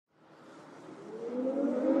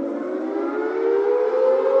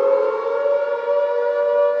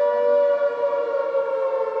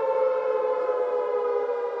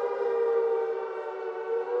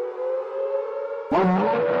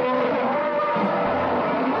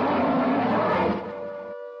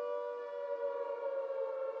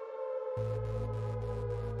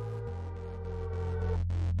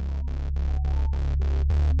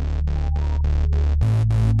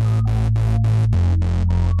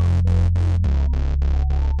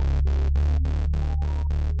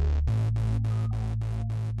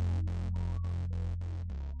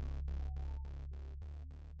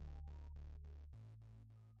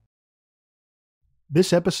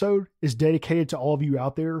This episode is dedicated to all of you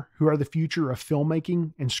out there who are the future of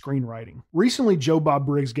filmmaking and screenwriting. Recently, Joe Bob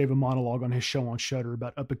Briggs gave a monologue on his show on Shudder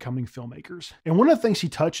about up-and-coming filmmakers. And one of the things he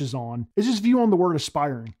touches on is his view on the word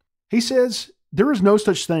aspiring. He says, there is no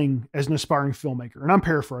such thing as an aspiring filmmaker. And I'm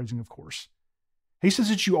paraphrasing, of course. He says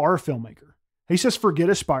that you are a filmmaker. He says, forget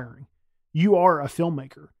aspiring. You are a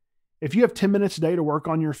filmmaker. If you have 10 minutes a day to work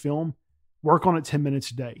on your film, work on it 10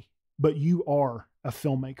 minutes a day. But you are a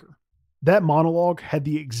filmmaker. That monologue had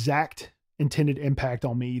the exact intended impact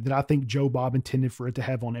on me that I think Joe Bob intended for it to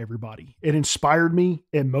have on everybody. It inspired me,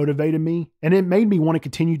 it motivated me, and it made me want to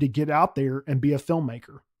continue to get out there and be a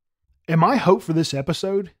filmmaker. And my hope for this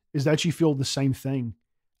episode is that you feel the same thing.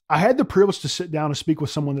 I had the privilege to sit down and speak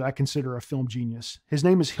with someone that I consider a film genius. His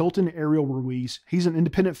name is Hilton Ariel Ruiz. He's an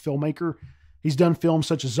independent filmmaker. He's done films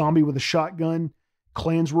such as Zombie with a Shotgun,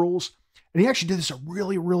 Klan's Rules, and he actually did this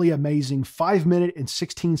really, really amazing 5-minute and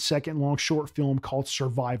 16-second long short film called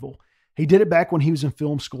Survival. He did it back when he was in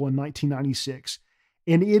film school in 1996.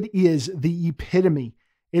 And it is the epitome.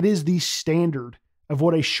 It is the standard of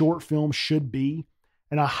what a short film should be.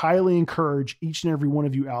 And I highly encourage each and every one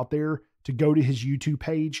of you out there to go to his YouTube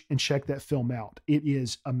page and check that film out. It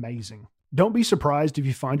is amazing. Don't be surprised if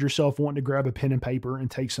you find yourself wanting to grab a pen and paper and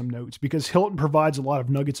take some notes, because Hilton provides a lot of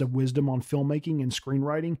nuggets of wisdom on filmmaking and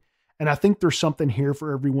screenwriting. And I think there's something here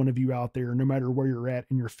for every one of you out there, no matter where you're at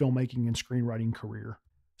in your filmmaking and screenwriting career.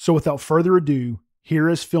 So without further ado, here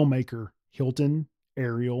is filmmaker Hilton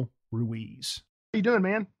Ariel Ruiz. How you doing,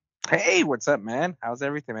 man? Hey, what's up, man? How's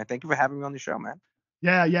everything, man? Thank you for having me on the show, man.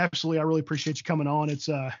 Yeah, absolutely. I really appreciate you coming on. It's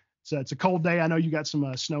a cold day. I know you got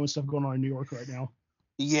some snow and stuff going on in New York right now.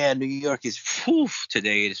 Yeah, New York is,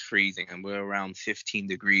 today it is freezing, and we're around 15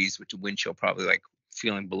 degrees, with the wind chill probably like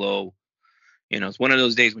feeling below. You know, it's one of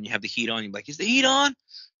those days when you have the heat on, you're like, is the heat on?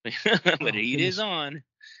 But the heat is on.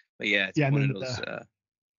 But yeah, it's one of those,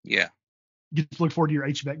 yeah. You just look forward to your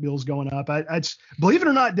HVAC bills going up. It's believe it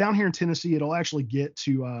or not, down here in Tennessee, it'll actually get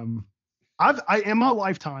to, in my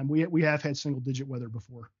lifetime, we have had single digit weather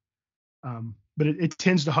before. But it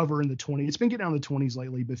tends to hover in the 20s. It's been getting down to the 20s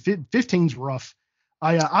lately, but 15's rough.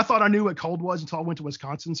 I thought I knew what cold was until I went to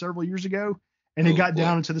Wisconsin several years ago. And it got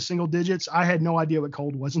down into the single digits. I had no idea what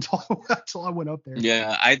cold was until I went up there.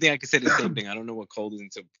 Yeah, I think I could say the same thing. I don't know what cold is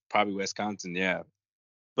until probably Wisconsin. Yeah.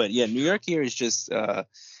 But yeah, New York here is just, we're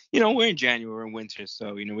in January and winter.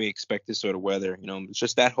 So, we expect this sort of weather. It's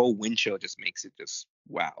just that whole wind chill just makes it just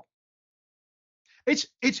wow. It's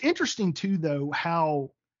interesting, too, though,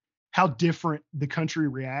 how different the country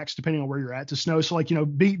reacts depending on where you're at to snow. So, like,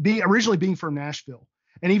 originally being from Nashville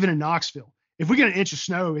and even in Knoxville, if we get an inch of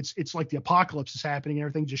snow, it's like the apocalypse is happening and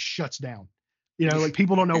everything just shuts down. Like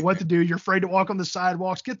people don't know what to do. You're afraid to walk on the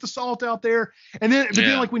sidewalks, get the salt out there. And then,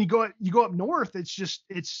 then like when you go up north, it's just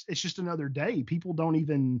another day. People don't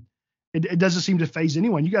even, it doesn't seem to phase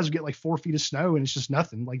anyone. You guys will get like 4 feet of snow and it's just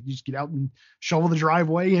nothing. Like you just get out and shovel the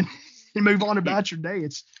driveway and move on about your day.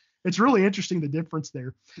 It's really interesting, the difference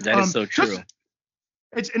there. That is so true.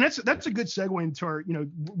 That's a good segue into our,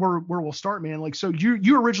 where we'll start, man. Like, so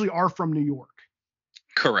you originally are from New York.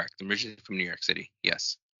 Correct. I'm originally from New York City.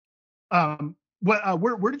 Yes.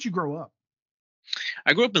 Where did you grow up?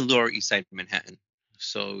 I grew up in Lower East Side, Manhattan.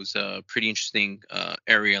 So it was a pretty interesting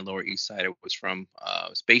area, Lower East Side. It was from,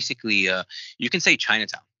 it's basically, you can say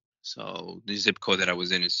Chinatown. So the zip code that I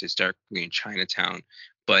was in is historically in Chinatown,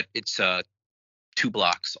 but it's 2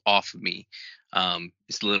 blocks off of me.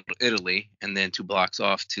 It's Little Italy, and then 2 blocks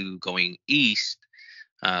off to going east,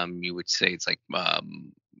 you would say it's like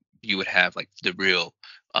you would have like the real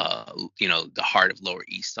the heart of Lower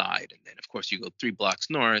East Side, and then of course you go 3 blocks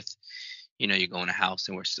north, you go in a house,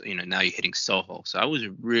 and we're now you're hitting Soho. So I was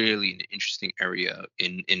really in an interesting area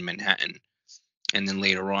in Manhattan. And then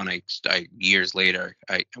later on, I years later,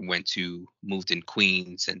 I moved in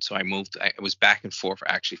Queens. And so I was back and forth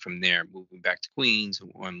actually from there, moving back to Queens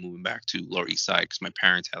or moving back to Lower East Side, because my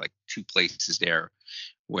parents had like 2 places there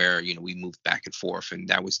where, we moved back and forth. And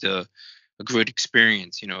that was a good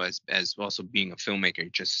experience, as also being a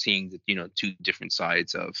filmmaker, just seeing the, 2 different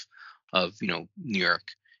sides of New York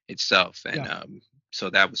itself. And, so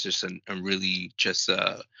that was just a really just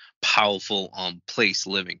a powerful place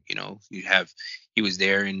living. He was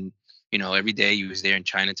there, and every day he was there in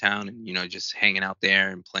Chinatown, and just hanging out there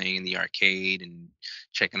and playing in the arcade and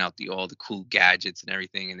checking out all the cool gadgets and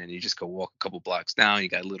everything. And then you just go walk a couple blocks down, you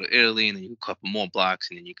got Little Italy, and then you go a couple more blocks,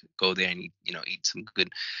 and then you could go there and eat some good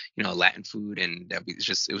Latin food. And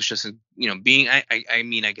it was just being,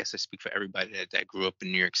 I guess I speak for everybody that grew up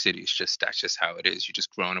in New York City. That's just how it is. You're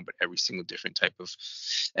just growing up with every single different type of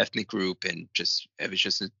ethnic group, and it was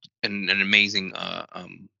just an amazing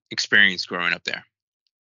experience growing up there.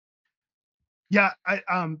 Yeah,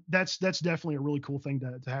 that's definitely a really cool thing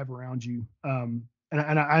to have around you. And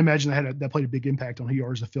I imagine that played a big impact on who you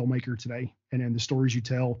are as a filmmaker today, and the stories you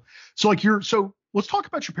tell. So like so let's talk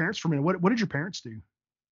about your parents for a minute. What did your parents do,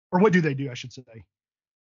 or what do they do, I should say?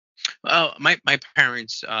 Well, my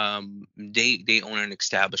parents, they own an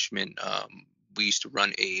establishment. We used to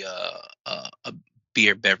run a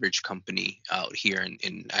beer beverage company out here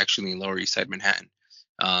in actually in Lower East Side Manhattan.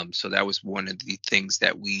 So that was one of the things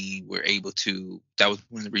that we were able to. That was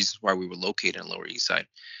one of the reasons why we were located in Lower East Side.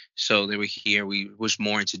 So they were here. We was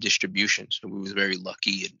more into distribution. So we was very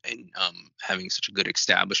lucky in having such a good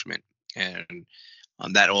establishment. And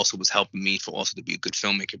that also was helping me for also to be a good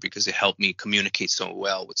filmmaker because it helped me communicate so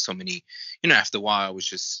well with so many. After a while I was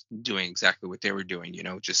just doing exactly what they were doing,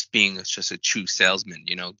 just being just a true salesman,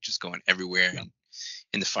 just going everywhere Yeah. and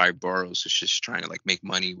in the five boroughs, it's just trying to like make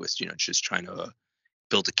money with, just trying to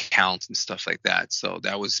build accounts and stuff like that. So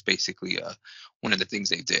that was basically one of the things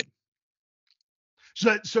they did.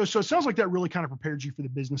 So it sounds like that really kind of prepared you for the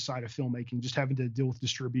business side of filmmaking, just having to deal with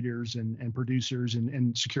distributors and producers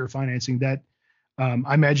and secure financing. That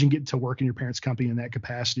I imagine getting to work in your parents' company in that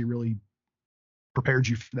capacity really prepared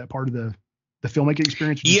you for that part of the filmmaking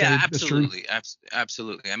experience. Would you Yeah, say that's true? absolutely.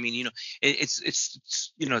 Absolutely. I mean, it's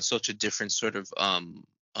it's such a different sort of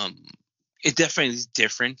it definitely is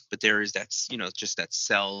different, but there is that, just that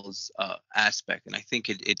sales aspect. And I think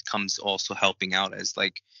it comes also helping out as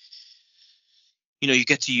like, you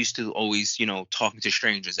get to used to always, talking to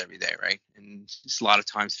strangers every day, right? And it's a lot of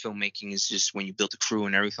times filmmaking is just when you build a crew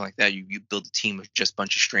and everything like that, you build a team of just a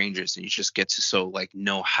bunch of strangers, and you just get to so like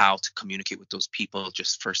know how to communicate with those people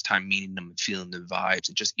just first time meeting them and feeling the vibes,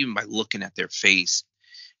 and just even by looking at their face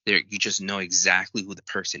there, you just know exactly who the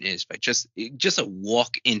person is by just a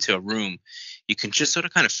walk into a room. You can just sort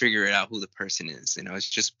of kind of figure it out who the person is. It's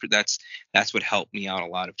just that's what helped me out a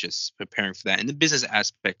lot of just preparing for that, and the business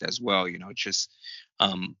aspect as well. Just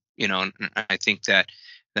and I think that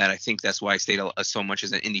I think that's why I stayed so much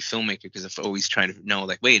as an indie filmmaker, because I've always trying to know,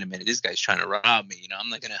 like, wait a minute, this guy's trying to rob me. I'm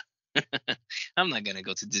not gonna I'm not gonna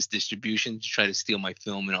go to this distribution to try to steal my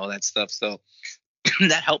film and all that stuff. So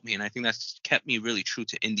that helped me, and I think that's kept me really true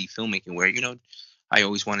to indie filmmaking, where I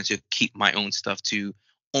always wanted to keep my own stuff, to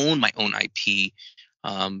own my own IP.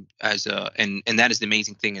 As a and that is the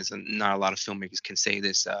amazing thing, is not a lot of filmmakers can say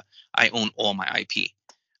this. I own all my IP.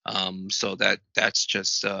 So that's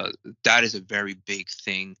just that is a very big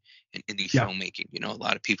thing in indie Yeah. filmmaking. A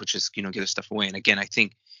lot of people just give their stuff away. And again, I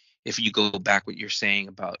think if you go back what you're saying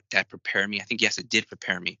about that prepare me, I think yes, it did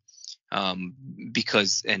prepare me, um,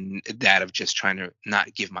 because and that of just trying to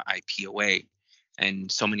not give my IP away.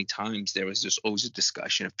 And so many times there was just always a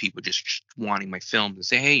discussion of people just wanting my film to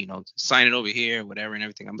say, hey, sign it over here, whatever, and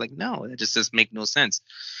everything. I'm like, no, that just doesn't make no sense.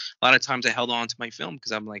 A lot of times I held on to my film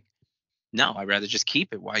because I'm like, no, I'd rather just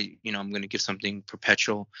keep it. Why, I'm going to give something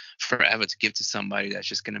perpetual forever to give to somebody that's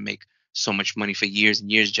just going to make so much money for years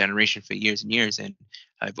and years, generation for years and years. And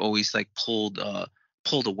I've always like pulled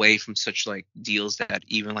away from such like deals that,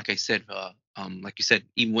 even like I said, like you said,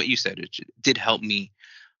 even what you said, did help me,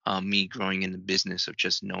 me growing in the business of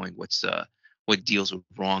just knowing what deals were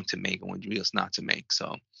wrong to make and what deals not to make.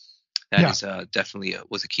 So that Yeah. is definitely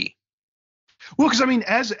was a key. Well, because I mean,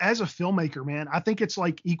 as a filmmaker, man, I think it's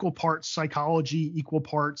like equal parts psychology, equal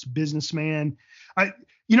parts businessman. I,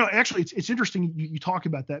 actually, it's interesting you talk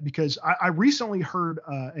about that, because I recently heard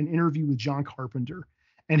an interview with John Carpenter,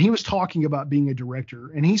 and he was talking about being a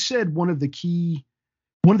director, and he said one of the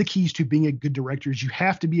keys to being a good director is you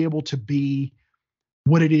have to be able to be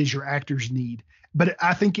what it is your actors need. But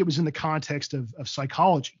I think it was in the context of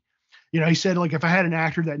psychology. He said, like, if I had an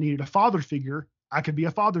actor that needed a father figure, I could be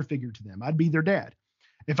a father figure to them. I'd be their dad.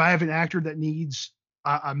 If I have an actor that needs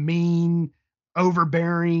a mean,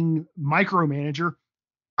 overbearing micromanager,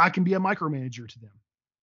 I can be a micromanager to them.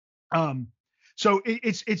 Um, so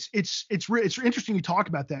it's interesting you talk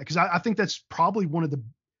about that, because I think that's probably one of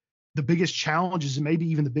the biggest challenges, and maybe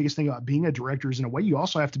even the biggest thing about being a director, is in a way you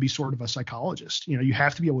also have to be sort of a psychologist. You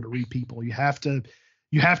have to be able to read people. You have to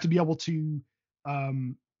be able to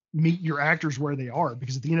um, meet your actors where they are,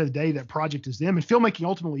 because at the end of the day, that project is them, and filmmaking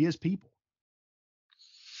ultimately is people.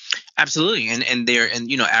 Absolutely. And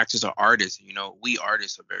actors are artists. We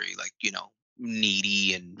artists are very like,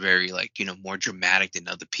 needy and very like, more dramatic than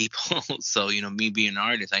other people. So, me being an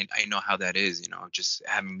artist, I know how that is, just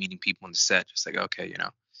having meeting people on the set, just like, okay,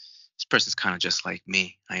 this person's kind of just like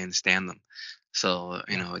me. I understand them. So,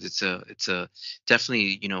 Yeah. it's a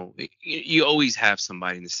definitely, you always have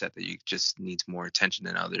somebody in the set that you just needs more attention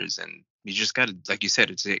than others. And you just got to, like you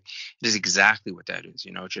said, it is exactly what that is,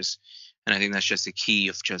 just, and I think that's just the key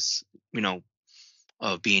of just, you know,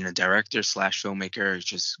 of being a director slash filmmaker is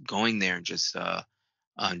just going there and just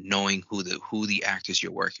knowing who the actors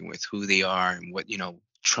you're working with, who they are, and what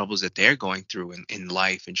troubles that they're going through in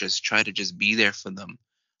life, and just try to just be there for them.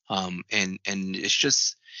 And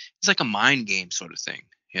it's like a mind game sort of thing,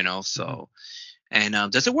 Mhm. So, and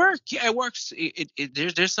does it work? Yeah, it works.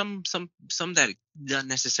 There's some that it doesn't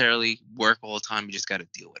necessarily work all the time. You just got to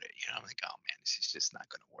deal with it. I'm like, oh man, this is just not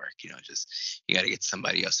going to work. Just you got to get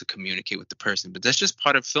somebody else to communicate with the person. But that's just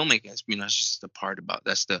part of filmmaking. It's just the part about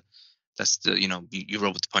that's the you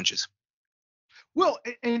roll with the punches. Well,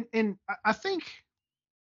 and I think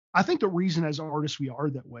the reason as artists we are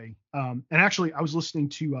that way. And actually, I was listening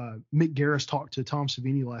to Mick Garris talk to Tom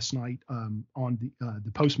Savini last night on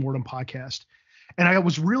the Postmortem podcast, and I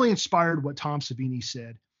was really inspired what Tom Savini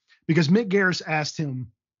said because Mick Garris asked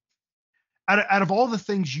him, out of all the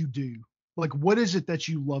things you do, like what is it that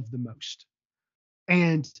you love the most?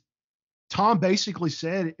 And Tom basically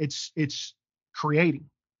said it's creating,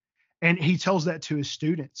 and he tells that to his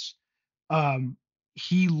students. Um,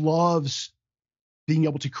 he loves being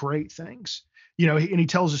able to create things, and he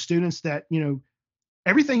tells the students that,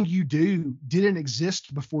 everything you do didn't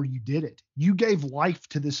exist before you did it. You gave life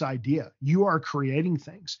to this idea. You are creating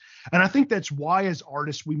things. And I think that's why as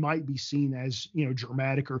artists, we might be seen as,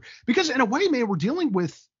 dramatic, or because in a way, man, we're dealing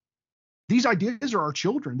with these ideas are our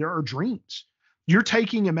children. They're our dreams. You're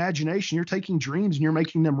taking imagination, you're taking dreams, and you're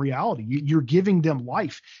making them reality. You're giving them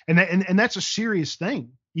life. And that's a serious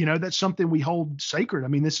thing. That's something we hold sacred. I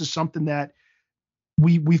mean, this is something that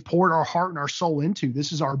we've poured our heart and our soul into.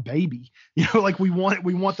 This is our baby. Like we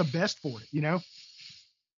want the best for it.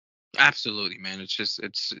 Absolutely, man. It's just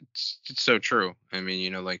it's so true. I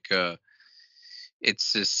mean, like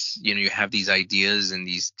it's just you have these ideas and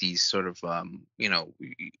these sort of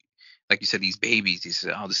like you said, these babies. These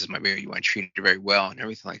oh, this is my baby. You want to treat it very well and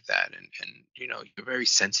everything like that. And you're very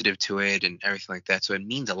sensitive to it and everything like that. So it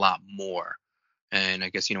means a lot more. And I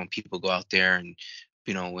guess when people go out there and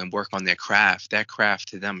and work on their craft, that craft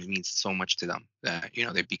to them, it means so much to them that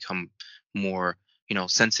they become more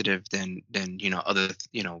sensitive than other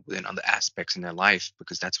than other aspects in their life,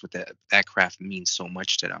 because that's what that craft means so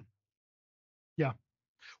much to them. Yeah.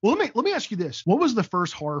 Well, let me ask you this. What was the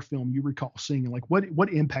first horror film you recall seeing, and like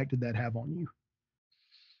what impact did that have on you?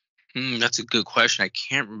 That's a good question. I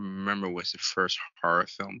can't remember what's the first horror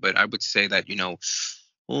film, but I would say that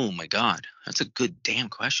oh my god, that's a good damn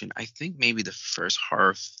question. I think maybe the first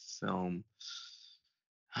horror film.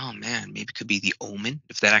 Oh man, maybe it could be The Omen.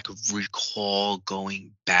 If that I could recall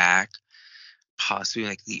going back, possibly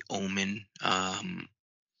like The Omen.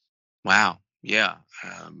 Wow, yeah,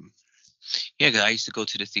 yeah. 'Cause I used to go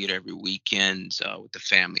to the theater every weekend with the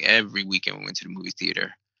family. Every weekend we went to the movie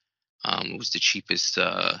theater. It was the cheapest.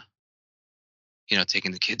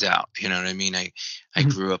 Taking the kids out. You know what I mean? I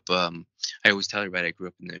Mhm. grew up. I always tell everybody I grew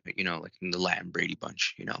up in the like in the Latin Brady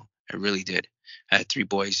Bunch. I really did. I had three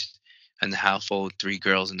boys in the household, three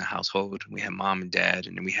girls in the household. We had mom and dad,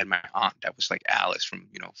 and then we had my aunt that was like Alice from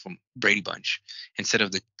from Brady Bunch. Instead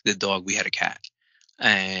of the dog, we had a cat,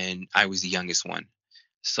 and I was the youngest one.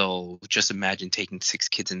 So just imagine taking six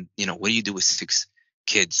kids, and what do you do with six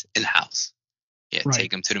kids in the house? Yeah, Right.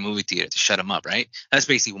 take them to the movie theater to shut them up, right? That's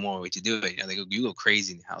basically one way to do it. You go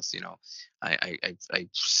crazy in the house. I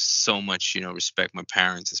so much respect my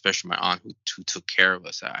parents, especially my aunt who took care of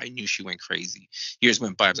us. I knew she went crazy. Years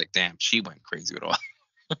went by, I was like, damn, she went crazy with all.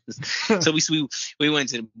 So we went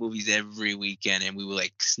to the movies every weekend, and we would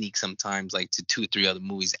like sneak sometimes like to two or three other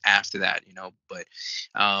movies after that. But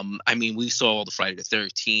I mean, we saw all the Friday the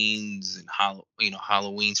 13s and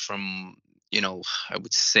Halloween's from I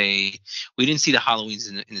would say we didn't see the Halloweens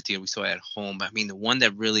in the theater. We saw it at home. But I mean, the one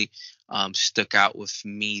that really stuck out with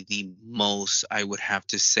me the most, I would have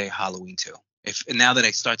to say Halloween 2. If now that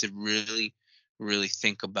I start to really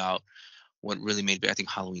think about what really made, I think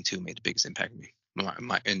Halloween 2 made the biggest impact on me.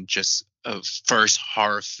 And just a first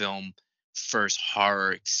horror film, first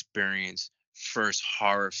horror experience, first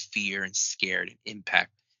horror fear and scared and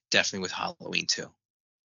impact, definitely with Halloween 2.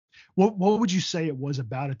 What would you say it was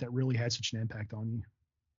about it that really had such an impact on you?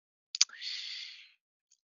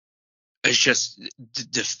 It's just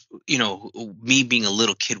me being a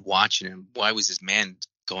little kid watching him. Why was this man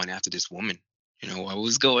going after this woman? What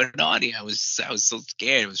was going on here? I was so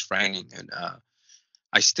scared. It was frightening, and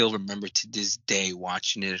I still remember to this day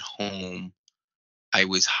watching it at home. I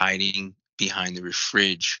was hiding behind the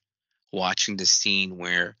fridge, watching the scene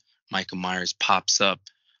where Michael Myers pops up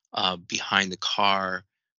behind the car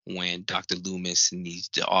when Dr. Loomis and the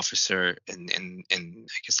officer and I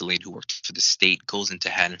guess the lady who worked for the state goes into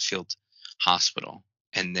Haddonfield Hospital.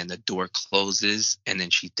 and then the door closes, and then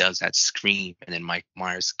she does that scream, and then Mike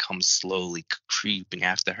Myers comes slowly creeping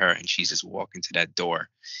after her, and she's just walking to that door.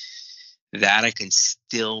 That I can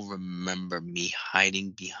still remember me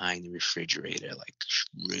hiding behind the refrigerator, like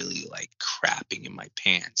really like crapping in my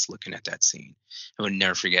pants, looking at that scene. I would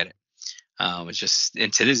never forget it. It's just,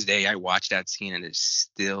 and to this day, I watch that scene, and it's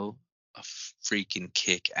still a freaking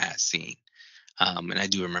kick-ass scene. And I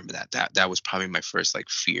do remember that was probably my first like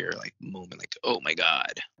fear, like moment, like, oh my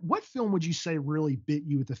God. What film would you say really bit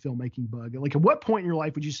you with the filmmaking bug? Like, at what point in your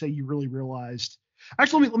life would you say you really realized?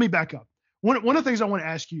 Actually, let me back up. One of the things I want to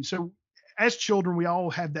ask you. So, as children, we all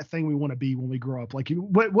have that thing we want to be when we grow up. Like,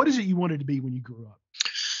 what is it you wanted to be when you grew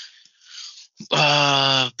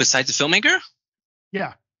up? Besides the filmmaker,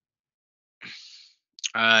 Yeah.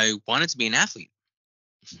 I wanted to be an athlete.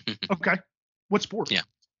 Okay. What sport? Yeah,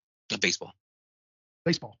 baseball.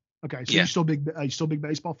 Baseball. Okay. So Yeah. you still a big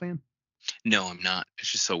baseball fan? No, I'm not.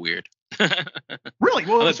 It's just so weird. Really?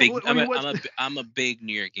 Well, I'm a big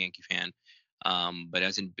New York Yankee fan. But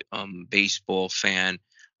as in baseball fan,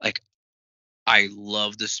 like I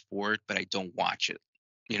love the sport, but I don't watch it.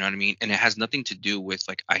 You know what I mean? And it has nothing to do with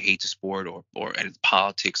like I hate the sport or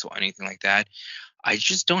politics or anything like that. I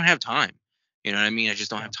just don't have time. You know what I mean? I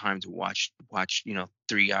just don't have time to watch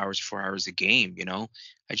 3 hours, 4 hours a game.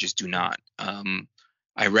 I just do not.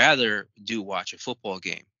 I rather do watch a football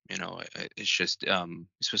game. It's just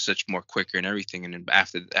it's such more quicker and everything. And then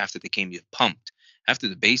after the game, you're pumped. After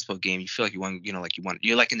the baseball game, you feel like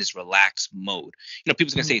you're like in this relaxed mode.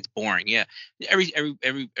 People's gonna say it's boring. Yeah, every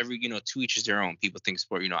to each is their own. People think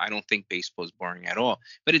sport. I don't think baseball is boring at all,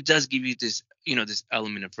 but it does give you this this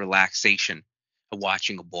element of relaxation of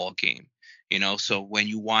watching a ball game. So when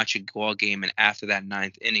you watch a ball game and after that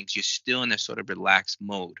ninth innings, you're still in this sort of relaxed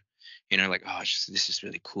mode. Like, oh, this is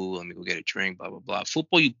really cool. Let me go get a drink, blah, blah, blah.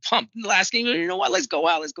 Football, you pump. The last game, you know what? Let's go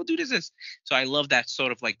out. Let's go do this. So I love that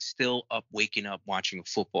sort of like still up, waking up, watching a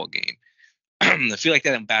football game. I feel like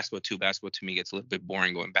that in basketball too. Basketball to me gets a little bit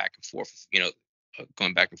boring going back and forth,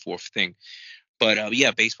 going back and forth thing. But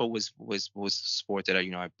yeah, baseball was a sport that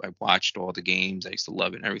I watched all the games. I used to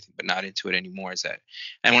love it and everything, but not into it anymore.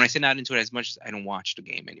 And when I say not into it as much, I don't watch the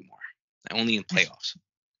game anymore. Only in playoffs. Do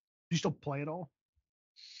you still play at all?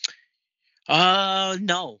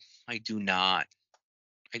 No, I do not.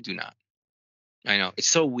 I do not. I know it's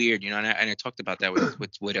so weird, and I talked about that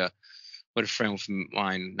with a friend of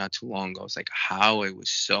mine not too long ago. It's like how I was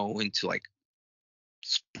so into like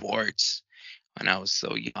sports when I was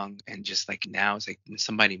so young, and just like now it's like when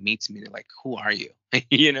somebody meets me, they're like, "Who are you?"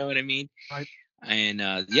 You know what I mean? Right.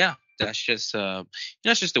 And yeah, that's just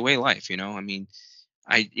that's just the way of life. I mean,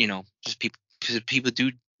 just people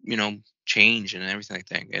do change and everything like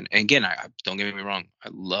that. And again, I don't get me wrong, I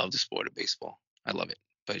love the sport of baseball. I love it,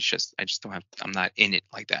 but it's just I just don't have. I'm not in it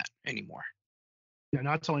like that anymore. Yeah,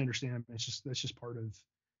 no, I totally understand. That's just part of,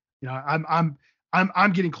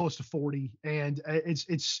 I'm getting close to 40, and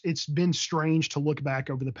it's been strange to look back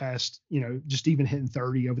over the past, just even hitting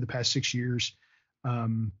 30 over the past 6 years,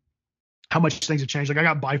 how much things have changed. Like I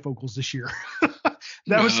got bifocals this year.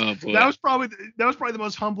 That was probably the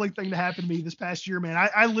most humbling thing to happen to me this past year, man.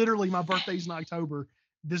 I literally, my birthday's in October.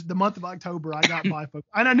 The month of October, I got bifocals,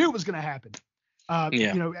 and I knew it was going to happen.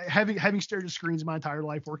 Having stared at screens my entire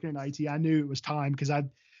life working in IT, I knew it was time because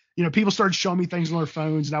people started showing me things on their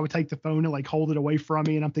phones, and I would take the phone and like hold it away from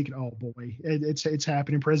me, and I'm thinking, oh boy, it's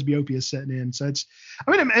happening. Presbyopia is setting in. So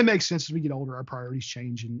it makes sense as we get older, our priorities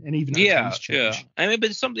change, and even our tastes change. Yeah. I mean,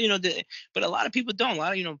 but something but a lot of people don't. A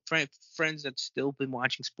lot of friends that still been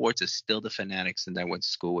watching sports are still the fanatics and that I went to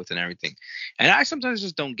school with and everything. And I sometimes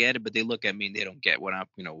just don't get it, but they look at me and they don't get what I'm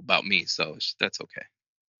about me. So that's okay.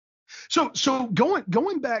 So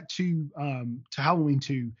going back to Halloween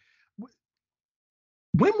 2,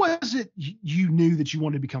 when was it you knew that you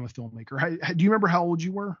wanted to become a filmmaker? Do you remember how old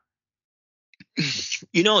you were?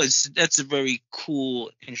 That's a very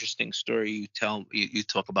cool, interesting story you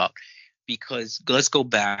talk about, because let's go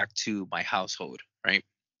back to my household, right?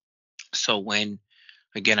 So when,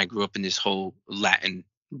 again, I grew up in this whole Latin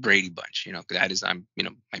Brady bunch, that is,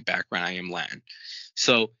 my background, I am Latin.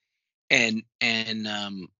 So, and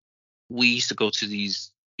we used to go to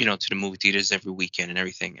these, to the movie theaters every weekend and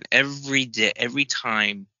everything. And every day, every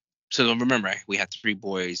time. So remember, we had 3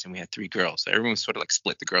 boys and we had 3 girls. So everyone sort of like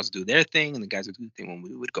split. The girls would do their thing and the guys would do the thing when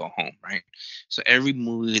we would go home, right? So every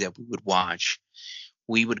movie that we would watch,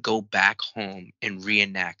 we would go back home and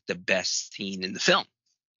reenact the best scene in the film.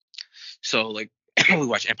 So like we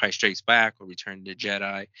watch Empire Strikes Back or Return of the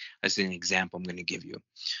Jedi as an example I'm going to give you.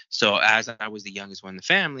 So as I was the youngest one in the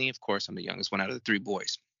family, of course, I'm the youngest one out of the 3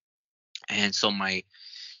 boys. And so my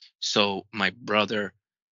brother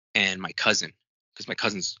and my cousin, because my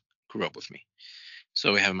cousins grew up with me.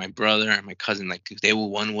 So we have my brother and my cousin. Like they were,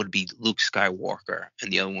 one would be Luke Skywalker,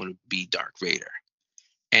 and the other one would be Darth Vader.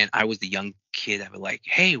 And I was the young kid that was like,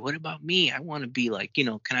 hey, what about me? I want to be like,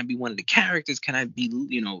 can I be one of the characters? Can I be,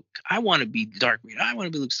 I want to be Darth Vader. I want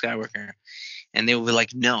to be Luke Skywalker. And they were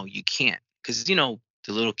like, no, you can't. Because,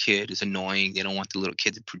 the little kid is annoying. They don't want the little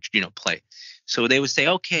kid to, play. So they would say,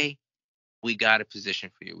 okay, we got a position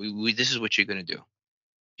for you. This is what you're going to do.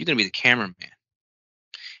 You're going to be the cameraman.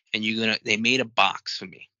 And they made a box for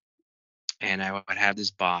me. And I would have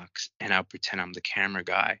this box and I would pretend I'm the camera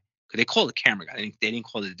guy. Because they call it the camera guy. They didn't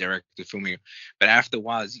call it the director, the filmmaker. But after a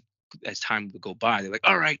while, as time would go by, they're like,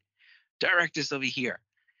 all right, director's over here.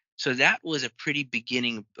 So that was a pretty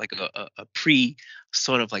beginning, like a pre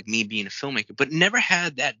sort of like me being a filmmaker, but never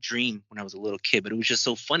had that dream when I was a little kid. But it was just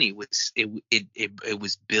so funny. It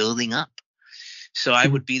was building up. So I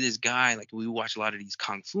would be this guy, like we watch a lot of these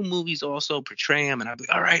kung fu movies also, portray them, and I'd be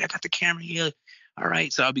like, all right, I got the camera here. All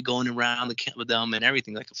right. So I'll be going around the camp with them and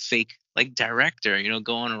everything like a fake like director,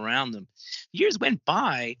 going around them. Years went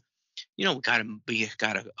by, we got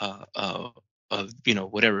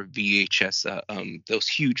whatever VHS, those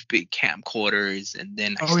huge big camcorders, and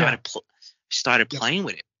then I Oh yeah. started Yep. playing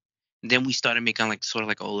with it. And then we started making like sort of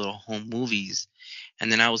like all little home movies.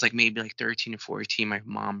 And then I was like maybe like 13 or 14. My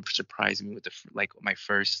mom surprised me with my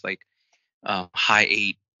first like high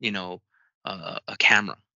eight, a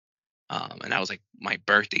camera. And that was like my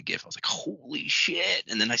birthday gift. I was like, holy shit.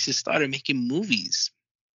 And then I just started making movies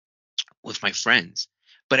with my friends.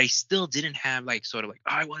 But I still didn't have like sort of like,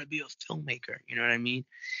 oh, I want to be a filmmaker. You know what I mean?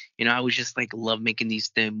 I was just like love making these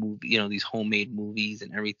these homemade movies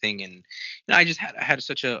and everything. And I had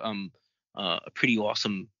such a pretty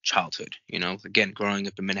awesome childhood. Again, growing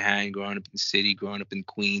up in Manhattan, growing up in the city, growing up in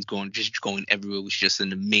Queens, going everywhere was just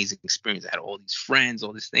an amazing experience. I had all these friends,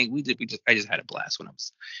 all this thing. I just had a blast when I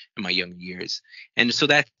was in my younger years. And so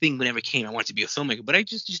that thing whenever came, I wanted to be a filmmaker. But I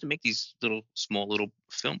just used to make these small little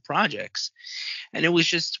film projects. And it was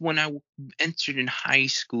just when I entered in high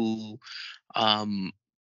school, um,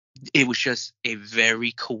 it was just a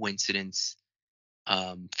very coincidence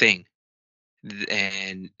thing.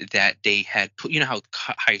 And that they had put, how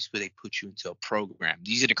high school they put you into a program.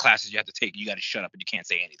 These are the classes you have to take. You got to shut up and you can't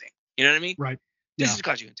say anything. You know what I mean? Right. This Yeah. is the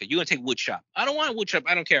class you're going to take. You're going to take wood shop. I don't want wood shop.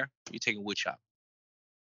 I don't care. You're taking wood shop.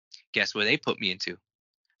 Guess where they put me into?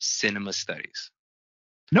 Cinema studies.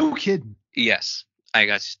 No kidding. Yes, I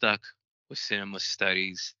got stuck with cinema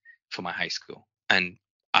studies for my high school, and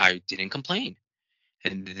I didn't complain.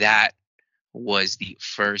 And that was the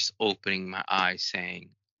first opening my eyes saying,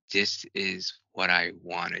 this is what I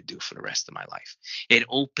want to do for the rest of my life. It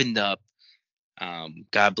opened up.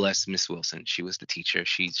 God bless Miss Wilson. She was the teacher.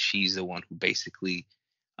 She's the one who basically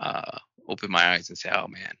uh, opened my eyes and said, "Oh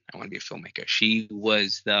man, I want to be a filmmaker." She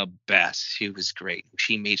was the best. She was great.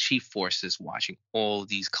 She forced us watching all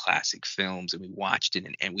these classic films, and we watched it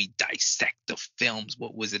and we dissect the films.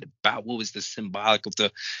 What was it about? What was the symbolic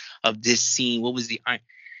of this scene? What was the and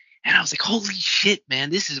I was like, holy shit, man,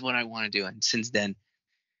 this is what I want to do. And since then,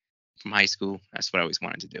 from high school, that's what I always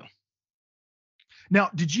wanted to do. Now,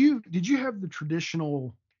 did you have the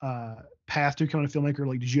traditional path to becoming a filmmaker?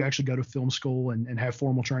 Like, did you actually go to film school and have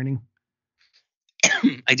formal training?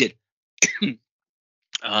 I did.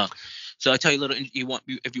 uh, so I'll tell you a little. If you want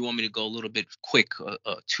me to go a little bit quick,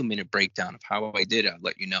 a 2 minute breakdown of how I did, I'll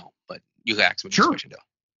let you know. But you can ask me next Sure. question, though.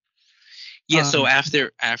 Yeah. So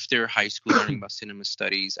Um, after high school, learning about cinema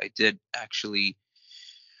studies, I did actually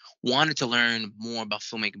wanted to learn more about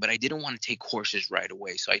filmmaking, but I didn't want to take courses right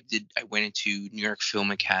away. So I went into New York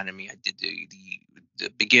Film Academy. I did the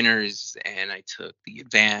beginners and I took the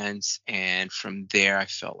advanced. And from there, I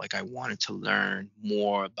felt like I wanted to learn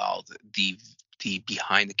more about the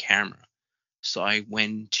behind the camera. So I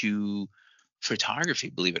went to photography,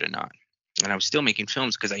 believe it or not. And I was still making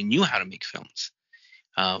films because I knew how to make films.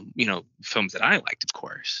 Films that I liked, of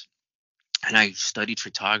course. And I studied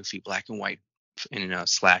photography, black and white, in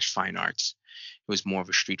slash fine arts. It was more of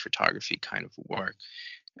a street photography kind of work,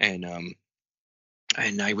 and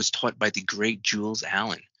I was taught by the great Jules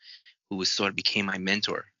Allen, who was sort of became my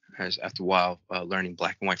mentor as after a while, learning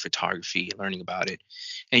black and white photography, learning about it.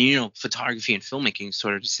 And photography and filmmaking is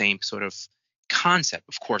sort of the same sort of concept.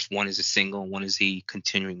 Of course, one is a single, one is a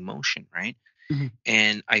continuing motion, right? mhm.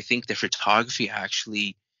 And I think the photography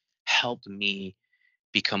actually helped me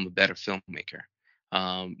become a better filmmaker.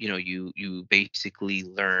 You basically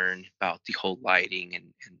learn about the whole lighting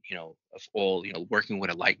and of all working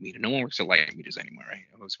with a light meter. No one works with light meters anymore, right?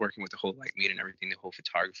 I was working with the whole light meter and everything, the whole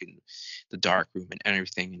photography, the dark room and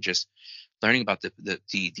everything, and just learning about the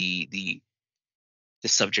the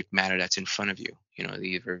subject matter that's in front of you.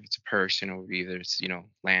 Either it's a person or either it's,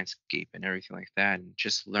 landscape and everything like that. And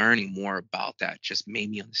just learning more about that just made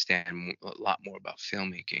me understand a lot more about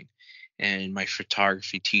filmmaking. And my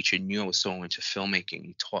photography teacher knew I was so into filmmaking.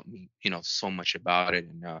 He taught me, so much about it.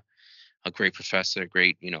 And a great professor,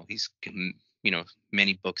 great, he's,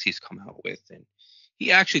 many books he's come out with. And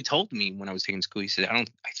he actually told me when I was taking school, he said, I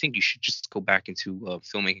think you should just go back into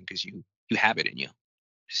filmmaking because you have it in you.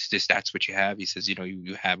 It's just that's what you have. He says,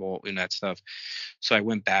 you have all in that stuff. So I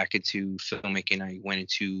went back into filmmaking. Went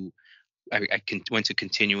to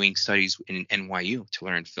continuing studies in NYU to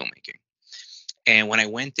learn filmmaking. And when I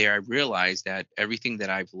went there, I realized that everything that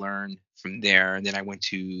I've learned from there, and then I went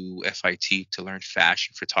to FIT to learn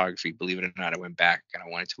fashion photography. Believe it or not, I went back and I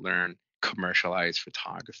wanted to learn commercialized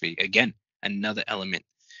photography. Again, another element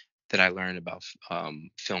that I learned about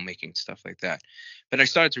filmmaking, stuff like that. But I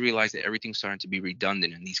started to realize that everything's starting to be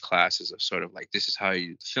redundant in these classes of sort of like, this is how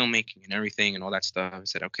you do filmmaking and everything and all that stuff. I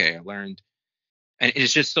said, okay, I learned. And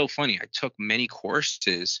it's just so funny. I took many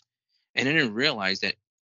courses and I didn't realize that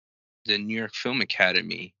the New York Film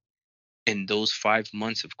Academy, in those 5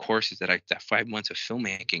 months of courses that 5 months of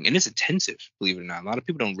filmmaking, and it's intensive, believe it or not. A lot of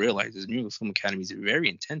people don't realize this. New York Film Academy is very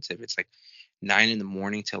intensive. It's like 9 in the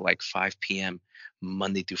morning till like 5 p.m.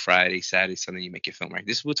 Monday through Friday, Saturday, Sunday, you make your film, right?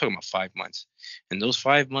 We're talking about 5 months. And those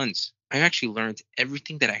 5 months, I actually learned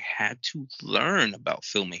everything that I had to learn about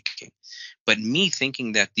filmmaking. But me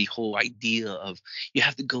thinking that the whole idea of you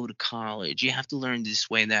have to go to college, you have to learn this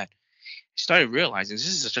way and that, I started realizing this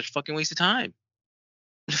is such a fucking waste of time.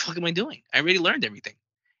 What the fuck am I doing? I already learned everything.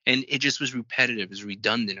 And it just was repetitive, it was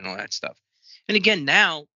redundant and all that stuff. And again,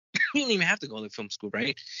 now you don't even have to go to film school,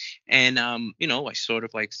 right? And I sort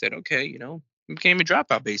of like said, okay, became a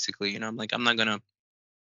dropout basically. I'm like,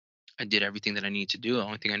 I did everything that I need to do. The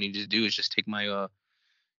only thing I needed to do is just take my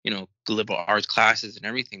liberal arts classes and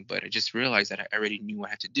everything. But I just realized that I already knew what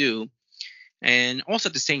I had to do. And also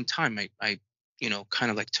at the same time, I kind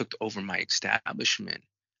of like took over my establishment.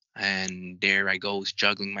 And there I go, was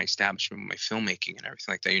juggling my establishment with my filmmaking and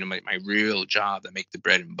everything like that. My real job to make the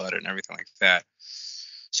bread and butter and everything like that.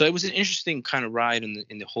 So it was an interesting kind of ride in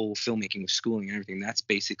the whole filmmaking of schooling and everything. That's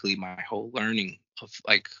basically my whole learning of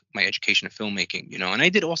like my education of filmmaking, And I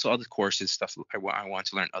did also other courses, stuff. I want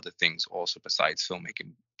to learn other things also besides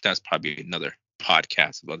filmmaking. That's probably another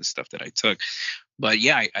podcast of other stuff that I took. But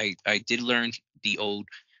yeah, I did learn the old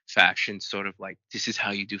fashioned sort of like, this is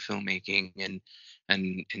how you do filmmaking, and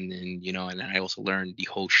then and then I also learned the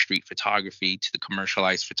whole street photography to the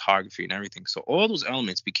commercialized photography and everything. So all those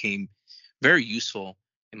elements became very useful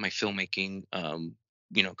in my filmmaking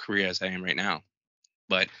career as I am right now.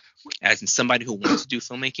 But as in somebody who wants to do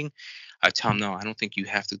filmmaking, I tell them, no, I don't think you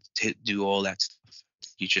have to do all that stuff.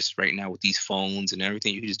 You just right now with these phones and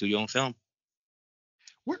everything, you can just do your own film.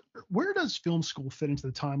 Where does film school fit into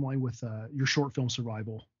the timeline with your short film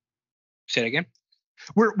Survival? Say it again.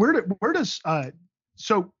 Where does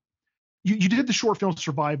so you did the short film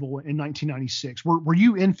Survival in 1996. Were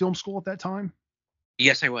you in film school at that time?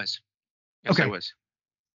 Yes, I was. Yes, okay. I was.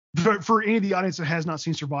 For any of the audience that has not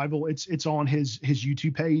seen Survival, it's on his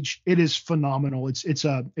YouTube page. It is phenomenal. It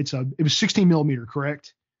was 16 millimeter,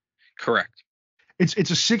 correct? Correct.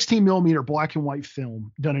 It's a 16 millimeter black and white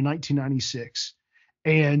film done in 1996,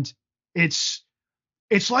 and it's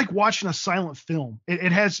like watching a silent film.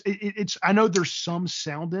 It's I know there's some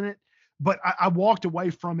sound in it, but I walked away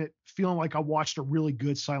from it feeling like I watched a really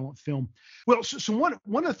good silent film. Well, so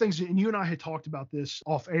one of the things, and you and I had talked about this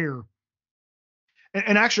off air.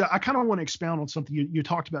 And actually, I kind of want to expound on something you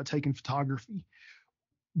talked about, taking photography.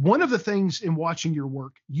 One of the things in watching your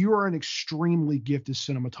work, you are an extremely gifted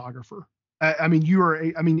cinematographer. I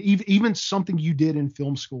mean, even something you did in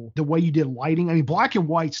film school, the way you did lighting. I mean, black and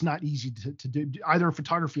white's not easy to do, either in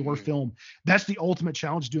photography or film. That's the ultimate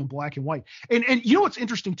challenge, doing black and white. And what's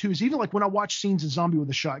interesting too is even like when I watch scenes in Zombie with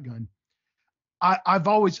a Shotgun,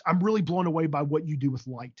 I'm really blown away by what you do with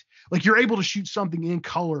light. Like you're able to shoot something in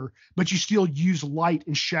color, but you still use light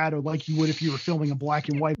and shadow like you would if you were filming a black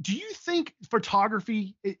and white. Do you think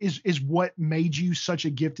photography is what made you such a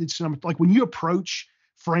gifted cinematographer? Like when you approach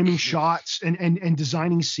framing shots and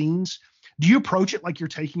designing scenes, do you approach it like you're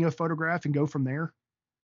taking a photograph and go from there?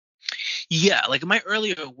 Yeah, like in my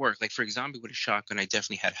earlier work, like for Zombie with a Shotgun, I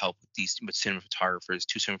definitely had help with cinematographers,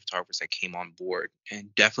 two cinematographers that came on board.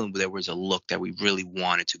 And definitely there was a look that we really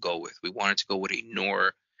wanted to go with. We wanted to go with a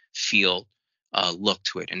noir feel look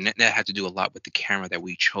to it. And that had to do a lot with the camera that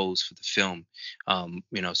we chose for the film.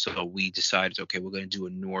 So we decided, okay, we're going to do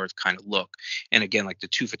a noir kind of look. And again, like the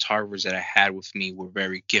two photographers that I had with me were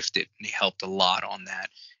very gifted and they helped a lot on that.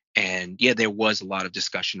 And yeah, there was a lot of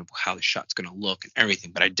discussion of how the shot's going to look and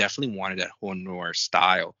everything, but I definitely wanted that whole noir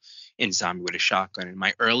style in Zombie with a Shotgun. And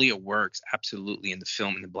my earlier works, absolutely, in the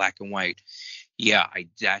film in the black and white, yeah, I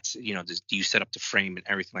that's you set up the frame and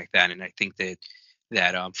everything like that. And I think that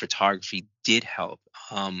photography did help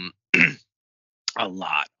a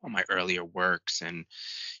lot on my earlier works, and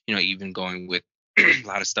even going with a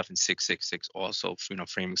lot of stuff in 666 also,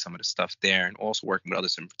 framing some of the stuff there, and also working with other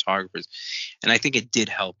cinematographers. And I think it did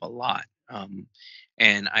help a lot.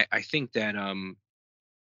 And I think that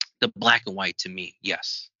the black and white, to me,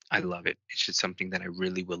 yes, I love it. It's just something that I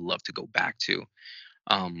really would love to go back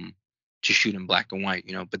um, to shoot in black and white.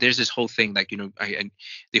 But there's this whole thing, like,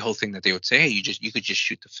 the whole thing that they would say, hey, you could just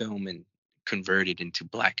shoot the film and convert it into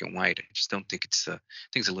black and white. I just don't think I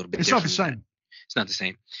think it's a little bit It's not the different than that. same. It's not the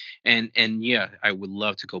same. And yeah, I would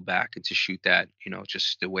love to go back and to shoot that,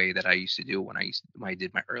 just the way that I used to do when I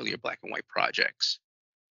did my earlier black and white projects.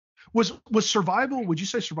 Was Survival? Would you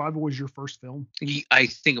say Survival was your first film? I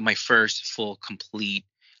think my first full complete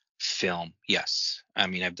film. Yes. I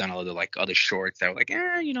mean, I've done other shorts that were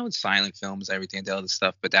like, silent films, everything, the other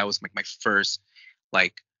stuff, but that was like my first,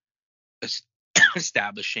 like,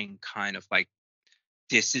 establishing kind of like,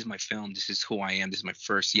 this is my film, this is who I am, this is my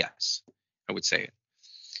first. Yes, I would say it.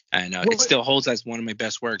 And Well, it still holds as one of my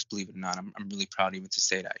best works, believe it or not. I'm really proud even to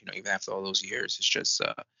say that, even after all those years. It's just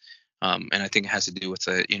and I think it has to do with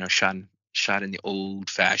shot in the old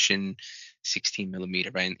fashioned 16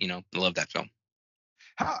 millimeter, right? I love that film.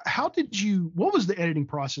 how did you? What was the editing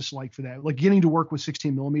process like for that? Like getting to work with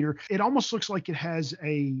 16 millimeter, it almost looks like it has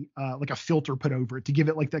a like a filter put over it to give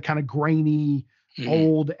it like that kind of grainy, Mhm.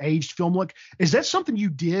 old, aged film look. Is that something you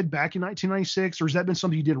did back in 1996, or has that been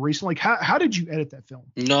something you did recently? Like how did you edit that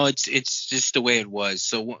film? No, it's just the way it was.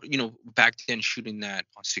 So back then, shooting that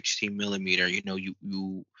on 16 millimeter,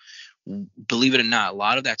 you believe it or not, a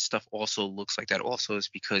lot of that stuff also looks like that. Also, is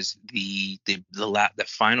because the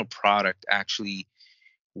final product actually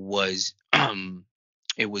was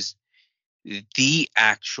it was the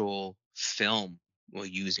actual film we're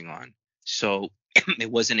using on. So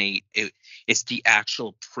it wasn't it's the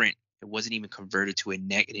actual print. It wasn't even converted to a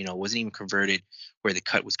it wasn't even converted where the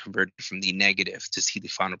cut was converted from the negative to see the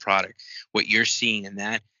final product. What you're seeing in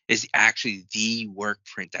that is actually the work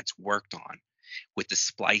print that's worked on with the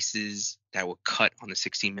splices that were cut on the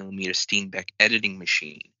 16 millimeter Steenbeck editing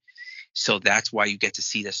machine. So that's why you get to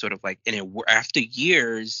see that sort of like, and after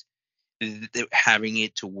years, having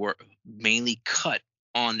it to work mainly cut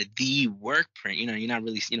on the work print, you're not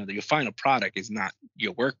really, your final product is not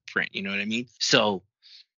your work print, you know what I mean? So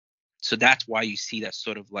that's why you see that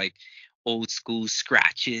sort of like old school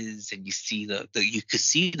scratches, and you see you could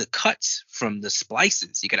see the cuts from the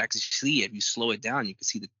splices. You could actually see, if you slow it down, you can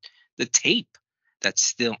see the tape that's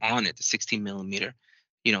still on it, the 16 millimeter,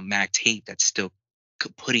 mag tape that's still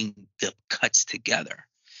putting the cuts together.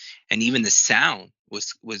 And even the sound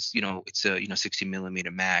was it's a 60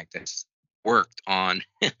 millimeter mag that's worked on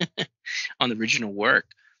on the original work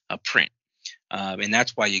print. And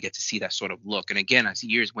that's why you get to see that sort of look. And again, as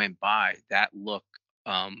years went by, that look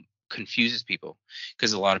confuses people,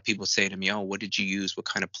 because a lot of people say to me, "Oh, what did you use? What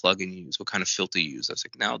kind of plugin you use? What kind of filter you use?" I was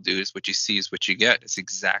like, "No, dude, it's what you see is what you get. It's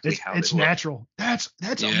exactly how they It's look." natural. That's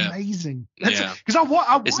Yeah, amazing. That's yeah. because I There's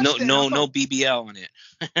watched that and I no thought BBL on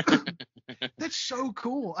it. that's so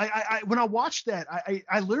cool. I when I watched that,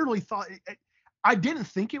 I literally thought I didn't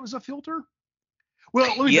think it was a filter.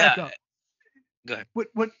 Well, let me back Yeah, up. go ahead.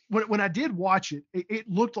 When I did watch it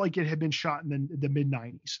looked like it had been shot in the mid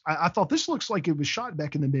 '90s. I thought this looks like it was shot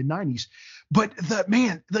back in the mid '90s, but the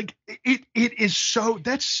man, like it is so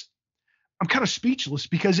that's I'm kind of speechless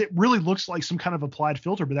because it really looks like some kind of applied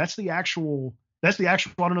filter, but that's the actual I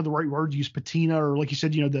don't know the right word to use, patina, or like you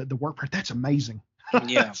said, the work part. That's amazing.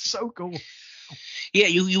 Yeah. That's so cool. Yeah,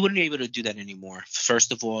 you wouldn't be able to do that anymore.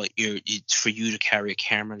 First of all, for you to carry a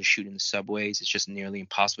camera to shoot in the subways, it's just nearly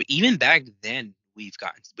impossible. Even back then, we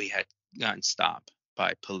had gotten stopped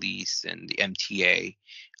by police and the MTA.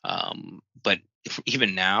 But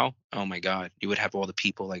even now, oh my God, you would have all the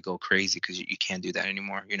people like go crazy because you can't do that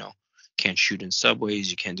anymore. Can't shoot in subways,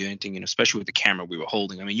 you can't do anything. Especially with the camera we were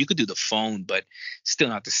holding. I mean, you could do the phone, but still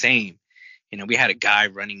not the same. We had a guy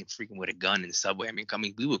running and freaking with a gun in the subway. I mean,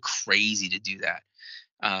 we were crazy to do that.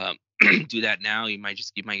 Um, do that now, you might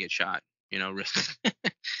get shot.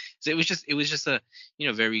 So it was just a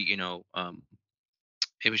very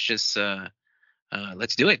it was just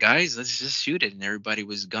let's do it, guys. Let's just shoot it, and everybody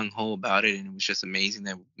was gung ho about it, and it was just amazing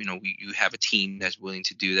that you have a team that's willing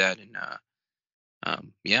to do that, and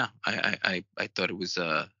yeah, I thought it was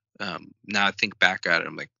now I think back at it,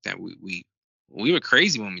 I'm like that we were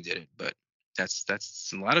crazy when we did it, but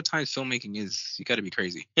That's a lot of times filmmaking is, you got to be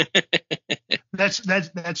crazy. That's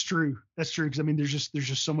true. That's true. Because I mean, there's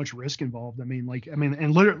just so much risk involved.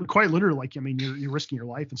 And literally, quite literally, like, I mean, you're risking your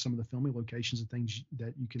life in some of the filming locations and things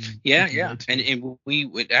that you can. Yeah, you can yeah. go to. And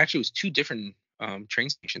it actually was two different train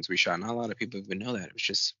stations we shot. Not a lot of people even know that. It was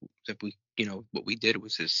just that we, what we did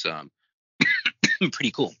was this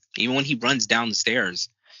pretty cool. Even when he runs down the stairs,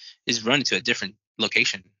 is running to a different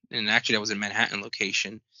location. And actually, that was a Manhattan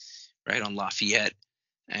location, right on Lafayette,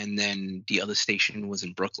 and then the other station was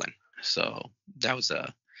in Brooklyn. So that was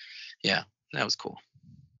yeah, that was cool.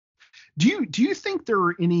 Do you think there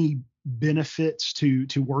are any benefits to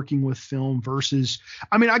working with film versus,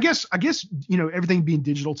 I mean, I guess everything being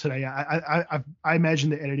digital today, I imagine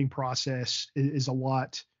the editing process is a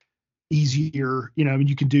lot easier. I mean,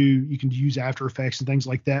 you can use After Effects and things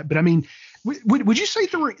like that. But I mean, would you say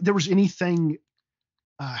there was anything?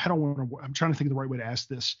 I don't want to. I'm trying to think of the right way to ask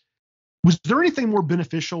this. Was there anything more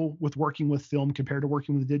beneficial with working with film compared to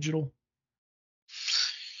working with digital?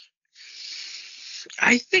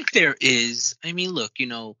 I think there is. I mean, look, I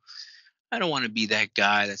don't want to be that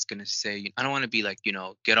guy that's going to say, I don't want to be like,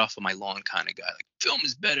 get off of my lawn kind of guy. Like, film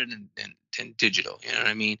is better than digital. You know what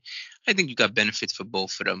I mean? I think you got benefits for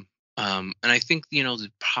both of them. And I think,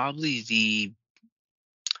 probably the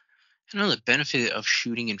benefit of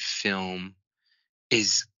shooting in film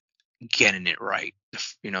is getting it right.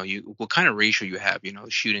 What kind of ratio you have,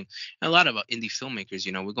 shooting. And a lot of indie filmmakers,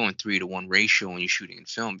 we're going 3-to-1 ratio when you're shooting in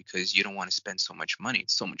film because you don't want to spend so much money.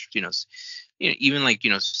 It's so much, even like,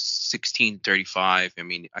 16-35. I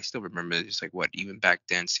mean, I still remember it's like even back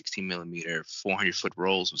then, 16 millimeter, 400-foot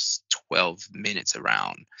rolls was 12 minutes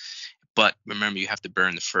around. But remember, you have to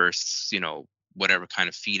burn the first, whatever kind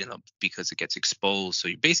of feed in them because it gets exposed. So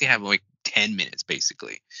you basically have like 10 minutes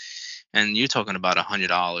basically. And you're talking about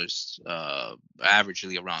 $100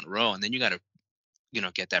 averagely around the row, and then you got to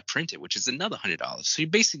get that printed, which is another $100. So you're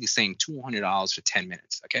basically saying $200 for 10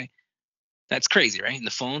 minutes. Okay, that's crazy, right? In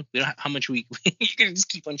the phone, how much you can just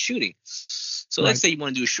keep on shooting. So let's say you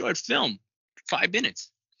want to do a short film, 5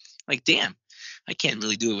 minutes. Like, damn, I can't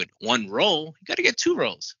really do it with one roll. You got to get 2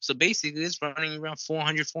 rolls. So basically, it's running around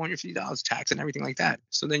 $450 tax and everything like that.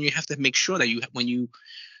 So then you have to make sure that when you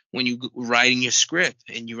writing your script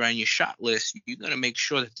and you're writing your shot list, you're going to make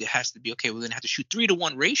sure that it has to be, okay, we're going to have to shoot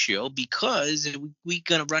 3-to-1 ratio because we're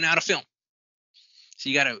going to run out of film. So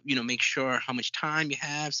you got to, make sure how much time you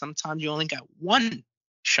have. Sometimes you only got one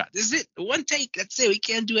shot. This is it. One take. That's it. We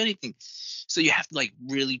can't do anything. So you have to like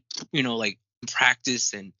really, like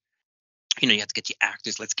practice and, you have to get your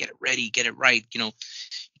actors. Let's get it ready, get it right. You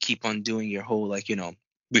keep on doing your whole, like,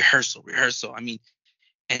 rehearsal. I mean,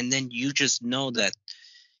 and then you just know that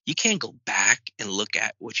you can't go back and look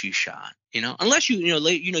at what you shot, unless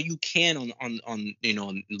you can on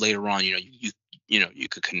later on, you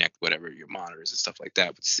could connect whatever your monitors and stuff like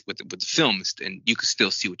that with the films, and you could still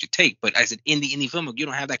see what you take. But as an indie film, you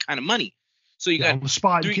don't have that kind of money, so you got on the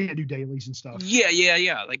spot. You can't do dailies and stuff.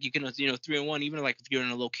 Yeah. Like you can, 3-in-1. Even like if you're in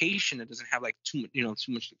a location that doesn't have like too much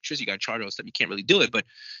electricity, you got to charge all stuff. You can't really do it. But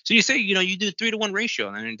so you say, you do 3-to-1 ratio,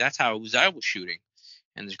 and I mean, that's how I was shooting.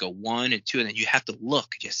 And there's go 1 and 2, and then you have to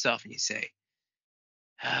look at yourself and you say,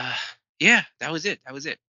 yeah, that was it.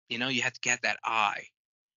 You have to get that eye.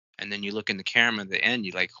 And then you look in the camera at the end,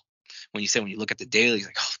 you like, when you look at the dailies,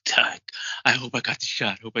 like, oh, dang, I hope I got the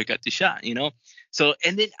shot, So,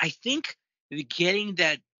 and then I think getting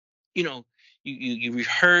that, you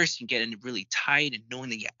rehearse, you get it really tight, and knowing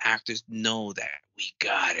that your actors know that we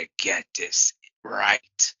got to get this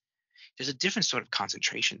right. There's a different sort of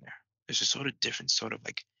concentration there. There's a sort of different sort of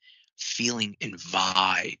like feeling and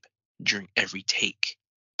vibe during every take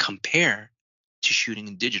compared to shooting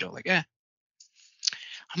in digital. Like, I'm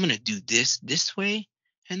going to do this way,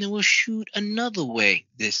 and then we'll shoot another way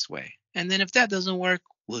this way. And then if that doesn't work,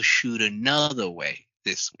 we'll shoot another way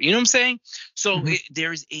this way. You know what I'm saying? So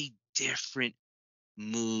there's a different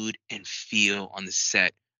mood and feel on the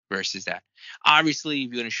set versus that. Obviously, if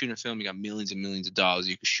you're going to shoot a film, you got millions and millions of dollars,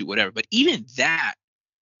 you can shoot whatever. But even that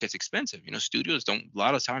gets expensive. A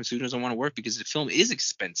lot of times studios don't want to work because the film is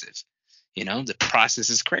expensive. The process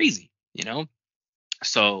is crazy,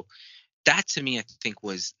 So that to me, I think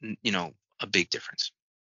was, a big difference.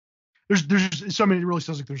 So I mean, it really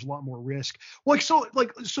sounds like there's a lot more risk. So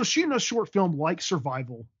shooting a short film like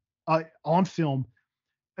Survival on film,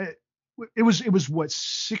 it was what,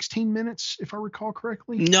 16 minutes, if I recall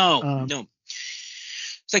correctly? No.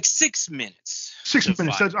 It's like 6 minutes. 6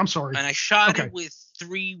 minutes. I'm sorry. And I shot it with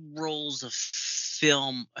 3 rolls of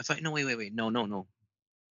film. Wait. No.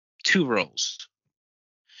 2 rolls.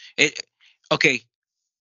 Okay.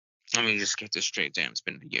 Let me just get this straight. Damn, it's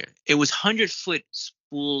been a year. It was 100-foot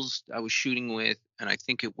spools I was shooting with, and I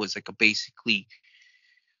think it was like a basically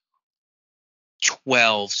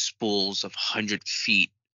 12 spools of 100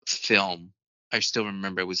 feet film. I still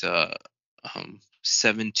remember it was a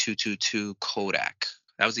 7222 Kodak.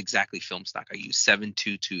 That was exactly film stock. I used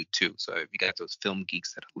 7222. So if you got those film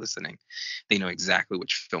geeks that are listening, they know exactly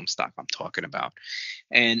which film stock I'm talking about.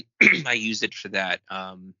 And I used it for that.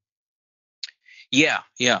 Yeah.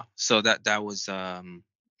 So that was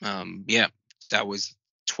yeah, that was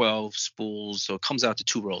 12 spools. So it comes out to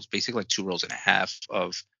 2 rolls, basically like 2.5 rolls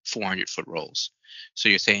of 400-foot rolls. So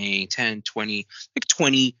you're saying 10, 20, like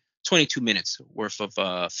 20, 22 minutes worth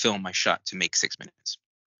of film I shot to make 6 minutes.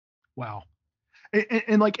 Wow.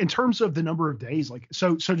 And like in terms of the number of days, like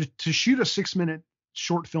so to shoot a 6 minute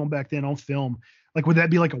short film back then on film, like would that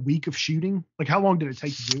be like a week of shooting? Like how long did it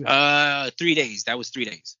take to do it? 3 days. That was 3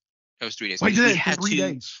 days. That was 3 days. Wait, did We it had 3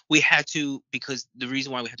 days? we had to, because the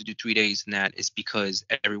reason why we had to do 3 days in that is because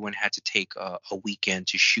everyone had to take a weekend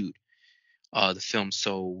to shoot the film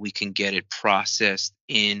so we can get it processed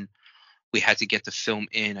in. We had to get the film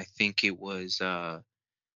in. I think it was a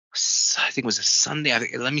Sunday.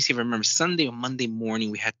 Let me see if I remember, Sunday or Monday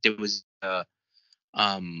morning. There was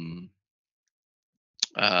um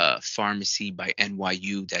pharmacy by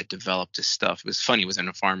NYU that developed this stuff. It was funny. It was in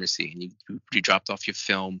a pharmacy, and you dropped off your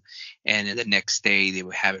film, and then the next day they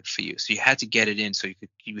would have it for you. So you had to get it in. So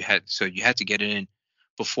you had to get it in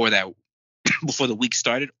before that before the week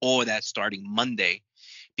started, or that starting Monday,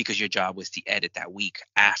 because your job was to edit that week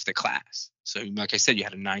after class. So like I said, you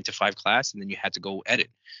had a 9 to 5 class, and then you had to go edit.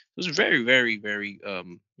 It was a very, very, very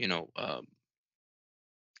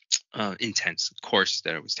intense course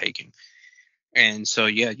that I was taking. And so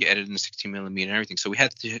yeah, you edited in the 16 millimeter and everything. So we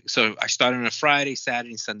had to. So I started on a Friday,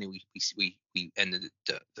 Saturday, and Sunday. We ended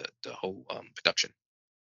the whole production.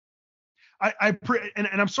 And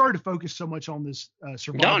I'm sorry to focus so much on this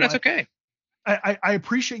survival. No, that's okay. I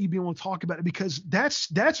appreciate you being able to talk about it, because that's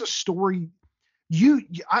a story.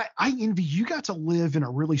 I envy you. Got to live in a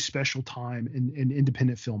really special time in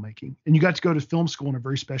independent filmmaking, and you got to go to film school in a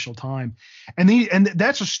very special time, and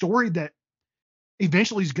that's a story that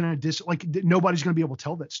eventually is going to nobody's going to be able to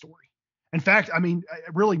tell that story. In fact, I mean,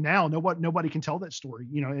 really now nobody can tell that story,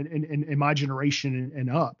 in my generation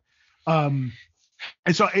and up.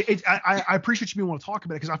 And so I appreciate you being able to talk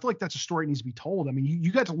about it, because I feel like that's a story that needs to be told. I mean,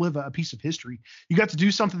 you got to live a piece of history. You got to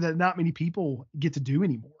do something that not many people get to do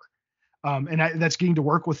anymore. And that's getting to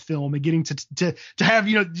work with film and getting to have,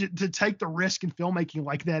 to take the risk in filmmaking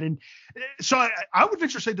like that. And so I would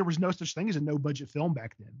venture to say there was no such thing as a no budget film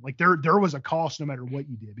back then. Like there was a cost no matter what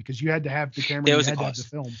you did, because you had to have the camera, there was you a had cost.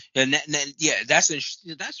 to have the film. And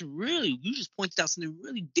that's really, you just pointed out something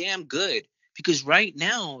really damn good, because right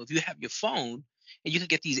now, if you have your phone, and you can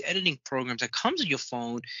get these editing programs that comes with your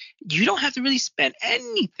phone, you don't have to really spend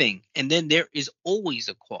anything. And then there is always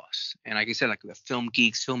a cost. And like I said, like the film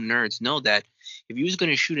geeks, film nerds know that if you was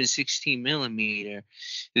going to shoot in 16 millimeter,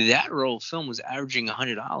 that roll of film was averaging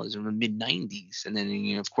 $100 in the mid 90s. And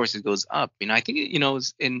then, of course it goes up. And I think,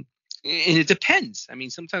 and it depends. I mean,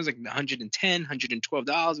 sometimes like $110,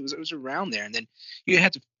 $112, it was around there. And then you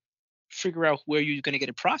had to figure out where you're going to get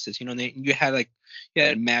it processed. You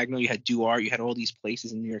had Magno, you had Duart, you had all these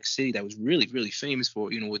places in New York City that was really, really famous for,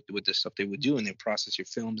 with the stuff they would do, and they process your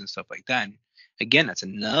films and stuff like that. And again, that's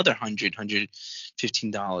another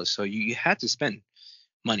 $115. So you had to spend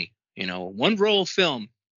money. One roll of film,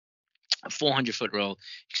 a 400-foot roll, you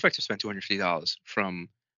expect to spend $250 from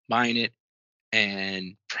buying it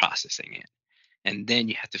and processing it. And then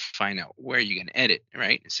you have to find out where you're going to edit,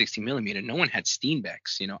 right? 16 millimeter. No one had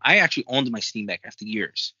Steenbecks. I actually owned my Steenbeck after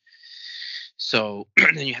years. So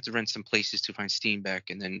then you have to rent some places to find Steenbeck.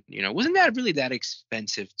 And then, wasn't that really that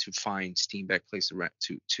expensive to find Steenbeck place to rent,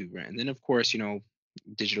 to rent. And then, of course,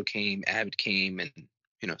 digital came, Avid came, and,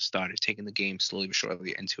 started taking the game slowly but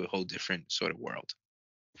surely into a whole different sort of world.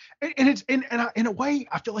 And it's in a way,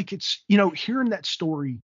 I feel like it's, hearing that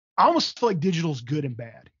story, I almost feel like digital's good and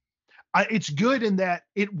bad. It's good in that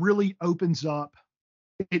it really opens up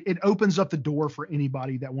the door for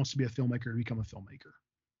anybody that wants to be a filmmaker to become a filmmaker.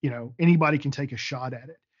 Anybody can take a shot at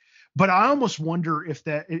it. But I almost wonder if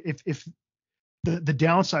the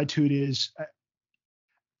downside to it is,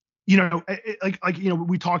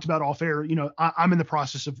 we talked about off air, I'm in the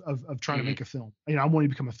process of trying to make a film. I want to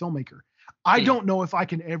become a filmmaker. I don't know if I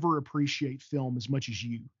can ever appreciate film as much as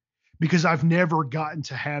you, because I've never gotten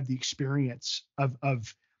to have the experience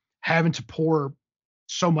of having to pour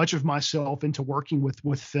so much of myself into working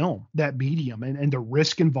with film, that medium, and the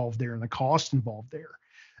risk involved there and the cost involved there.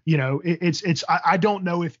 I don't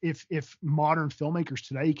know if modern filmmakers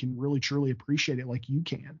today can really truly appreciate it like you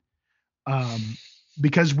can.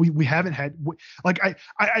 Because we haven't had, like,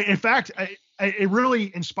 in fact, it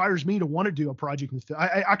really inspires me to want to do a project with,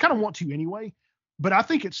 I kind of want to anyway, but I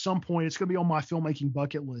think at some point it's going to be on my filmmaking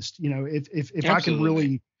bucket list. If I can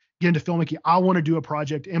really get into filmmaking, I want to do a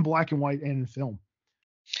project in black and white and in film.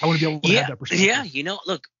 I want to be able to have that perspective. Yeah.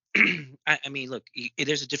 Look, I mean, look,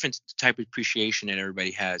 there's a different type of appreciation that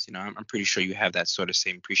everybody has. I'm pretty sure you have that sort of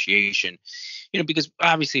same appreciation, because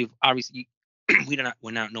obviously,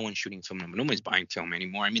 no one's shooting film anymore. No one's buying film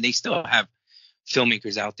anymore. I mean, they still have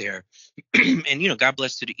filmmakers out there, and God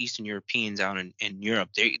bless to the Eastern Europeans out in Europe.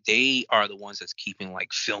 They are the ones that's keeping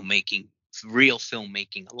like real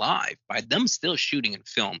filmmaking alive by them still shooting in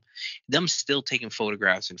film, them still taking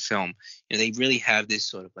photographs in film. They really have this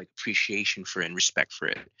sort of like appreciation for it and respect for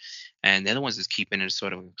it, and they're the ones that's keeping it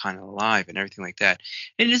sort of kind of alive and everything like that.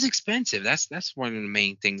 And it is expensive. That's one of the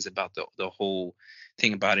main things about the whole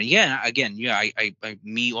thing about it.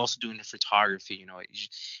 Me also doing the photography,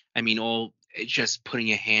 I mean, just putting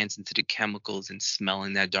your hands into the chemicals and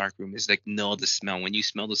smelling that dark room is like no other smell. When you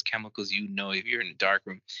smell those chemicals, if you're in a dark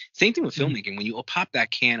room. Same thing with filmmaking. When you pop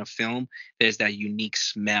that can of film, there's that unique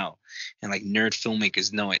smell, and like nerd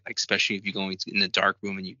filmmakers know it. Like especially if you're going in the dark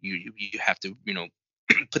room and you have to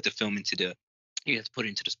put the film you have to put it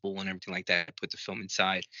into the spool and everything like that. Put the film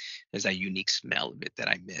inside. There's that unique smell of it that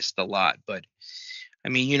I missed a lot. But I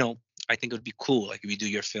mean, I think it would be cool, like if you do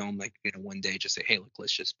your film, like one day, just say, hey, look,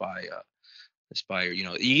 let's buy.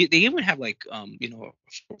 They even have like what do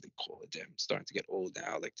they call it? I'm starting to get old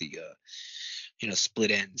now. Like the split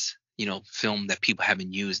ends, film that people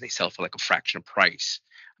haven't used. They sell for like a fraction of price.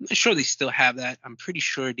 I'm not sure they still have that. I'm pretty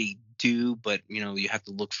sure they do, but you have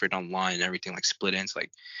to look for it online and everything. Like split ends,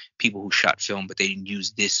 like people who shot film, but they didn't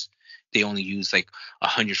use this. They only use like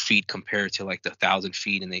 100 feet compared to like the 1,000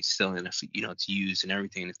 feet, and they still enough, it's used and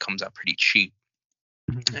everything. And it comes out pretty cheap.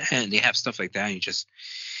 And they have stuff like that. And you just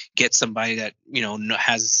get somebody that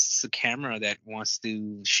has a camera that wants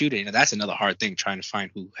to shoot it. That's another hard thing, trying to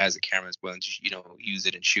find who has a camera as well and just use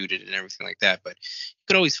it and shoot it and everything like that. But you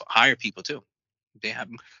could always hire people too. They have.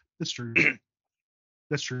 That's true.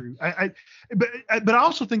 That's true. But I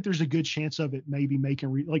also think there's a good chance of it maybe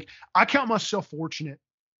making like I count myself fortunate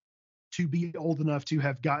to be old enough to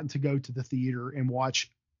have gotten to go to the theater and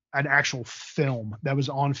watch an actual film that was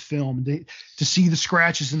on film, to see the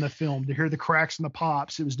scratches in the film, to hear the cracks and the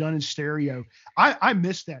pops. It was done in stereo. I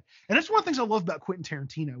miss that. And that's one of the things I love about Quentin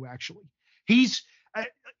Tarantino, actually.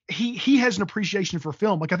 He has an appreciation for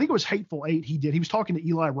film. Like I think it was Hateful Eight he did. He was talking to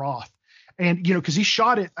Eli Roth, and because he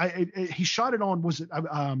shot it on, was it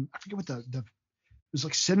I forget what it was,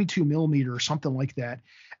 like 72 millimeter or something like that.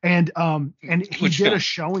 And he did a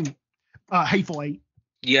showing, Hateful Eight.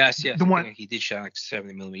 Yes. The one he did shot like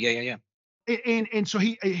 70 millimeter. Yeah. And so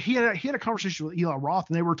he had a conversation with Eli Roth,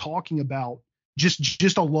 and they were talking about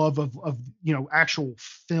just a love of actual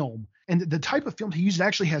film, and the type of film he used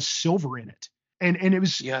actually has silver in it, and it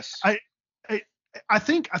was yes. I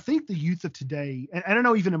think the youth of today, and I don't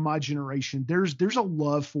know, even in my generation, there's a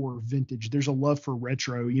love for vintage, there's a love for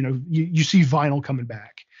retro. You see vinyl coming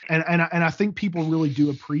back, and I think people really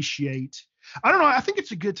do appreciate. I don't know. I think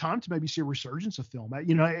it's a good time to maybe see a resurgence of film,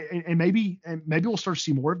 and maybe we'll start to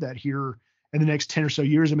see more of that here in the next 10 or so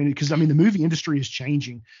years. I mean, because the movie industry is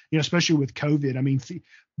changing, especially with COVID. I mean,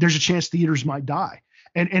 there's a chance theaters might die.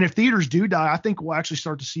 And if theaters do die, I think we'll actually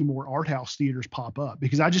start to see more art house theaters pop up,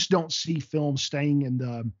 because I just don't see film staying in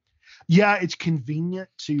the, it's convenient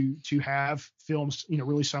to have films,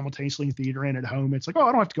 really simultaneously in theater and at home. It's like, oh,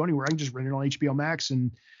 I don't have to go anywhere. I can just rent it on HBO Max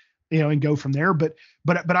and go from there. But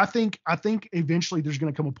I think eventually there's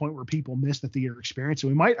going to come a point where people miss the theater experience,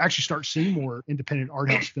 and we might actually start seeing more independent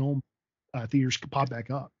art house film theaters pop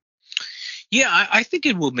back up. Yeah, I think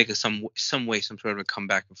it will make some sort of a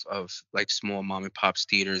comeback of like small mom and pops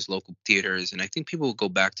theaters, local theaters, and I think people will go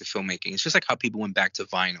back to filmmaking. It's just like how people went back to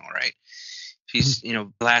vinyl, right?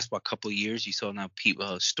 The last couple of years, you saw now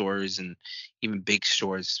people stores and even big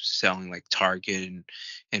stores selling, like Target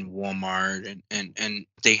and Walmart, and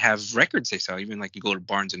they have records they sell. Even like you go to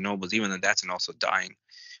Barnes and Nobles, even though that's also dying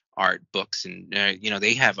art, books, and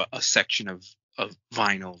they have a section of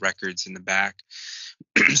vinyl records in the back.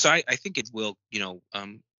 So I think it will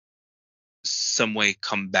some way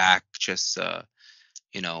come back. Just I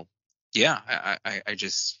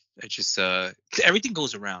just everything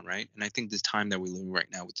goes around, right? And I think this time that we're living right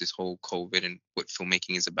now with this whole COVID and what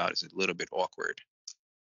filmmaking is about is a little bit awkward.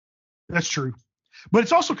 That's true, but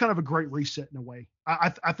it's also kind of a great reset in a way.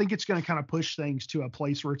 I think it's going to kind of push things to a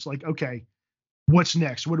place where it's like, okay, what's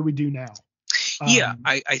next? What do we do now? Yeah,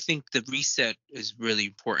 I think the reset is really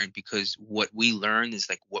important because what we learn is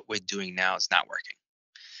like what we're doing now is not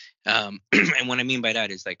working. And what I mean by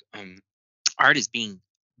that is like art is being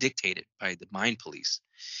dictated by the mind police.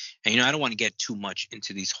 And I don't want to get too much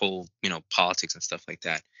into these whole politics and stuff like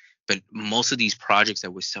that. But most of these projects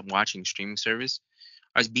that we're watching streaming service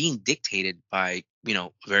are being dictated by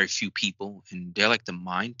very few people, and they're like the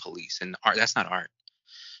mind police. And art, that's not art.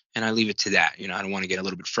 And I leave it to that. I don't want to get a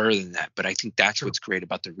little bit further than that, but I think that's what's great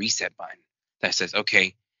about the reset button that says,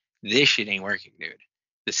 okay, this shit ain't working, dude.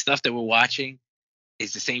 The stuff that we're watching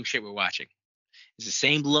is the same shit we're watching. It's the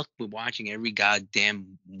same look we're watching every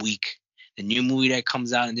goddamn week. The new movie that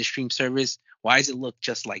comes out in this stream service, why does it look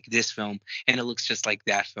just like this film and it looks just like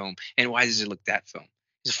that film? And why does it look that film?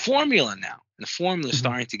 There's a formula now, and the formula is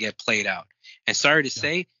starting to get played out. And sorry to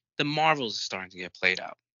say, the Marvels are starting to get played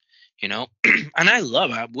out. And I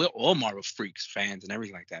love it. We're all Marvel freaks, fans, and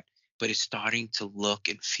everything like that. But it's starting to look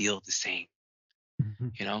and feel the same.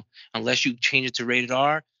 Unless you change it to rated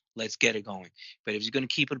R, let's get it going. But if you're going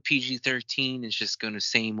to keep it a PG-13, it's just going to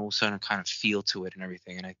same old sort of kind of feel to it and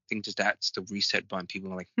everything. And I think that's the reset button.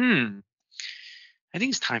 People are like, I think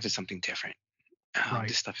it's time for something different.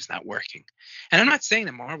 This stuff is not working. And I'm not saying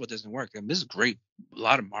that Marvel doesn't work. This is great. A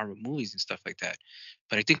lot of Marvel movies and stuff like that.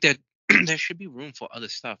 But I think that there should be room for other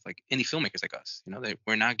stuff, like indie filmmakers like us. That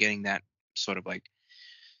we're not getting that sort of like,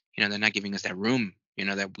 they're not giving us that room,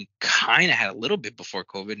 that we kind of had a little bit before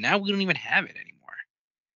COVID. Now we don't even have it anymore.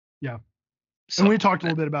 Yeah. So, and we talked a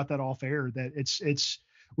little bit about that off air, that it's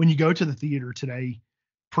when you go to the theater today,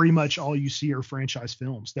 pretty much all you see are franchise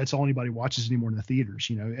films. That's all anybody watches anymore in the theaters,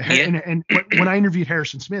 And when I interviewed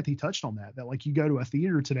Harrison Smith, he touched on that like you go to a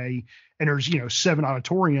theater today and there's, 7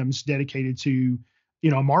 auditoriums dedicated to,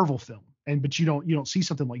 a Marvel film. But you don't see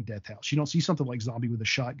something like Death House. You don't see something like Zombie with a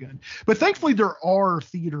Shotgun. But thankfully there are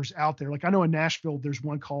theaters out there. Like I know in Nashville, there's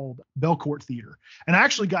one called Belcourt Theater. And I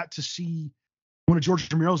actually got to see one of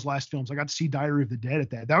George Romero's last films. I got to see Diary of the Dead at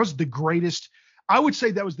that. That was the greatest. I would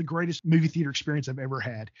say that was the greatest movie theater experience I've ever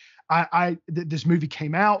had. This movie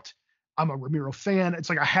came out. I'm a Romero fan. It's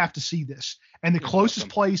like, I have to see this. And the closest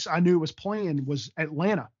place I knew it was playing was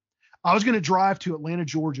Atlanta. I was going to drive to Atlanta,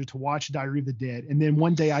 Georgia to watch Diary of the Dead. And then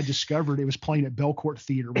one day I discovered it was playing at Belcourt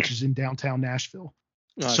Theater, which is in downtown Nashville.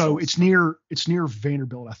 So it's near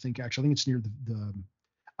Vanderbilt, I think, actually. I think it's near the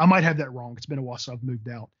I might have that wrong. It's been a while since I've moved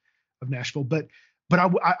out of Nashville, but I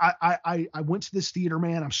went to this theater,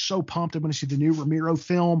 man. I'm so pumped. I'm going to see the new Romero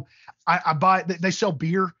film. I buy, they sell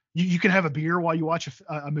beer. You can have a beer while you watch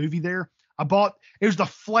a movie there. It was the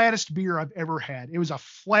flattest beer I've ever had. It was a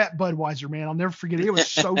flat Budweiser, man. I'll never forget it. It was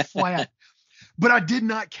so flat, but I did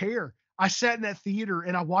not care. I sat in that theater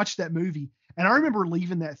and I watched that movie, and I remember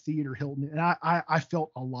leaving that theater, Hilton, and I felt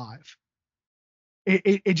alive.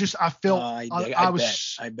 It just, I felt, I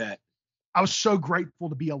bet. I was so grateful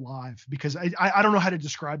to be alive because I don't know how to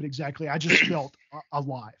describe it exactly. I just felt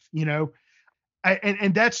alive,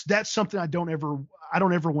 and that's something I don't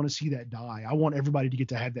ever want to see that die. I want everybody to get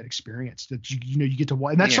to have that experience that you get to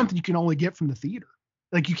watch. And that's something you can only get from the theater.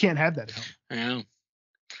 Like you can't have that at home. I know.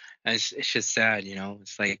 It's just sad,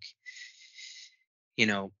 it's like,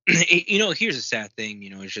 here's a sad thing,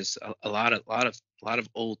 it's just a lot of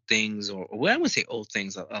old things, or well, I wouldn't say old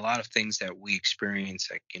things, a lot of things that we experience,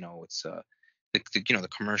 like, it's the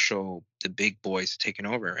commercial, the big boys taking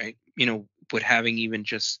over, right? With having even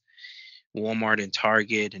just Walmart and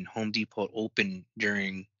Target and Home Depot open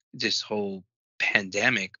during this whole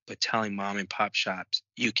pandemic, but telling mom and pop shops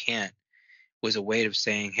you can't, was a way of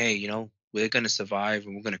saying, hey, we're going to survive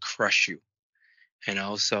and we're going to crush you.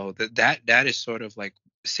 So that is sort of like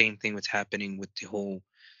the same thing what's happening with the whole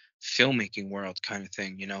filmmaking world kind of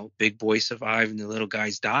thing. Big boys survive and the little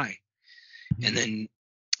guys die. And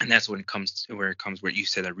that's when it comes where you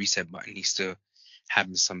said that reset button needs to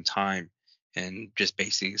happen sometime, and just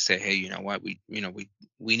basically say, hey, you know what, we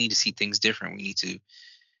need to see things different. We need to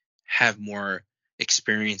have more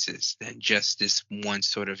experiences than just this one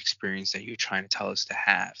sort of experience that you're trying to tell us to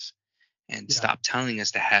have, and stop telling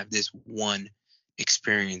us to have this one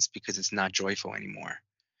experience because it's not joyful anymore.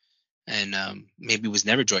 And maybe it was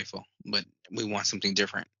never joyful, but we want something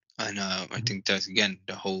different. And I think that's, again,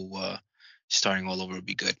 the whole starting all over would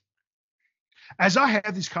be good. As I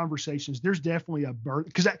have these conversations, there's definitely a birth,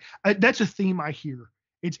 because that's a theme I hear.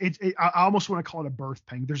 I almost want to call it a birth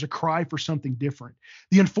pain. There's a cry for something different.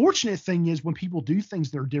 The unfortunate thing is when people do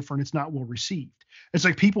things that are different, it's not well received. It's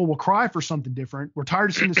like people will cry for something different. We're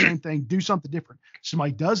tired of seeing the same thing. Do something different.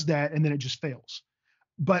 Somebody does that, and then it just fails.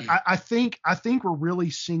 But I think we're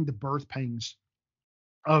really seeing the birth pains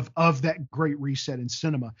of that great reset in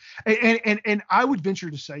cinema. And I would venture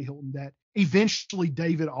to say, Hilton, that eventually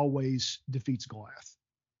David always defeats Goliath.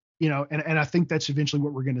 And I think that's eventually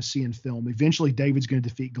what we're going to see in film. Eventually, David's going to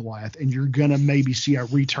defeat Goliath, and you're going to maybe see a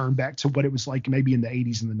return back to what it was like maybe in the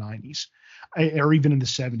 80s and the 90s, or even in the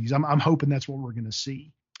 70s. I'm hoping that's what we're going to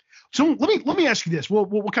see. So let me ask you this.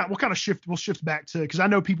 What kind of shift? We'll shift back to, because I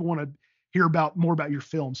know people want to hear more about your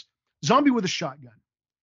films. Zombie with a Shotgun.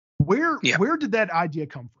 Where did that idea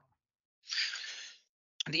come from?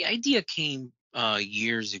 The idea came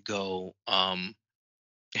years ago.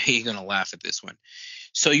 You're gonna laugh at this one.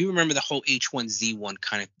 So you remember the whole H1Z1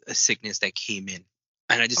 kind of a sickness that came in,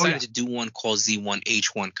 and I decided to do one called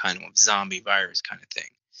Z1H1, kind of zombie virus kind of thing.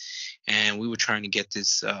 And we were trying to get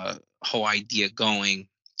this whole idea going,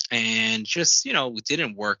 and just it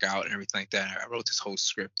didn't work out and everything like that. I wrote this whole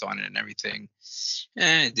script on it and everything,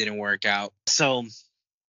 and it didn't work out. So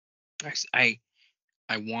I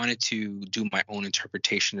wanted to do my own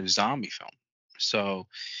interpretation of zombie film. So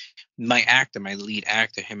my lead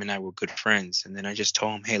actor, him and I were good friends. And then I just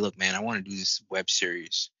told him, hey, look, man, I want to do this web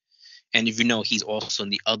series. And if you know, he's also in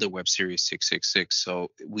the other web series 666. So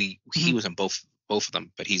he was in both of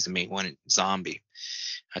them, but he's the main one, Zombie.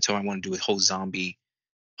 I told him I want to do a whole zombie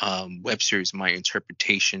web series, my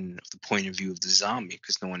interpretation of the point of view of the zombie,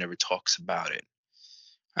 because no one ever talks about it.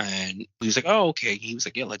 And he was like, oh, okay. He was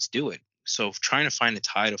like, yeah, let's do it. So trying to find a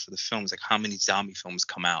title for the film is like how many zombie films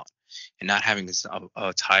come out, and not having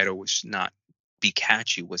a title which not be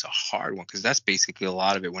catchy was a hard one, because that's basically a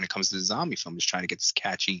lot of it when it comes to the zombie film, is trying to get this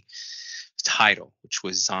catchy title, which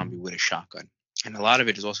was Zombie with a Shotgun. And a lot of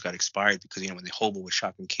it has also got expired because, when the Hobo with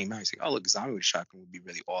Shotgun came out, he's like, oh, look, Zombie with a Shotgun would be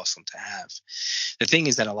really awesome to have. The thing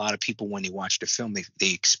is that a lot of people, when they watch the film, they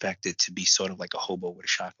expect it to be sort of like a Hobo with a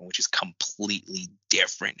Shotgun, which is completely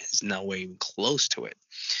different. There's no way even close to it.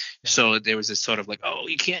 Yeah. So there was this sort of like, oh,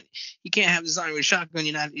 you can't have the Zombie with a Shotgun.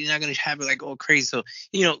 You're not going to have it like all crazy. So,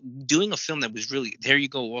 doing a film that was really, there you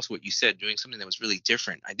go. Also what you said, doing something that was really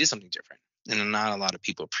different. I did something different. And not a lot of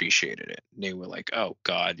people appreciated it. They were like, oh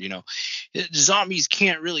God, zombies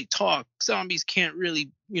can't really talk. Zombies can't really,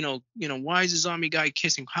 why is a zombie guy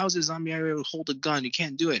kissing? How's a zombie guy able to hold a gun? You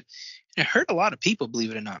can't do it. And it hurt a lot of people, believe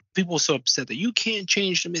it or not. People were so upset that you can't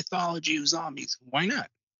change the mythology of zombies. Why not?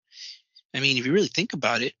 I mean, if you really think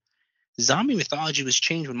about it, zombie mythology was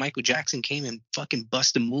changed when Michael Jackson came and fucking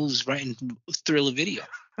busted moves right in Thriller video.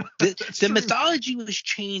 The mythology was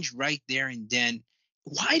changed right there and then.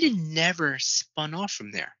 Why did it never spun off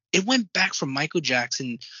from there? It went back from Michael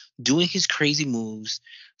Jackson doing his crazy moves,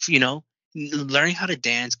 learning how to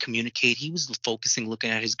dance, communicate. He was focusing, looking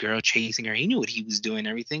at his girl, chasing her. He knew what he was doing,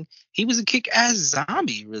 everything. He was a kick-ass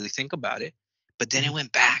zombie, you really think about it. But then it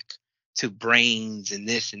went back to brains and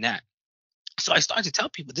this and that. So I started to tell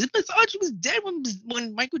people, this mythology was dead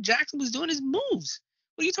when Michael Jackson was doing his moves.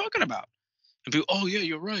 What are you talking about? And people, oh, yeah,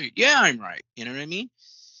 you're right. Yeah, I'm right. You know what I mean?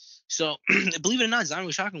 So, believe it or not, Zombie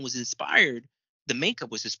with Shotgun was inspired. The makeup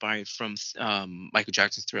was inspired from Michael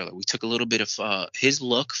Jackson's Thriller. We took a little bit of his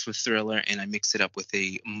look from Thriller, and I mixed it up with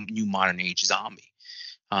a new modern age zombie.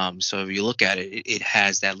 So if you look at it, it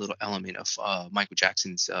has that little element of Michael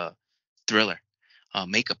Jackson's Thriller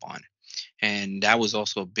makeup on it. And that was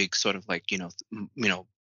also a big sort of like,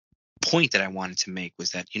 point that I wanted to make, was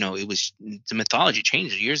that, it was, the mythology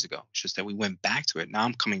changed years ago. It's just that we went back to it. Now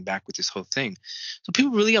I'm coming back with this whole thing. So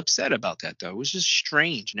people were really upset about that, though. It was just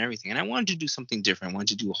strange and everything. And I wanted to do something different. I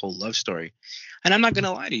wanted to do a whole love story. And I'm not going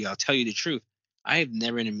to lie to you. I'll tell you the truth. I have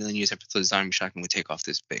never in a million years ever thought Zombie Shotgun would take off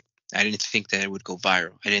this big. I didn't think that it would go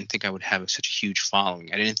viral. I didn't think I would have such a huge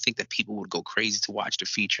following. I didn't think that people would go crazy to watch the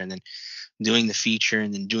feature, and then doing the feature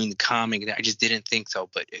and then doing the comic. I just didn't think so.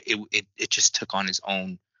 But it just took on its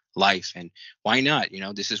own life. And why not?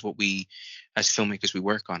 This is what we as filmmakers we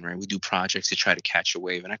work on, right? We do projects to try to catch a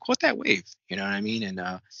wave, and I caught that wave, you know what I mean?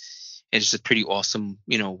 And it's a pretty awesome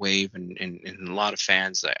wave, and a lot of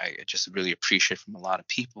fans I just really appreciate from a lot of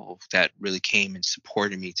people that really came and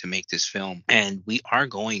supported me to make this film. And we are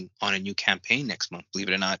going on a new campaign next month, believe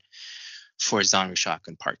it or not, for Zombie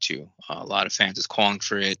Shotgun Part 2. A lot of fans is calling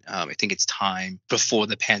for it. I think it's time. Before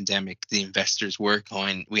the pandemic, the investors were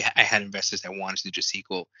going. I had investors that wanted to do a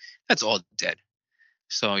sequel. That's all dead.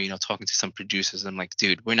 So, talking to some producers, I'm like,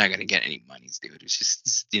 dude, we're not going to get any monies, dude. It's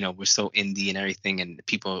just, we're so indie and everything, and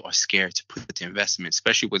people are scared to put the investment,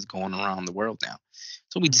 especially what's going around the world now.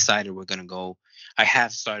 So we decided we're going to go. I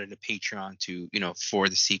have started a Patreon to, for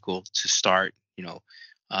the sequel to start,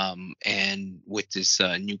 and with this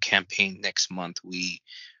new campaign next month,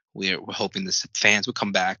 we're hoping the fans will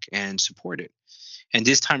come back and support it. And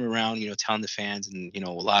this time around, telling the fans, and a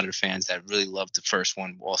lot of the fans that really loved the first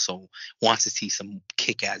one also wants to see some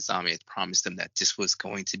kick-ass zombie. I promised them that this was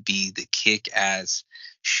going to be the kick-ass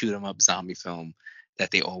shoot 'em up zombie film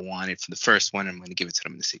that they all wanted for the first one. I'm going to give it to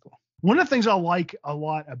them in the sequel. One of the things I like a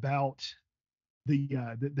lot about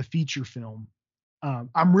the feature film,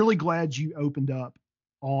 I'm really glad you opened up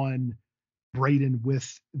on Braden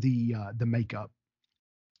with the makeup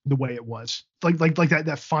the way it was, like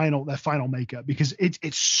that final makeup, because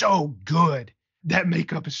it's so good. That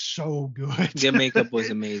makeup is so good. The makeup was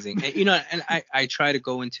amazing. And, and I try to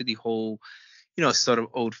go into the whole, sort of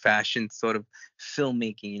old fashioned sort of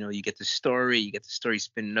filmmaking. You get the story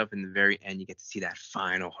spinning up in the very end. You get to see that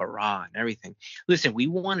final hurrah and everything. Listen, we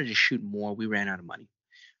wanted to shoot more. We ran out of money.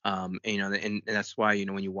 And that's why,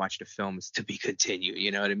 when you watch the film, it's to be continued, you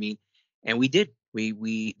know what I mean? And we did,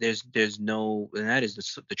 there's no, and that is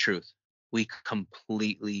the truth. We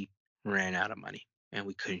completely ran out of money and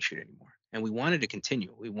we couldn't shoot anymore. And we wanted to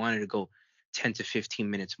continue. We wanted to go 10 to 15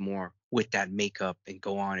 minutes more with that makeup and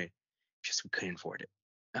go on it. Just we couldn't afford it.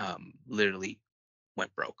 Literally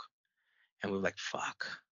went broke. And we were like, fuck,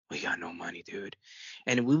 we got no money, dude.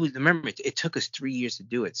 And we would remember it took us 3 years to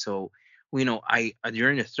do it. So, I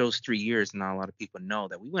during those 3 years, not a lot of people know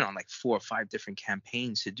that we went on like 4 or 5 different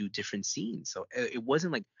campaigns to do different scenes. So it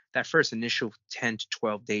wasn't like that first initial 10 to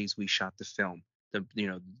 12 days we shot the film,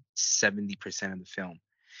 70% of the film.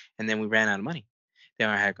 And then we ran out of money. Then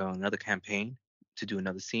I had to go on another campaign to do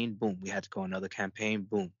another scene. Boom. We had to go another campaign.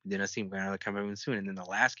 Boom. Then a scene, we got another campaign soon. And then the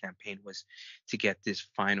last campaign was to get this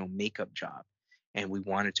final makeup job. And we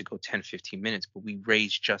wanted to go 10, 15 minutes, but we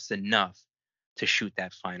raised just enough to shoot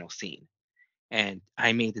that final scene. And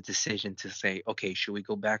I made the decision to say, okay, should we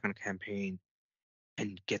go back on a campaign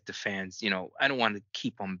and get the fans? I don't want to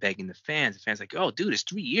keep on begging the fans. The fans like, oh, dude, it's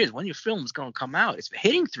 3 years. When your film's going to come out? It's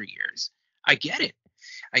hitting 3 years. I get it.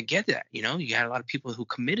 I get that. You had a lot of people who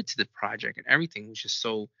committed to the project and everything was just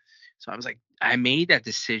so I was like, I made that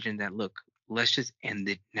decision that, look, let's just end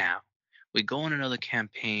it now. We go on another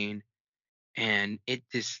campaign and it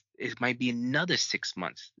might be another 6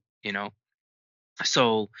 months,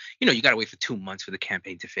 So, you got to wait for 2 months for the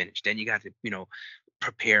campaign to finish. Then you got to,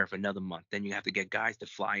 prepare for another month. Then you have to get guys to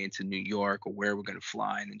fly into New York or where we're going to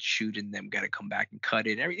fly and then shoot it. And then we got to come back and cut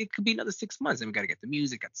it. It could be another 6 months. Then we got to get the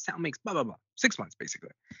music, got the sound mix, blah, blah, blah. 6 months, basically.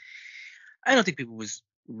 I don't think people was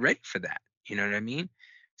ready for that. You know what I mean?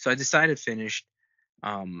 So I decided finished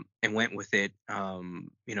and went with it.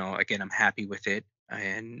 Again, I'm happy with it.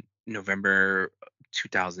 And November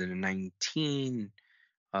 2019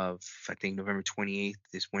 of, I think, November 28th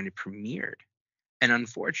is when it premiered. And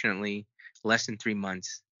unfortunately, less than 3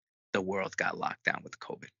 months, the world got locked down with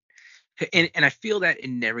COVID. And I feel that it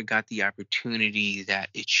never got the opportunity that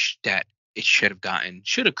it should have gotten.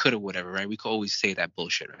 Shoulda, coulda, whatever, right? We could always say that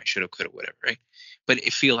bullshit, right? Shoulda, coulda, whatever, right? But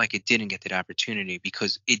it feel like it didn't get that opportunity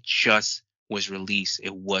because it just was released.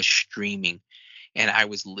 It was streaming. And I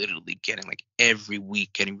was literally getting like every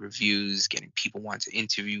week getting reviews, getting people wanting to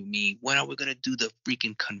interview me. When are we going to do the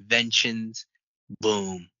freaking conventions?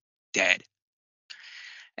 Boom, dead.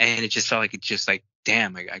 And it just felt like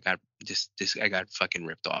damn, I got I got fucking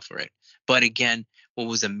ripped off for it. But again, what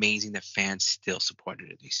was amazing, the fans still supported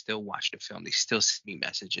it. They still watched the film. They still sent me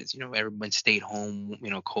messages. Everyone stayed home,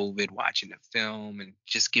 COVID, watching the film and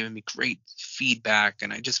just giving me great feedback.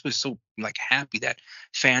 And I just was so like happy that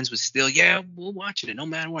fans was still, yeah, we'll watch it no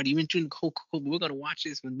matter what. Even during the whole COVID, we're gonna watch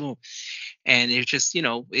this and boom. And it just,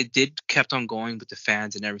 it did kept on going with the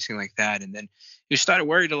fans and everything like that. And then it started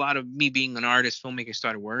worried a lot of me being an artist, filmmaker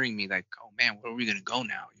started worrying me like, oh man, where are we gonna go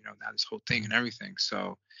now? Now this whole thing and everything.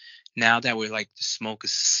 So now that we're like the smoke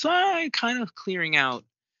is kind of clearing out,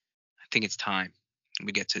 I think it's time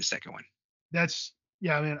we get to the second one. That's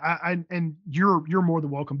yeah, man. And you're more than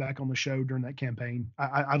welcome back on the show during that campaign.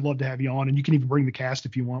 I'd love to have you on, and you can even bring the cast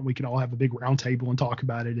if you want. We could all have a big round table and talk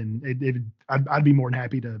about it. And I'd be more than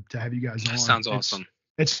happy to have you guys on. That sounds awesome.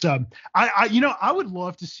 I would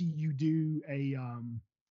love to see you do a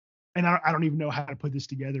and I don't even know how to put this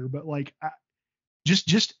together, but like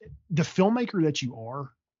just the filmmaker that you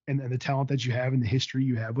are and the talent that you have and the history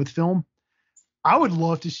you have with film. I would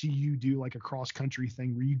love to see you do like a cross country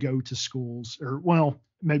thing where you go to schools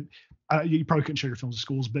maybe you probably couldn't show your films at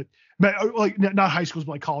schools, but like not high schools,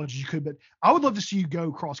 but like colleges you could. But I would love to see you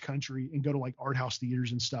go cross country and go to like art house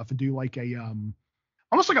theaters and stuff and do like a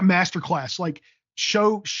almost like a master class, like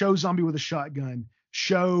show Zombie with a Shotgun,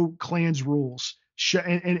 show Clan's Rules,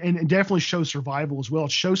 and definitely show Survival as well.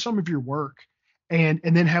 Show some of your work. And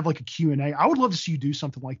then have like a Q&A. I would love to see you do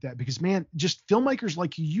something like that because, man, just filmmakers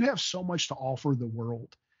like you have so much to offer the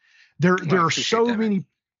world. There are so many,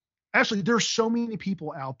 actually, there are so many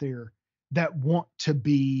people out there that want to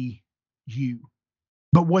be you,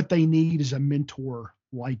 but what they need is a mentor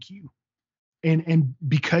like you. And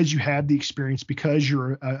because you have the experience, because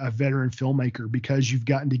you're a veteran filmmaker, because you've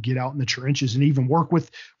gotten to get out in the trenches and even work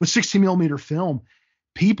with 16 millimeter film,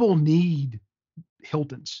 people need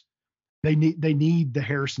Hiltons. They need the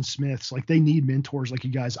Harrison Smiths. Like, they need mentors like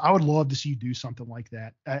you guys. I would love to see you do something like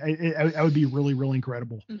that. I would be really, really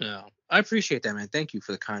incredible. No, I appreciate that, man. Thank you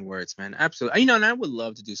for the kind words, man. Absolutely. You know, and I would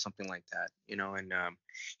love to do something like that. You know, and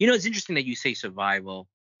it's interesting that you say survival,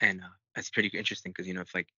 and that's pretty interesting because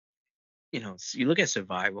it's like, you look at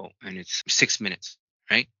survival and it's 6 minutes,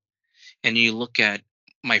 right? And you look at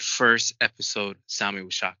my first episode, Sami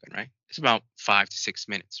with Shotgun, right? It's about 5 to 6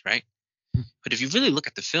 minutes, right? But if you really look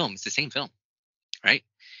at the film, it's the same film, right?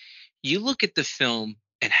 You look at the film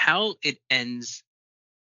and how it ends.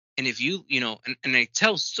 And if and I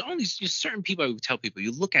tell only certain people, I would tell people,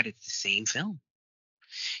 you look at it, it's the same film.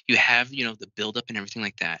 You have, the buildup and everything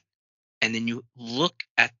like that. And then you look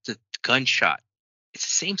at the gunshot. It's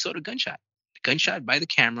the same sort of gunshot. The gunshot by the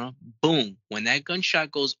camera, boom. When that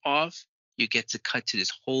gunshot goes off, you get to cut to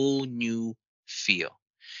this whole new feel.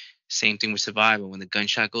 Same thing with Survival. When the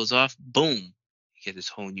gunshot goes off, boom, you get this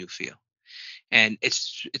whole new feel. And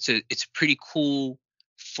it's pretty cool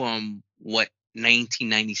from what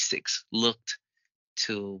 1996 looked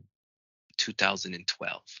till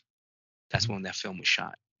 2012. That's when that film was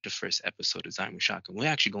shot. The first episode of Zion with Shotgun. We're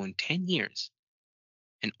actually going 10 years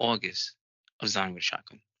in August of Zion with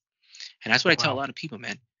Shotgun. And that's what I tell a Wow. lot of people,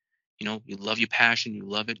 man. You love your passion, you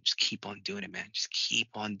love it, just keep on doing it, man. Just keep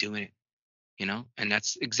on doing it. And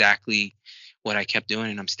that's exactly what I kept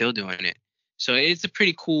doing, and I'm still doing it. So it's a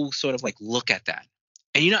pretty cool sort of like look at that.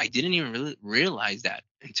 And I didn't even really realize that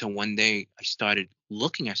until one day I started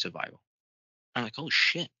looking at Survival. I'm like, oh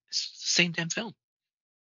shit, it's the same damn film.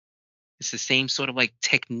 It's the same sort of like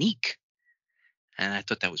technique. And I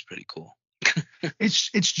thought that was pretty cool.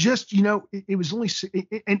 It's just, it was only,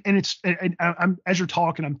 and it's, and I'm, as you're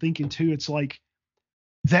talking, I'm thinking too, it's like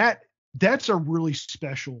that's a really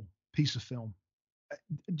special piece of film.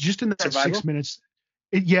 Just in that Survival? 6 minutes,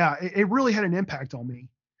 it really had an impact on me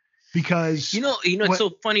because It's what, so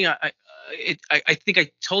funny. I think I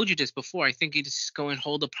told you this before. I think it's going to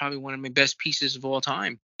hold up probably one of my best pieces of all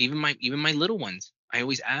time. Even my little ones. I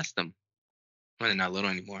always ask them. Well, they're not little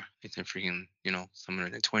anymore. They're freaking, some are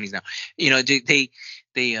in their 20s now.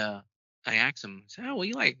 They I ask them, say, oh, what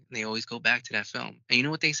you like? And they always go back to that film. And you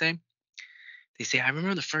know what they say? They say, I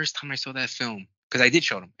remember the first time I saw that film because I did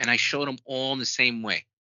show them, and I showed them all in the same way,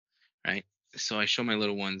 right? So I show my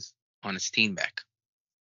little ones on a Steenbeck,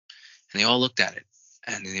 and they all looked at it,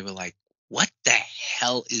 and they were like, "What the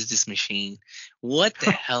hell is this machine? What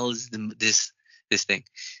the hell is this thing?"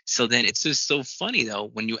 So then it's just so funny though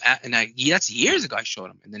when that's years ago I showed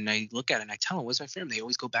them, and then I look at it and I tell them, "What's my favorite?" They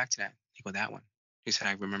always go back to that. They go, "That one." They said,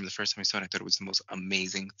 "I remember the first time I saw it. I thought it was the most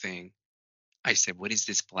amazing thing." I said, "What is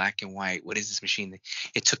this black and white? What is this machine?"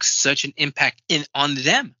 It took such an impact on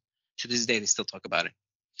them. To this day, they still talk about it.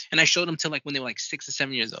 And I showed them to like when they were like 6 or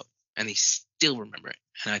 7 years old, and they still remember it.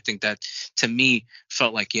 And I think that to me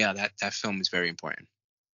felt like, yeah, that film is very important.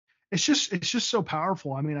 it's just so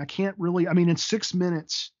powerful. I mean, in 6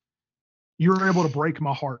 minutes, you're able to break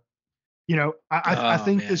my heart. I Oh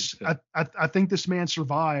think man, this, I think this man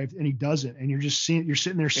survived and he doesn't. And you're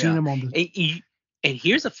sitting there seeing yeah. him on the, And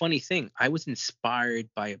here's a funny thing. I was inspired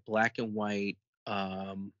by a black and white.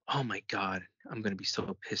 Oh my God, I'm gonna be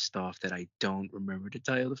so pissed off that I don't remember the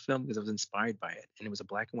title of the film because I was inspired by it, and it was a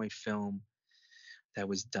black and white film that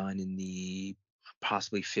was done in the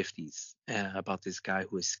possibly 50s about this guy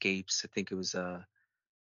who escapes. I think it was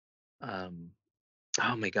um,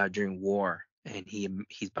 oh my God, during war, and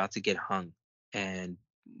he's about to get hung, and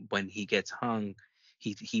when he gets hung,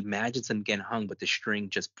 he imagines him getting hung, but the string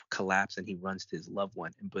just collapsed, and he runs to his loved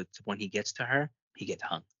one, but when he gets to her, he gets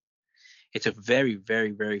hung. It's a very,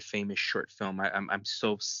 very, very famous short film. I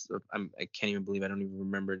can't even believe I don't even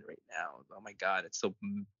remember it right now. Oh my God, it's so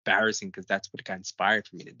embarrassing because that's what got inspired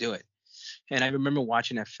for me to do it. And I remember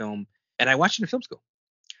watching that film, and I watched it in film school.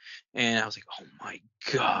 And I was like, oh my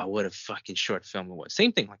God, what a fucking short film it was.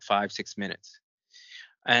 Same thing, like 5, 6 minutes.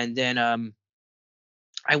 And then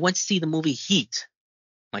I went to see the movie Heat,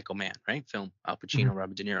 Michael Mann, right? Film, Al Mhm. Pacino,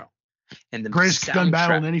 Robert De Niro. And the Greatest gun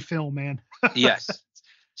battle soundtrack, in any film, man. yes,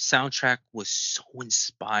 soundtrack was so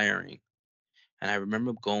inspiring. And I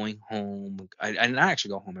remember going home. I didn't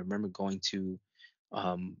actually go home. I remember going to,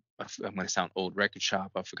 I'm going to sound old, record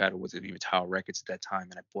shop. I forgot it was even Tower Records at that time.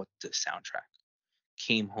 And I bought the soundtrack.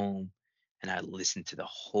 Came home and I listened to the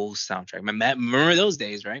whole soundtrack. Remember those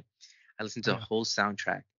days, right? I listened to the Yeah. whole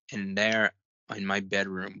soundtrack. And there in my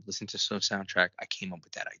bedroom, listening to some soundtrack, I came up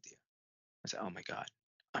with that idea. I said, oh my God,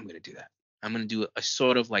 I'm going to do that. I'm going to do a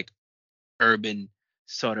sort of like urban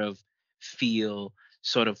sort of feel,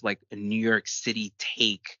 sort of like a New York City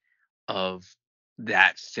take of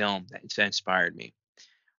that film that inspired me.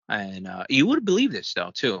 And you would believe this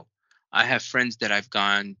though too. I have friends that I've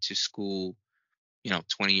gone to school,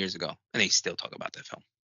 20 years ago, and they still talk about that film.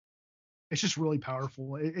 It's just really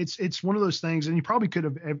powerful. It's one of those things, and you probably could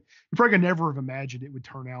never have imagined it would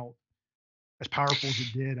turn out as powerful as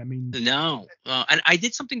it did. I mean, No, and I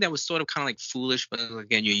did something that was sort of kind of like foolish, but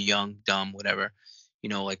again, you're young, dumb, whatever.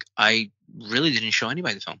 Like I really didn't show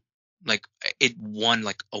anybody the film. Like it won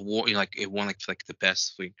like award, like it won like the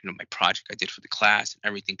best for my project I did for the class and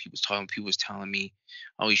everything. People was telling me,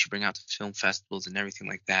 oh, you should bring out to film festivals and everything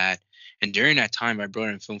like that. And during that time, I brought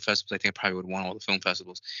in film festivals. I think I probably would have won all the film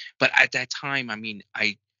festivals. But at that time, I mean,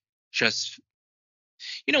 I just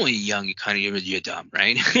when you're young, you're dumb,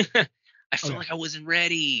 right? I oh felt yeah. like I wasn't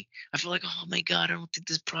ready. I feel like, oh my God, I don't think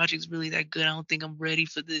this project's really that good. I don't think I'm ready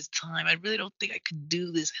for this time. I really don't think I could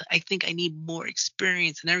do this. I think I need more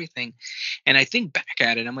experience and everything. And I think back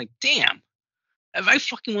at it, I'm like, damn, if I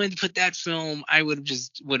fucking wanted to put that film, I would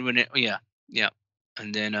have been, oh, yeah, yeah.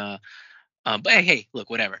 And then, but hey, look,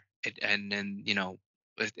 whatever. And then,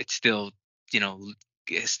 it's still, you know,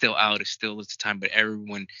 it's still out. It's still it's the time. But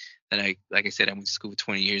everyone that like I said, I went to school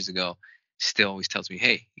 20 years ago, still always tells me,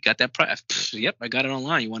 hey, you got that prize? Yep, I got it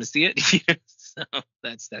online. You want to see it? So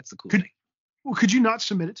that's the cool Could thing. well, could you not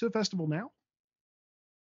submit it to a festival now?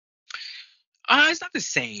 It's not the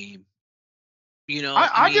same. I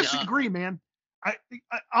I mean, disagree, man.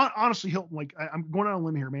 Honestly, Hilton, like I'm going on a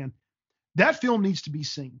limb here, man. That film needs to be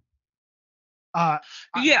seen. Uh,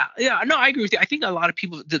 I, yeah, yeah. No, I agree with you. I think a lot of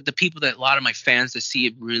people, the people that a lot of my fans that see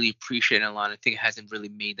it really appreciate it a lot. I think it hasn't really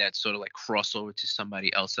made that sort of like crossover to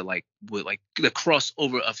somebody else that like would like the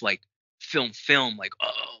crossover of like film, like,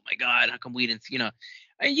 oh my God, how come we didn't, And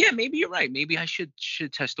yeah, maybe you're right. Maybe I should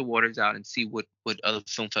test the waters out and see what other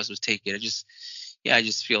film festivals take it. I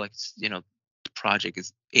just feel like the project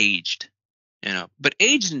is aged, but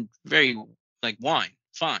aged in very like wine,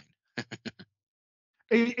 fine.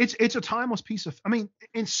 it's a timeless piece of. I mean,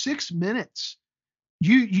 in 6 minutes,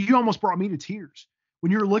 you almost brought me to tears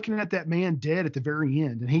when you're looking at that man dead at the very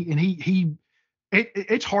end, and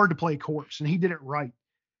it's hard to play a corpse, and he did it right.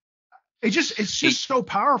 It's just so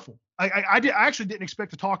powerful. I actually didn't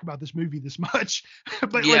expect to talk about this movie this much,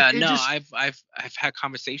 but like Yeah, it no, just I've had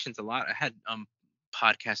conversations a lot. I had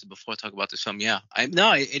podcasted before talk about this film. Yeah, I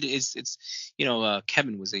no, it is it's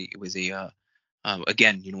Kevin was a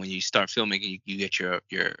again, when you start filming, you get your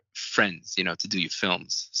friends, to do your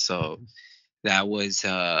films. So that was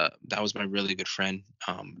my really good friend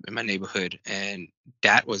in my neighborhood, and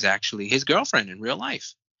that was actually his girlfriend in real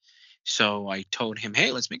life. So I told him,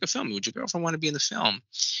 hey, let's make a film. Would your girlfriend want to be in the film?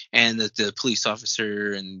 And the police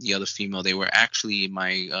officer and the other female, they were actually in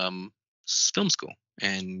my film school.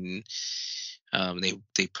 And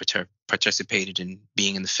they participated in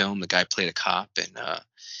being in the film. The guy played a cop, and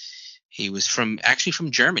he was actually from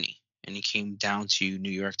Germany. And he came down to New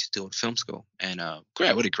York to do a film school. And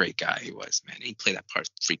great, what a great guy he was, man. He played that part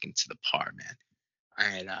freaking to the par,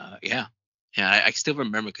 man. And yeah, I still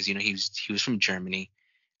remember because he was from Germany,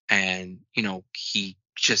 and he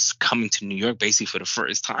just coming to New York basically for the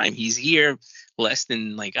first time. He's here less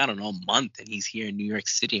than like I don't know a month, and he's here in New York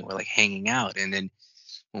City, and we're like hanging out. And then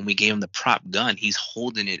when we gave him the prop gun, he's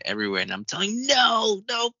holding it everywhere, and I'm telling no,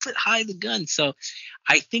 hide the gun. So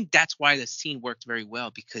I think that's why the scene worked very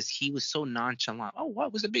well because he was so nonchalant. Oh,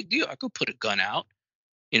 what was the big deal? I could put a gun out.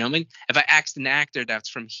 You know what I mean? If I asked an actor that's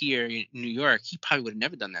from here in New York, he probably would have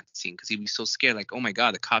never done that scene because he'd be so scared, like, oh my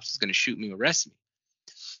God, the cops is going to shoot me, arrest me.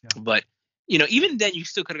 yeah. But even then, you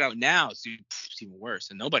still could have got now. It's even worse,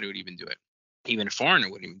 and nobody would even do it. Even a foreigner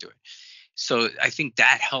wouldn't even do it. So I think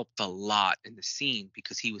that helped a lot in the scene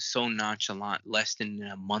because he was so nonchalant. Less than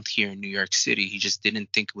a month here in New York City, he just didn't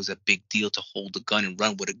think it was a big deal to hold a gun and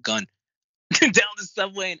run with a gun down the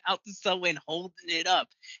subway and out the subway and holding it up.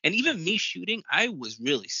 And even me shooting, I was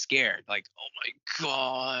really scared. Like, oh my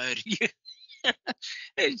God.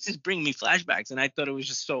 It's just bringing me flashbacks. And I thought it was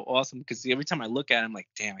just so awesome because every time I look at it, I'm like,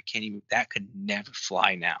 damn, I can't even, that could never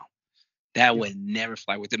fly now. That Yeah. would never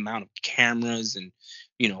fly with the amount of cameras and,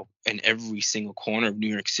 in every single corner of New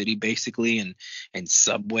York City, basically, and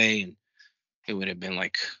subway. And it would have been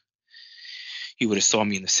like, you would have saw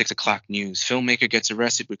me in the 6 o'clock news. Filmmaker gets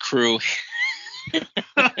arrested with crew.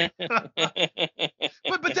 but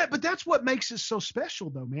that's what makes it so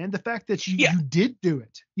special, though, man. The fact that you Yeah. you did do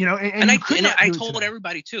it, and And you could not I do it told today.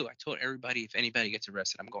 everybody too. I told everybody if anybody gets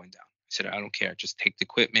arrested, I'm going down. I said I don't care. Just take the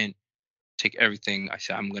equipment, take everything. I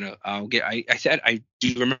said I'll get. I said I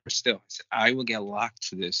do remember still. I said I will get locked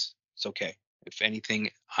for this. It's okay. If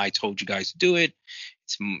anything, I told you guys to do it.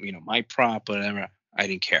 It's my prop, whatever. I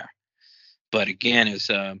didn't care. But again, it's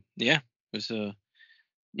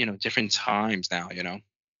different times now. And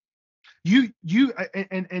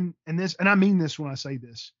this, and I mean this when I say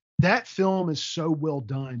this, that film is so well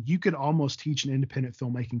done. You could almost teach an independent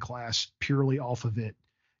filmmaking class purely off of it.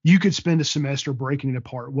 You could spend a semester breaking it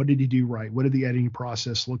apart. What did he do right? What did the editing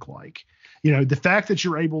process look like? The fact that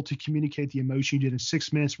you're able to communicate the emotion you did in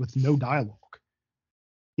 6 minutes with no dialogue.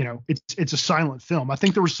 It's a silent film. I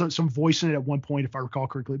think there was some voice in it at one point, if I recall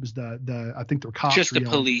correctly. It was the I think the cops. Just the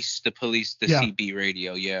police, the yeah. CB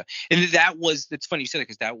radio, yeah. And it's funny you said that,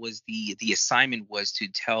 because that was the assignment, was to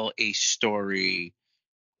tell a story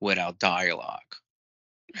without dialogue,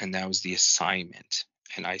 and that was the assignment.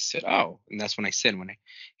 And I said, oh, and that's when I said, when I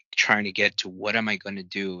trying to get to what am I going to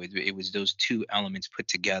do, it was those two elements put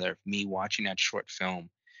together: me watching that short film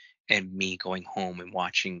and me going home and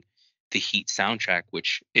watching the Heat soundtrack,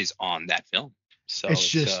 which is on that film. So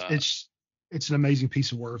it's an amazing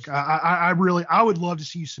piece of work. I would love to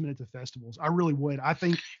see you submit it to festivals. I really would. I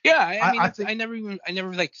think. Yeah, I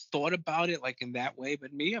never like thought about it like in that way,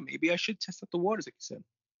 but maybe I should test out the waters, like you said.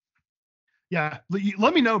 Yeah,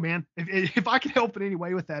 let me know, man. If I can help in any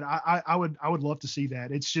way with that, I would love to see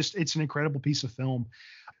that. It's an incredible piece of film.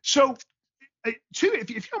 So, too, if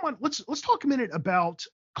you don't mind, let's talk a minute about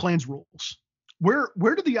Klan's Rules. Where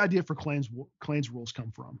did the idea for Klan's Rules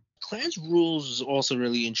come from? Klan's Rules is also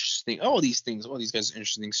really interesting. All these guys,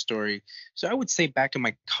 interesting story. So I would say back in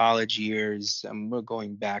my college years, we're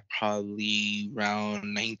going back probably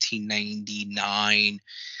around 1999.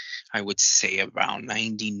 I would say around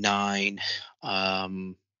 99.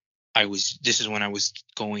 This is when I was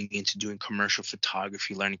going into doing commercial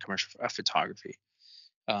photography, learning commercial photography.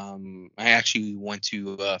 I actually went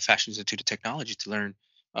to Fashion Institute of Technology to learn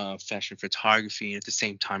fashion photography, and at the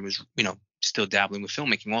same time was still dabbling with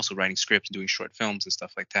filmmaking, also writing scripts and doing short films and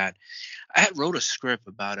stuff like that. I had wrote a script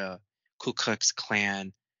about a Ku Klux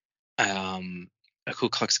Klan and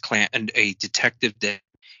a detective that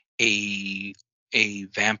a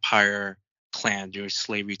vampire clan during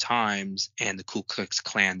slavery times and the Ku Klux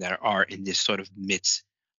Klan that are in this sort of midst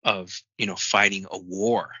of fighting a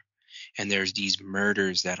war, and there's these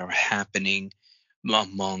murders that are happening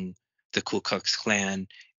among the Ku Klux Klan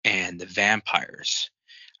and the vampires.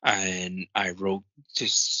 And I wrote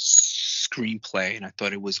this screenplay, and I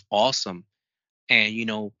thought it was awesome. And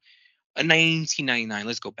 1999,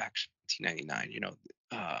 let's go back to 1999.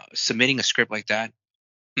 Submitting a script like that,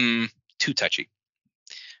 too touchy.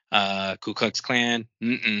 Ku Klux Klan,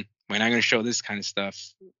 we're not going to show this kind of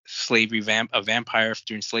stuff. Slavery, a vampire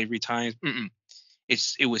during slavery times,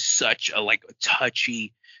 It was such a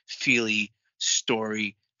touchy, feely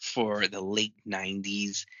story for the late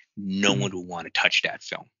 90s. No one would want to touch that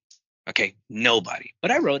film. Okay, nobody. But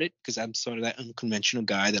I wrote it because I'm sort of that unconventional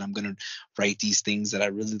guy that I'm going to write these things that I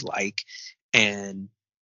really like. And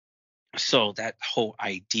so that whole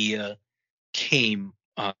idea came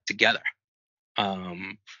together.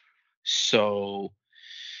 So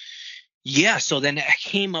yeah, so then I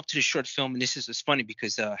came up to the short film, and this is funny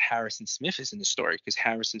because Harrison Smith is in the story, because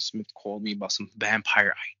Harrison Smith called me about some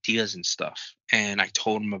vampire ideas and stuff, and I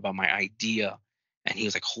told him about my idea, and he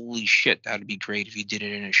was like, "Holy shit, that'd be great if you did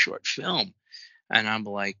it in a short film." And I'm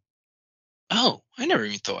like, "Oh, I never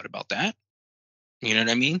even thought about that." You know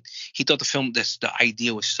what I mean? He thought the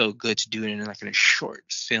idea was so good to do it in a short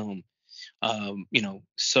film.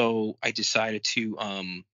 So I decided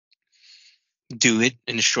to do it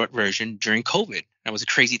in a short version during COVID. That was a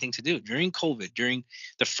crazy thing to do during COVID, during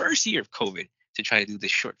the first year of COVID, to try to do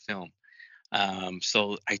this short film.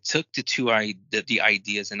 So I took the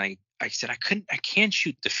ideas, and I said I can't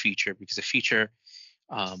shoot the feature, because the feature,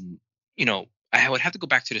 I would have to go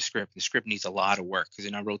back to the script. The script needs a lot of work, because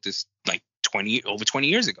I wrote this over 20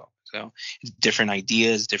 years ago. So it's different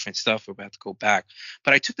ideas, different stuff. We're about to go back,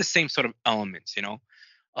 but I took the same sort of elements,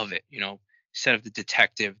 of it. Instead of the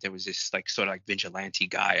detective, there was this sort of vigilante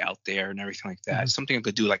guy out there and everything like that. Mm-hmm. Something I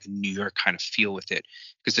could do a New York kind of feel with it,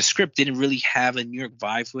 because the script didn't really have a New York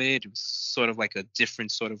vibe with it. It was sort of a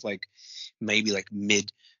different sort of maybe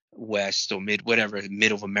Midwest or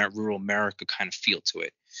middle of rural America kind of feel to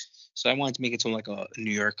it. So I wanted to make it to a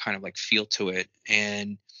New York kind of feel to it.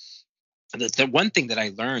 And the one thing that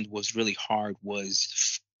I learned was really hard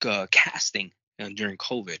was casting during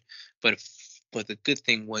COVID. But the good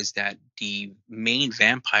thing was that the main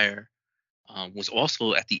vampire was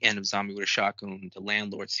also at the end of Zombie with a Shotgun, the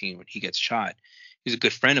landlord scene when he gets shot. He's a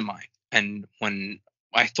good friend of mine. And when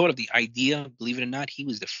I thought of the idea, believe it or not, he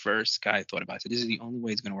was the first guy I thought about. So this is the only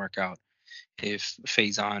way it's going to work out, if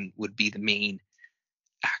Faison would be the main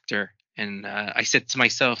actor And I said to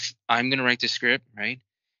myself, I'm gonna write the script, right?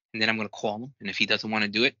 And then I'm gonna call him. And if he doesn't want to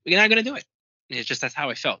do it, we're not gonna do it. And it's just that's how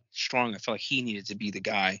I felt. Strong. I felt like he needed to be the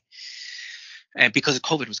guy. And because of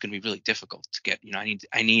COVID, it was gonna be really difficult to get.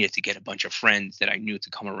 I needed to get a bunch of friends that I knew to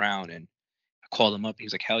come around. And I called him up. He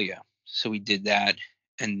was like, hell yeah. So we did that.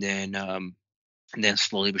 And then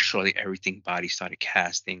slowly but surely everything body started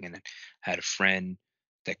casting, and I had a friend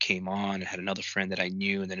that came on. I had another friend that I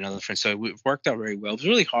knew, and then another friend. So it worked out very well. It was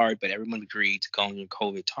really hard, but everyone agreed to go in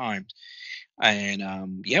COVID times.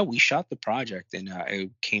 And yeah, we shot the project, and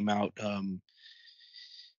it came out.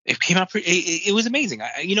 It came out pretty. It was amazing.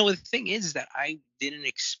 The thing is that I didn't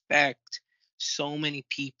expect so many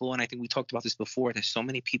people, and I think we talked about this before. That so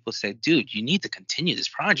many people said, "Dude, you need to continue this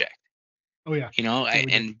project." Oh yeah. I, Yeah, we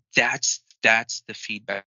did. and that's the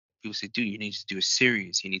feedback. People say, dude, you need to do a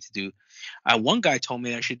series. You need to do. One guy told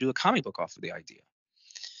me I should do a comic book off of the idea.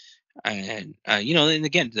 And and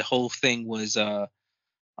again, the whole thing was, the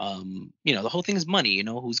whole thing is money.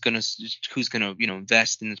 Who's gonna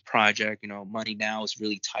invest in this project. Money now is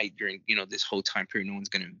really tight during this whole time period. No one's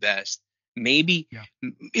gonna invest. Maybe, Yeah.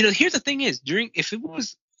 here's the thing is if it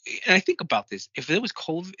was, and I think about this, if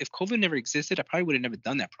COVID never existed, I probably would have never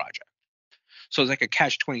done that project. So it's like a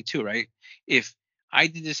catch-22, right? If I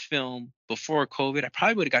did this film before COVID, I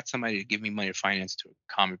probably would have got somebody to give me money to finance to a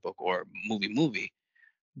comic book or movie,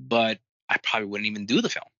 but I probably wouldn't even do the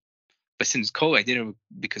film. But since COVID, I did it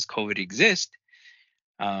because COVID exists.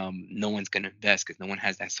 No one's gonna invest because no one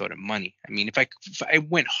has that sort of money. I mean, if I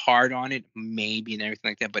went hard on it, maybe and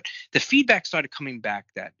everything like that. But the feedback started coming back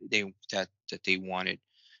that they wanted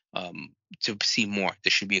to see more.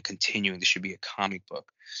 There should be a continuing. There should be a comic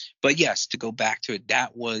book. But yes, to go back to it,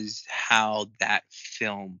 that was how that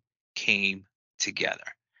film came together.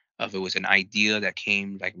 It was an idea that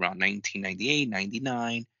came like around 1998,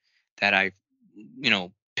 99 that I,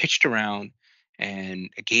 pitched around, and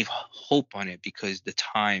it gave hope on it because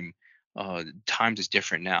times is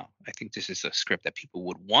different now. I think this is a script that people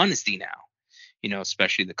would want to see now,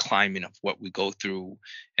 especially the climate of what we go through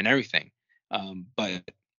and everything. But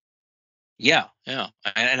yeah, yeah,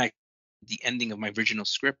 and the ending of my original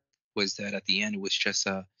script was that at the end it was just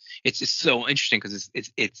it's just so interesting because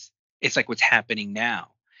it's like what's happening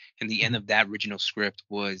now. And the end Mhm. of that original script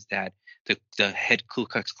was that the head Ku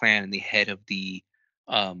Klux Klan and the head of the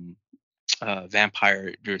um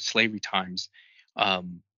vampire during slavery times,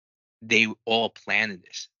 um, they all planned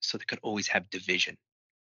this so they could always have division.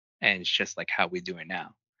 And it's just like how we're doing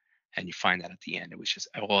now. And you find that at the end, it was just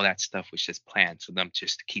all that stuff was just planned for them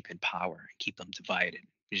just to keep in power and keep them divided.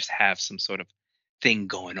 You just have some sort of thing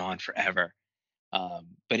going on forever.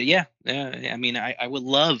 But yeah, I mean, I would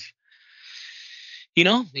love, you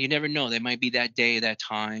never know. There might be that day, that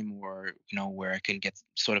time, or where I can get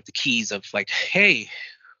sort of the keys of like, hey,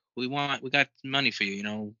 we got money for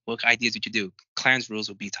you. What ideas did you do? Clans Rules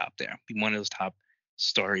will be top there. Be one of those top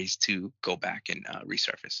stories to go back and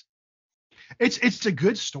resurface. It's a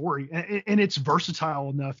good story, and it's versatile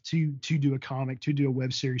enough to do a comic, to do a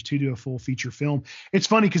web series, to do a full feature film. It's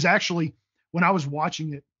funny because actually, when I was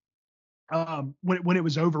watching it, when it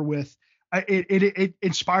was over with, it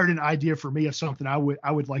inspired an idea for me of something I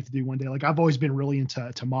would like to do one day. Like I've always been really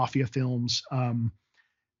into mafia films, and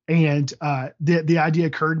the idea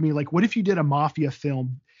occurred to me like, what if you did a mafia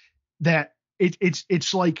film that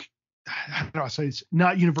it's like, how do I say, it's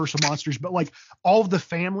not universal monsters, but like all of the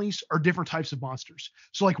families are different types of monsters.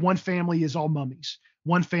 So like one family is all mummies,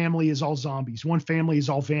 one family is all zombies, one family is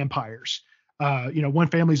all vampires, one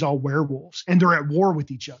family is all werewolves, and they're at war with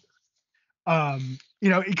each other.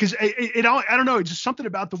 Because I don't know, it's just something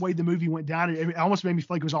about the way the movie went down. It almost made me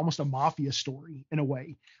feel like it was almost a mafia story in a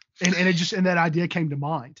way, and that idea came to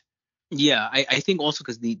mind. Yeah, I think also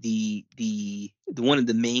because the one of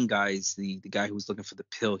the main guys, the guy who was looking for the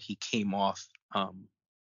pill, he came off,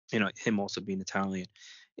 him also being Italian,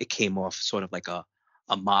 it came off sort of like a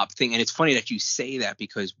mob thing. And it's funny that you say that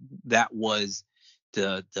because that was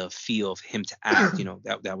the feel of him to act.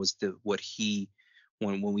 That was the what he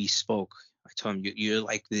when we spoke. I told him you're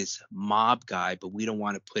like this mob guy, but we don't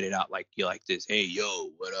want to put it out like you're like this. Hey, yo,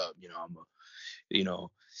 what up? You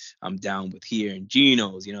know, I'm down with here and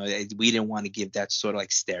Geno's. We didn't want to give that sort of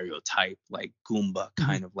like stereotype, like Goomba Mhm.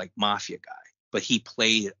 kind of like mafia guy. But he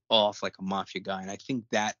played it off like a mafia guy, and I think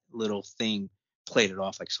that little thing played it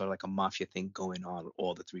off like sort of like a mafia thing going on with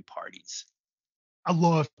all the three parties. I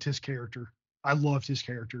loved his character. I loved his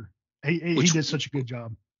character. He Which did such a good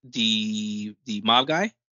job. the mob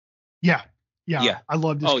guy? Yeah, yeah, Yeah. I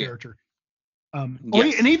loved his Oh yeah. character. And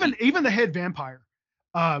Yes. even the head vampire.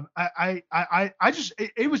 I just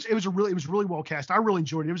it was really well cast. I really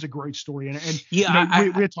enjoyed it. It was a great story, and Yeah, you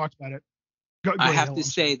know we had talked about it. Go I ahead, have Hill. to I'm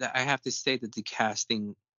sorry. say that the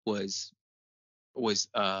casting was was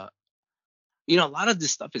a lot of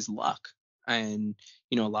this stuff is luck, and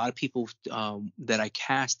a lot of people that I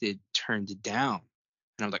casted turned it down,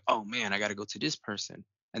 and I was like, oh man, I got to go to this person,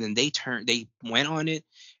 and then they went on it,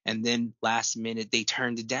 and then last minute they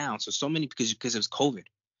turned it down. So many, because it was COVID,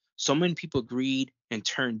 so many people agreed and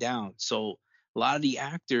turned down. So a lot of the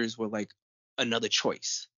actors were like another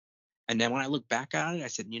choice. And then when I look back at it, I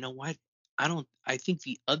said, you know what? I think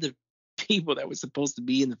the other people that were supposed to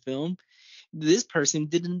be in the film, this person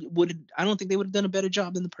didn't would I don't think they would have done a better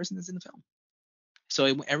job than the person that's in the film. So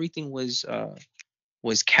everything was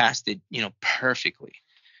casted, perfectly.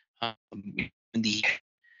 Um, and the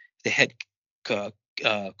head uh,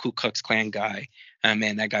 Ku Klux Klan guy,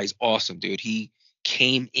 man, that guy's awesome, dude. He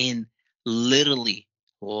came in literally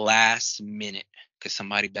last minute because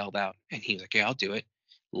somebody bailed out, and he was like, "Yeah, I'll do it."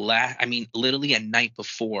 I mean, literally a night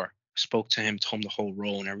before, spoke to him, told him the whole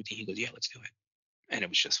role and everything. He goes, "Yeah, let's do it." And it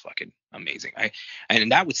was just fucking amazing.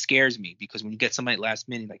 And that what scares me, because when you get somebody last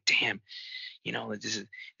minute, like, damn,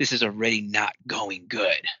 this is already not going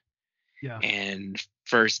good. Yeah. And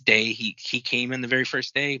first day he came in, the very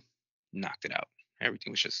first day, knocked it out.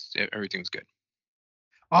 Everything was good.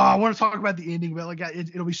 Oh, I want to talk about the ending, but like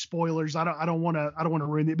it'll be spoilers. I don't want to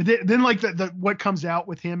ruin it. But then like the what comes out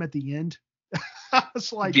with him at the end, I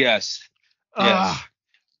was like, Yes. uh Yes.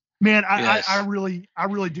 man, Yes. I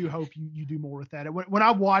really do hope you do more with that. When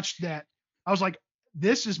I watched that, I was like,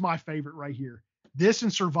 this is my favorite right here. This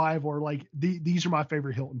and Survival are like these are my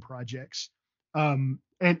favorite Hilton projects. And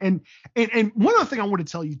one other thing I want to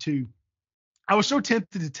tell you too, I was so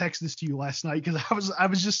tempted to text this to you last night because I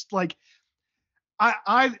was just like,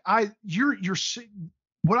 you're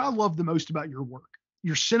what I love the most about your work.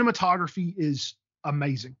 Your cinematography is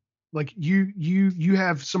amazing. Like you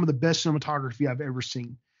have some of the best cinematography I've ever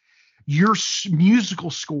seen. Your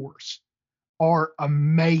musical scores are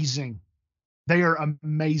amazing. They are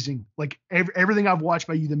amazing. Like everything I've watched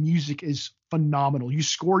by you, the music is phenomenal. You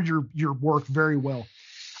score your work very well.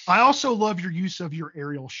 I also love your use of your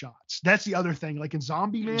aerial shots. That's the other thing. Like in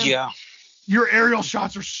Zombie Man, Yeah. your aerial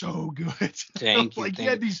shots are so good. Thank you. Like you Thank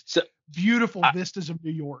had you. these So, beautiful I, vistas of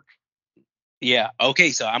New York. yeah.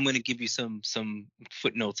 Okay. So I'm gonna give you some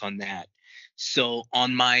footnotes on that. So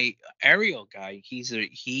on my aerial guy,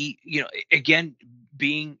 he, again,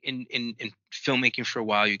 being in filmmaking for a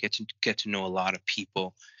while, you get to know a lot of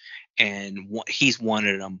people, and he's one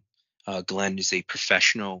of them. Glenn is a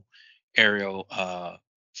professional aerial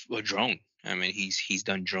a drone. I mean, he's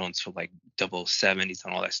done drones for like 007. He's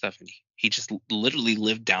done all that stuff, and he just literally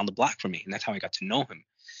lived down the block from me, and that's how I got to know him.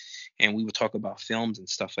 And we would talk about films and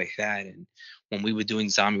stuff like that. And when we were doing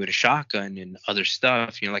Zombie with a Shotgun and other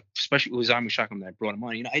stuff, like especially with Zombie with Shotgun that I brought him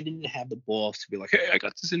on, I didn't have the balls to be like, hey, I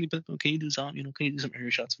got this independent. Can you do zombie? Can you do some aerial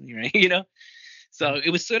shots for me, right? So it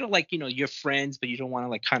was sort of like, you're friends, but you don't want to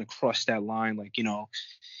like kind of cross that line, like,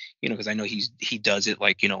 because I know he does it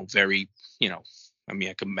like, very, I mean,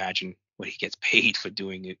 I can imagine what he gets paid for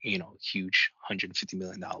doing it, huge $150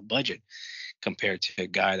 million budget compared to a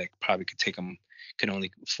guy that probably could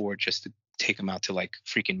only afford just to take him out to like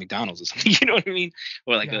freaking McDonald's or something, you know what I mean?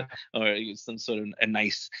 Or like Yeah. or some sort of a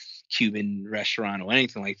nice Cuban restaurant or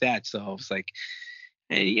anything like that. So I was like,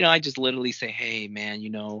 and, I just literally say, hey, man,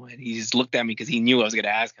 and he just looked at me because he knew I was going to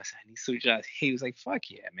ask. I said, I need sous chef. He was like, fuck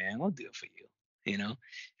yeah, man, I'll do it for you.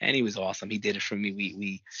 And he was awesome. He did it for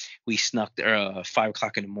me. We snuck there 5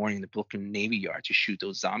 o'clock in the morning in the Brooklyn Navy Yard to shoot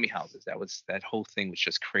those zombie houses. That whole thing was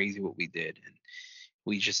just crazy what we did. And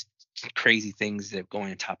we just crazy things that going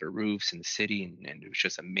on top of roofs in the city. And it was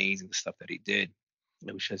just amazing the stuff that he did.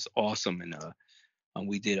 It was just awesome. And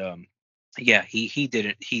we did, yeah, he did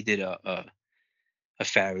it. He did a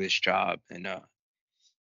fabulous job. And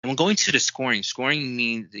when going to the scoring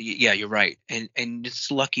means, yeah, you're right. And it's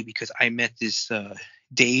lucky because I met this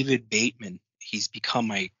David Bateman. He's become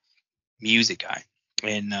my music guy,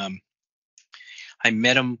 and I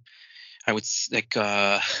met him. I would like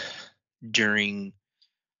during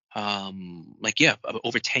like, yeah,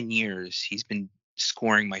 over 10 years he's been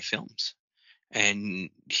scoring my films, and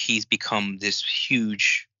he's become this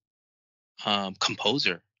huge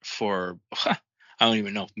composer for I don't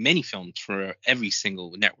even know, many films for every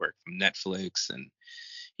single network from Netflix. And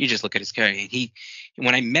you just look at his career. And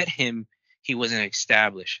when I met him, he wasn't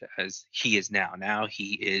established as he is now. Now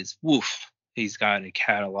he is woof. He's got a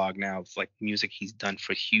catalog now of like music he's done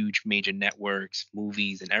for huge major networks,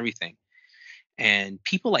 movies, and everything. And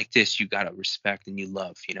people like this, you gotta respect and you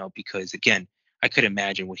love, because again, I could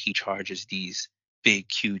imagine what he charges these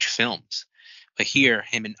big, huge films. But here,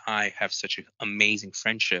 him and I have such an amazing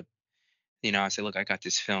friendship. I say, look, I got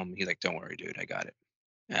this film. He's like, don't worry, dude, I got it.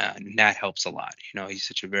 And that helps a lot. He's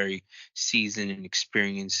such a very seasoned and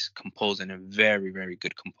experienced composer and a very, very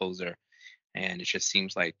good composer. And it just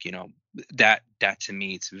seems like, that to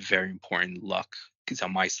me, it's very important. Luck is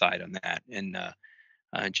on my side on that. And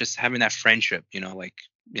just having that friendship,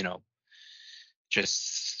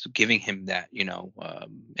 just giving him that,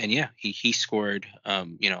 and yeah, he scored,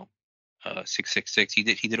 666. He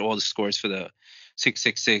did all the scores for the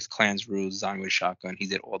 666, Clans Rules, Zombie with a Shotgun. He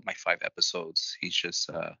did all my 5 episodes. He's just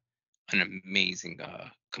an amazing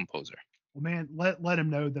composer. Well, man, let him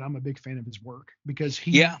know that I'm a big fan of his work, because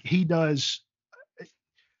he does.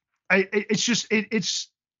 It's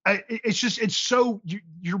so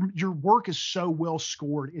your work is so well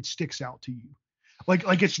scored. It sticks out to you.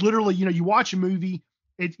 Like it's literally, you watch a movie,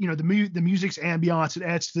 the music's ambiance, it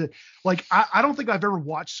adds to, like, I don't think I've ever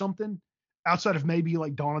watched something outside of maybe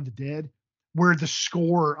like Dawn of the Dead where the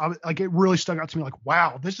score, it really stuck out to me. Like,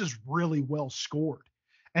 wow, this is really well scored.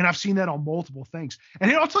 And I've seen that on multiple things.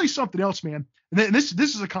 And I'll tell you something else, man. And this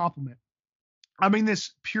is a compliment. I mean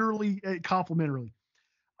this purely complimentarily.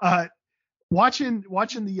 Watching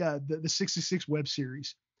the 66 web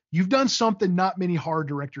series, you've done something not many horror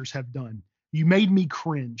directors have done. You made me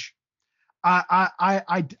cringe. I've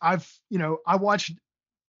I watched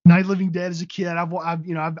Night of the Living Dead as a kid.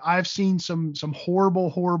 I've seen some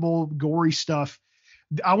horrible gory stuff.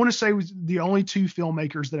 I want to say was the only two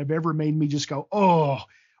filmmakers that have ever made me just go, oh,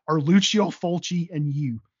 are Lucio Fulci and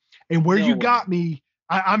you. And where you got me,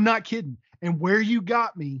 I'm not kidding. And where you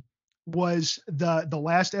got me was the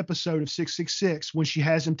last episode of 666 when she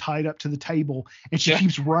has him tied up to the table and she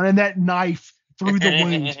keeps running that knife through the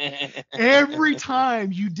wound. Every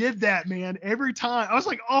time you did that, man, every time I was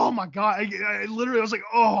like, oh my God. I literally was like,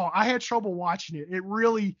 oh, I had trouble watching it. It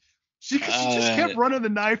really, she just kept running the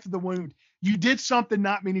knife to the wound. You did something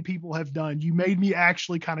not many people have done. You made me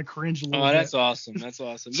actually kind of cringe a little bit. Oh, that's awesome. That's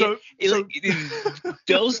awesome.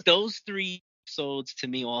 Those 3 episodes to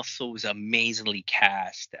me also was amazingly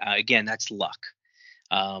cast. Again, that's luck.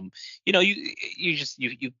 You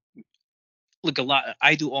look a lot.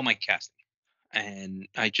 I do all my casting, and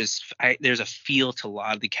there's a feel to a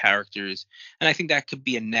lot of the characters, and I think that could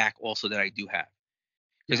be a knack also that I do have,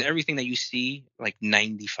 because everything that you see, like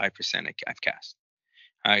 95% I've cast.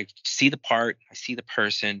 I see the part, I see the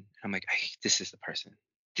person, I'm like, this is the person,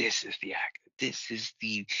 this is the actor, this is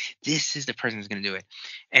the person who's gonna do it,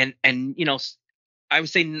 and I would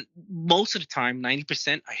say most of the time,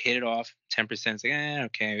 90%, I hit it off. 10% is like,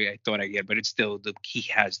 okay, I thought I get, but it's still he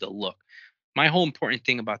has the look. My whole important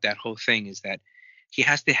thing about that whole thing is that he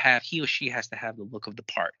or she has to have the look of the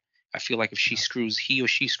part. I feel like if he or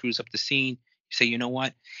she screws up the scene, you say, you know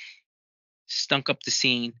what, stunk up the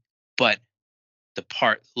scene, but the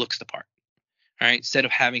part looks the part. All right, instead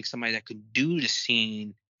of having somebody that could do the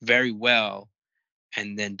scene very well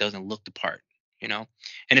and then doesn't look the part, And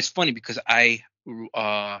it's funny because I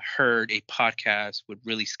heard a podcast with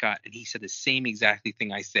Ridley Scott, and he said the same exactly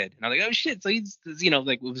thing I said, and I was like, oh shit, so he's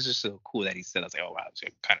like, it was just so cool that he said. I was like, oh wow, so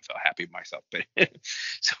I kind of felt happy with myself. But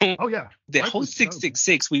so the whole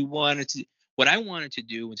 666, what I wanted to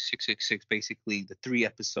do with 666, basically the 3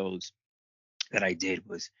 episodes that I did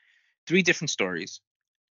was 3 different stories,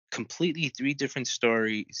 completely 3 different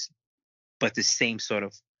stories, but the same sort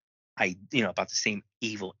of about the same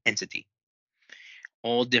evil entity.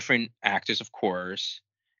 All different actors, of course,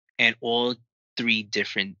 and all 3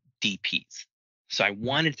 different DPs. So I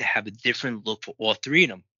wanted to have a different look for all 3 of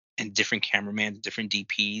them, and different cameramen, different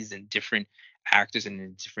DPs, and different actors, and a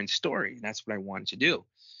different story. And that's what I wanted to do.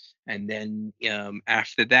 And then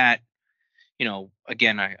after that,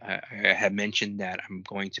 again, I had mentioned that I'm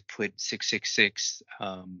going to put 666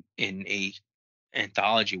 in a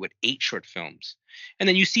anthology with 8 short films, and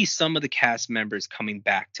then you see some of the cast members coming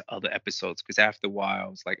back to other episodes, because after a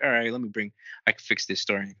while it's like, all right, I can fix this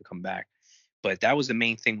story and I can come back. But that was the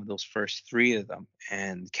main thing with those first 3 of them,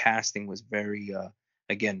 and the casting was very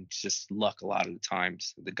again, just luck. A lot of the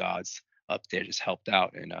times the gods up there just helped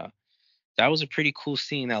out, and that was a pretty cool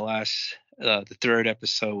scene. That last the 3rd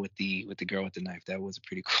episode with the girl with the knife, that was a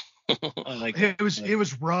pretty cool. I like it. It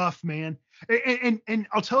was rough, man. And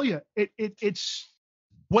I'll tell you, it's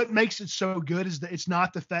what makes it so good is that it's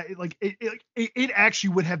not the fact, like it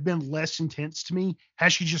actually would have been less intense to me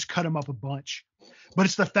had she just cut him up a bunch, but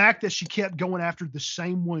it's the fact that she kept going after the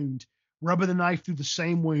same wound, rubbing the knife through the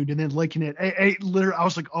same wound, and then licking it. Literally, I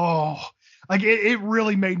was like, oh, like it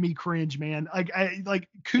really made me cringe, man. Like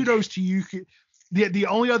kudos to you. The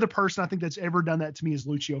only other person I think that's ever done that to me is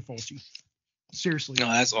Lucio Fulci. Seriously. No,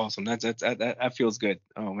 that's awesome. That feels good.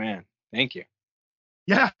 Oh man, thank you.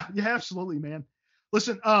 Yeah, yeah, absolutely, man.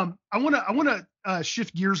 Listen, I wanna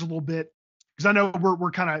shift gears a little bit because I know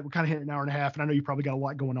we're kind of hitting an hour and a half, and I know you probably got a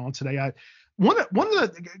lot going on today. One of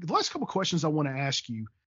the last couple of questions I want to ask you,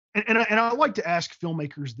 and I like to ask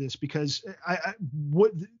filmmakers this because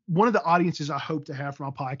what one of the audiences I hope to have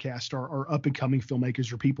from my podcast are up and coming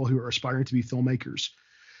filmmakers or people who are aspiring to be filmmakers.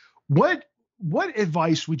 What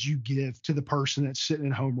advice would you give to the person that's sitting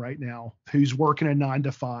at home right now who's working a 9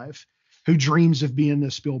 to 5, who dreams of being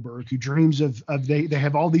the Spielberg, who dreams of they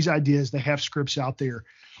have all these ideas, they have scripts out there.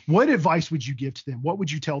 What advice would you give to them? What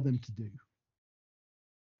would you tell them to do?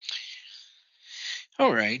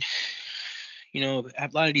 All right. A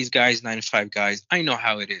lot of these guys, 9 to 5 guys, I know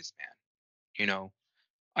how it is, man.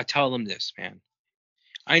 I tell them this, man.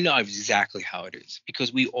 I know exactly how it is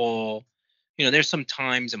because we all, there's some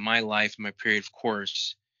times in my life, in my period of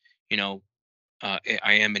course, you know, I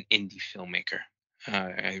am an indie filmmaker.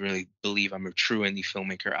 I really believe I'm a true indie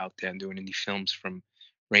filmmaker out there and doing indie films from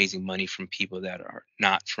raising money from people that are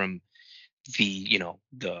not from the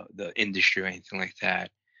industry or anything like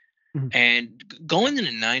that. Mhm. And going in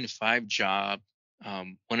a 9 to 5 job,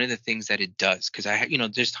 one of the things that it does, because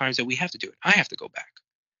there's times that we have to do it. I have to go back.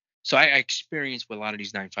 So I experience what a lot of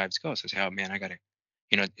these 9 to 5s go. So I say, oh man, I gotta,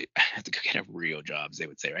 I have to go get a real job, as they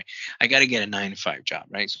would say, right? I gotta get a 9 to 5 job,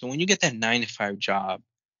 right? So when you get that 9 to 5 job,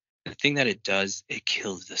 the thing that it does, it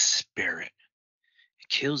kills the spirit. It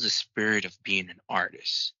kills the spirit of being an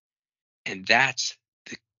artist, and that's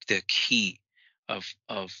the key of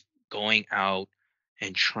going out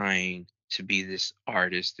and trying to be this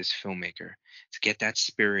artist, this filmmaker, to get that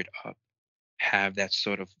spirit up, have that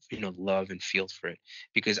sort of love and feel for it.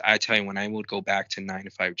 Because I tell you, when I would go back to 9 to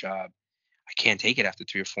 5 job, I can't take it after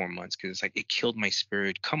 3 or 4 months because it's like it killed my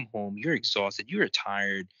spirit. Come home, you're exhausted, you're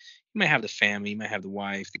tired. You might have the family, you might have the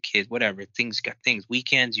wife, the kids, whatever. Things got things.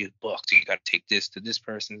 Weekends you booked. You got to take this to this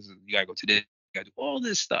person's. You got to go to this. You got to do all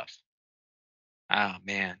this stuff. Ah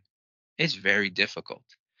man, it's very difficult,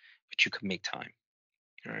 but you can make time.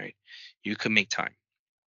 All right, you can make time.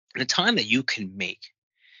 And the time that you can make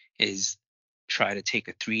is try to take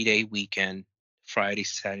a 3-day weekend, Friday,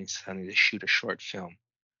 Saturday, Sunday, to shoot a short film,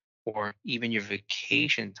 or even your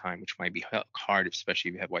vacation time, which might be hard, especially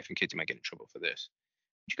if you have wife and kids. You might get in trouble for this.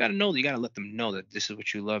 But you got to know, you got to let them know that this is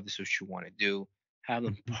what you love, this is what you want to do. Have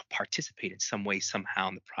them Mhm. participate in some way, somehow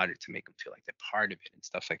in the project to make them feel like they're part of it and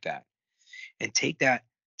stuff like that. And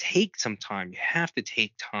take some time. You have to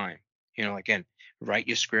take time. Again, write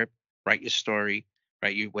your script, write your story,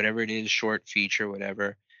 write your whatever it is, short, feature,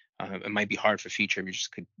 whatever. It might be hard for feature if you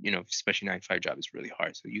just could, especially 9 to 5 job is really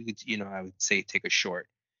hard. So you could, I would say take a short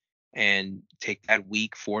and take that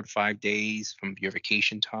week, 4 to 5 days from your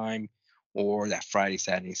vacation time, or that Friday,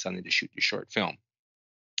 Saturday, Sunday to shoot your short film.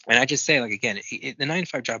 And I just say, like again, the 9 to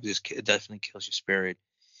 5 job it definitely kills your spirit,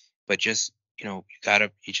 but just you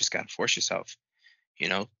just gotta force yourself. You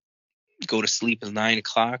know, go to sleep at 9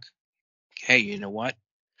 o'clock. Hey, you know what?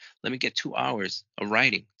 Let me get 2 hours of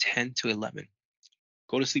writing, 10 to 11.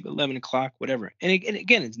 Go to sleep at 11 o'clock, whatever. And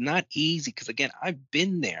again, it's not easy because again, I've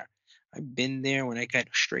been there. I've been there when I got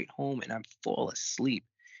straight home and I fall asleep.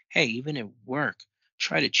 Hey, even at work,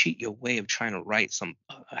 try to cheat your way of trying to write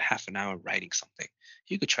a half an hour writing something.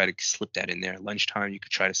 You could try to slip that in there. Lunchtime, you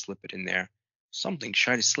could try to slip it in there. Something,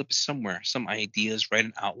 try to slip it somewhere. Some ideas, write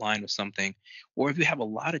an outline of something. Or if you have a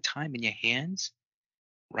lot of time in your hands,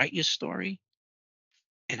 write your story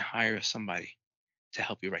and hire somebody to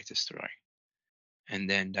help you write the story. And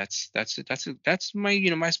then that's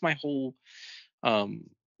my that's my whole um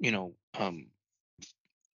you know um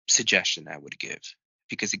suggestion I would give,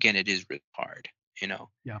 because again it is really hard, you know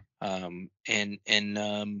Yeah. and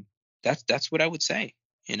that's what I would say,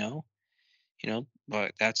 you know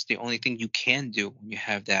but that's the only thing you can do when you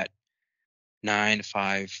have that 9 to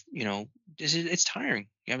 5. It's tiring.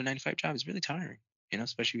 You have a 9 to 5 job, it's really tiring,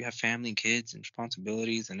 especially if you have family and kids and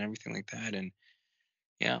responsibilities and everything like that. And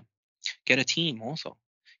yeah, get a team also.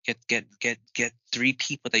 Get 3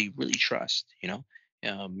 people that you really trust.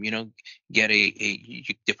 Um, you know, get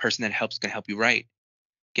the person that helps gonna help you write.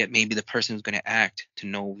 Get maybe the person who's gonna act to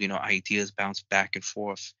know, ideas bounce back and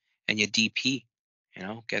forth, and your DP.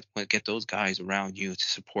 Get those guys around you to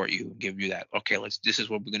support you and give you that. Okay, this is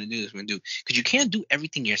what we're gonna do. This we're gonna do, because you can't do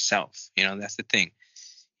everything yourself. That's the thing.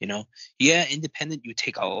 you know yeah, independent, you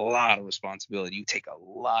take a lot of responsibility, you take a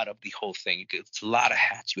lot of the whole thing. It's a lot of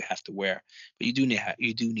hats you have to wear, but you do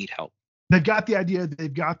need help. They've got the idea,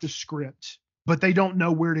 they've got the script. but they don't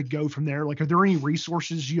know where to go from there. Like, are there any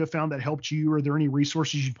resources you have found that helped you? Are there any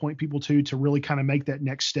resources you'd point people to really kind of make that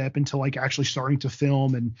next step into like actually starting to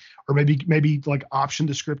film, and or maybe like option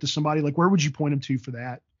the script to somebody? Like, where would you point them to for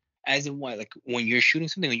that? As in what? Like when you're shooting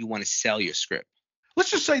something or you want to sell your script?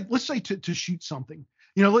 Let's say to shoot something.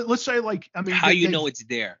 You know, let's say like, I mean, How you they know it's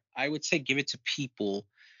there? I would say give it to people,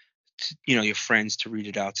 your friends, to read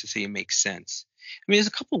it out to see it makes sense. I mean, there's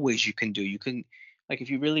a couple of ways you can do. You can, like, if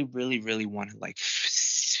you really, really, really want to like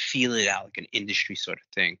feel it out, like an industry sort of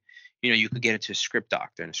thing, you could get it to a script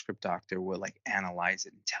doctor, and a script doctor will like analyze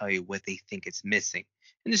it and tell you what they think it's missing.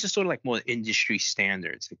 And this is sort of like more industry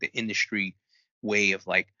standards, like the industry way of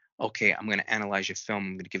like, okay, I'm going to analyze your film,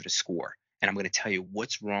 I'm going to give it a score, and I'm going to tell you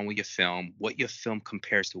what's wrong with your film, what your film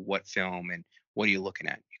compares to what film, and what are you looking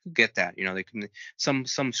at. You can get that. They can,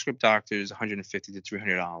 some script doctors, $150 to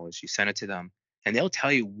 $300. You send it to them, and they'll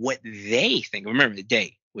tell you what they think. Remember the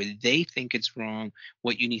day where they think it's wrong,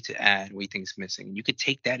 what you need to add, what you think is missing. And you could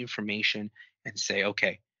take that information and say,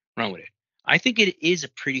 okay, run with it. I think it is a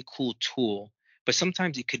pretty cool tool, but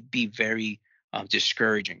sometimes it could be very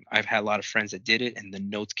discouraging. I've had a lot of friends that did it, and the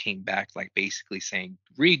notes came back like basically saying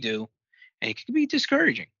redo, and it could be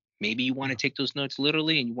discouraging. Maybe you want to take those notes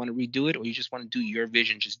literally and you want to redo it, or you just want to do your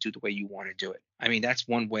vision, just do the way you want to do it. I mean, that's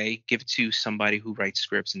one way. Give it to somebody who writes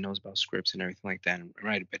scripts and knows about scripts and everything like that and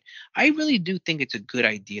write it. But I really do think it's a good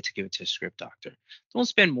idea to give it to a script doctor. Don't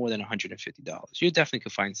spend more than $150. You definitely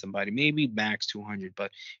could find somebody, maybe max 200.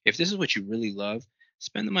 But if this is what you really love,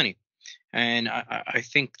 spend the money. And I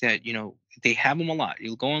think that, they have them a lot.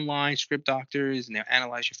 You'll go online, script doctors, and they'll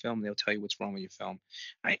analyze your film. And they'll tell you what's wrong with your film.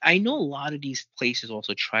 I know a lot of these places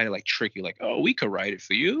also try to like trick you, like, oh, we could write it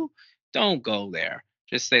for you. Don't go there.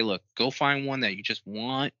 Just say, look, go find one that you just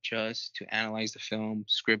want just to analyze the film,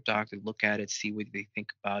 script doctor, look at it, see what they think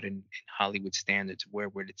about it in Hollywood standards. Where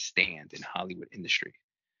would it stand in Hollywood industry?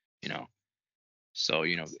 You know, so,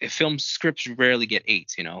 if film scripts rarely get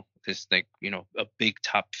eights, there's like, a big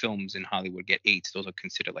top films in Hollywood get eights. Those are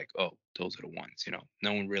considered like, oh, those are the ones,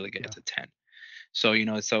 no one really yeah. gets a 10. So,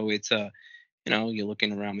 so it's you're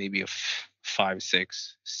looking around maybe a 5,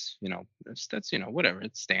 6, that's, whatever,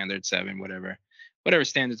 it's standard 7, whatever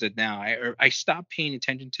standards are now. I stopped paying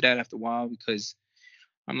attention to that after a while because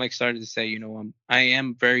I'm like started to say, I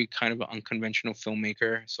am very kind of an unconventional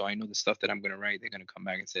filmmaker. So I know the stuff that I'm going to write, they're going to come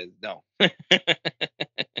back and say, no.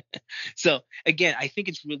 So again, I think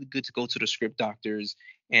it's really good to go to the script doctors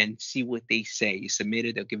and see what they say. You submit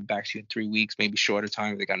it, they'll give it back to you in 3 weeks, maybe shorter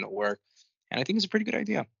time if they got no work. And I think it's a pretty good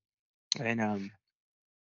idea. And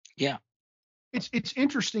yeah. It's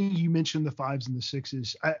interesting you mentioned the 5s and the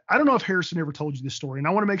 6s. I don't know if Harrison ever told you this story, and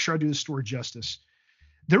I want to make sure I do this story justice.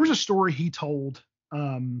 There was a story he told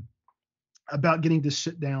about getting to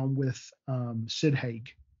sit down with Sid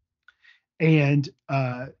Haig, and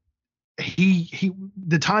he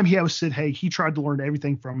the time he had with Sid Haig, he tried to learn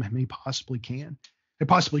everything from him he possibly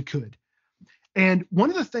could. And one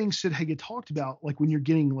of the things Sid Haig had talked about, like when you're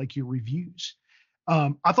getting like your reviews,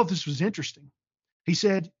 I thought this was interesting. He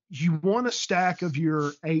said you want a stack of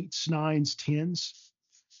your 8s, 9s, 10s,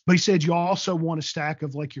 but he said you also want a stack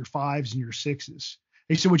of like your 5s and your 6s.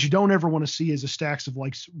 He said what you don't ever want to see is a stacks of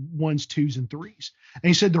like 1s, 2s, and 3s. And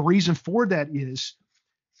he said the reason for that is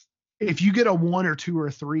if you get a 1 or 2 or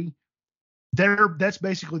a 3, that's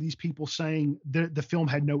basically these people saying the film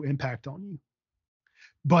had no impact on you.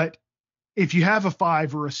 But if you have a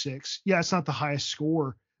 5 or a 6, yeah, it's not the highest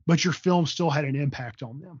score, but your film still had an impact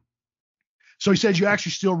on them. So he says you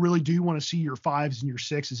actually still really do want to see your 5s and your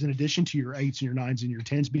 6s in addition to your 8s and your 9s and your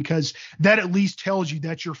 10s, because that at least tells you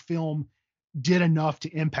that your film did enough to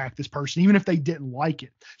impact this person, even if they didn't like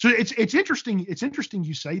it. So it's interesting. It's interesting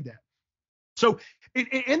you say that. So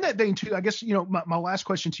in that vein too, I guess, my last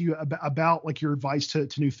question to you about like your advice to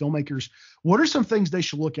new filmmakers, what are some things they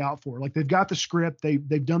should look out for? Like they've got the script,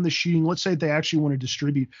 they've done the shooting. Let's say they actually want to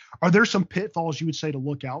distribute. Are there some pitfalls you would say to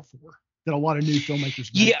look out for that a lot of new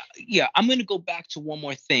filmmakers make? Yeah. I'm going to go back to one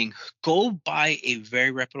more thing. Go buy a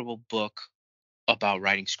very reputable book about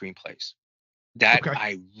writing screenplays. That Okay.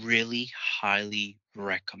 I really highly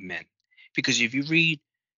recommend, because if you read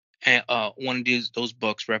one of those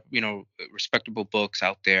books, respectable books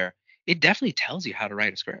out there, it definitely tells you how to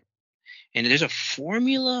write a script. And there's a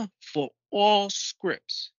formula for all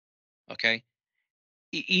scripts. Okay,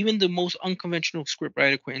 even the most unconventional script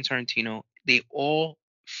writer, Quentin Tarantino, they all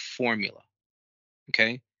formula.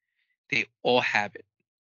 Okay, they all have it.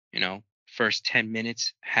 First 10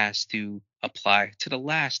 minutes has to apply to the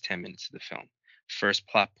last 10 minutes of the film. First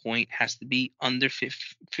plot point has to be under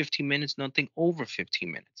 15 minutes, nothing over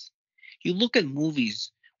 15 minutes. You look at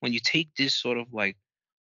movies, when you take this sort of like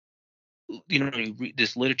you read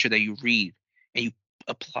this literature that you read and you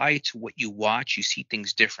apply it to what you watch, you see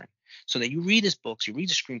things different. So that you read these books, you read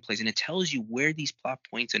the screenplays, and it tells you where these plot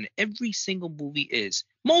points in every single movie is,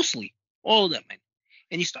 mostly all of them.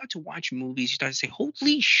 And you start to watch movies, you start to say,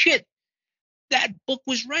 holy shit, that book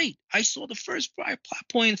was right. I saw the first plot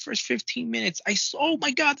point, the first 15 minutes. I saw, oh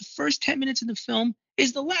my God, the first 10 minutes of the film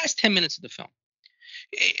is the last 10 minutes of the film.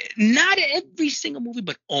 Not every single movie,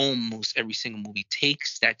 but almost every single movie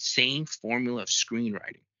takes that same formula of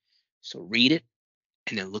screenwriting. So read it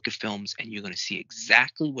and then look at films, and you're going to see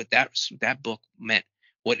exactly what that book meant,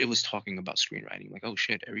 what it was talking about screenwriting. Like, oh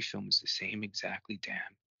shit, every film is the same exactly damn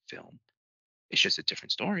film. It's just a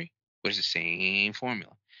different story, but it's the same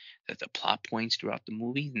formula. That the plot points throughout the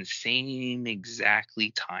movie in the same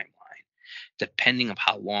exactly timeline, depending on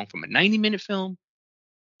how long, from a 90-minute film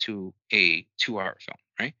to a 2-hour film,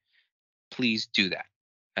 right? Please do that.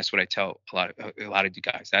 That's what I tell a lot of you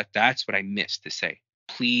guys. That's what I miss to say.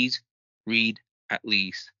 Please read at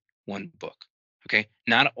least one book. Okay,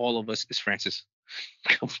 not all of us is Francis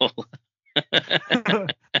Coppola.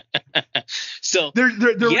 So yeah,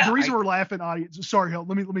 the reason we're laughing, audience. Sorry, let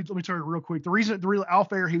me tell you real quick. The real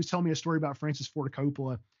Alf Air, he was telling me a story about Francis Ford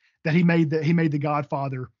Coppola, that he made the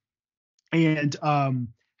Godfather, and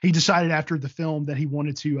he decided after the film that he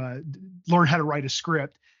wanted to learn how to write a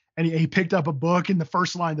script, and he picked up a book, and the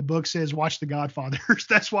first line of the book says, "Watch The Godfather."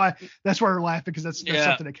 that's why we're laughing, because that's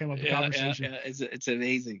something that came up in conversation. Yeah. It's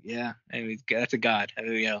amazing. Yeah, I mean, that's a god. There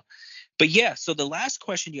we go. But yeah, so the last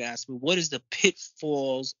question you asked me, what is the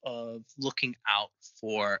pitfalls of looking out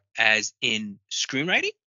for as in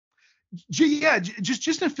screenwriting? Yeah,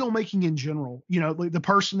 just in filmmaking in general, like the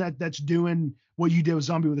person that's doing what you did with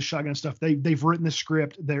Zombie with a Shotgun stuff, they've written the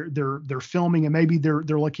script, they're filming, and maybe they're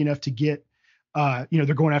lucky enough to get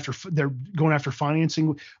they're going after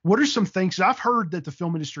financing. What are some things? I've heard that the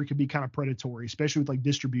film industry can be kind of predatory, especially with like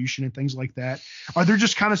distribution and things like that. Are there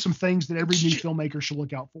just kind of some things that every new filmmaker should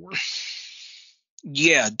look out for?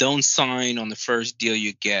 Yeah, don't sign on the first deal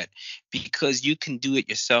you get, because you can do it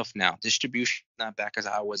yourself now. Distribution not back as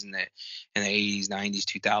I was in the 80s, 90s,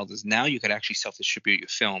 2000s. Now you could actually self-distribute your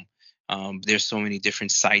film. There's so many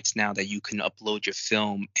different sites now that you can upload your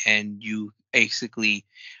film, and you basically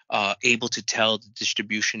able to tell the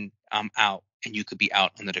distribution, I'm out, and you could be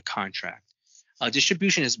out under the contract.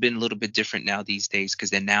 Distribution has been a little bit different now these days, because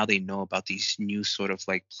then now they know about these new sort of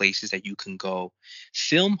like places that you can go.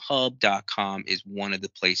 Filmhub.com is one of the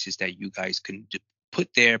places that you guys can put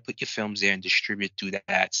your films there and distribute through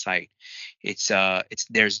that site. It's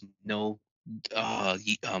there's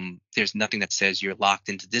nothing that says you're locked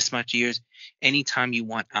into this much years. Anytime you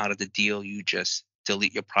want out of the deal, you just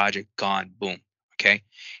delete your project, gone, boom. Okay.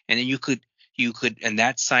 And then you could in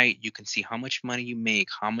that site, you can see how much money you make,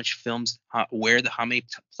 how much films, how many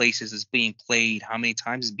places is being played, how many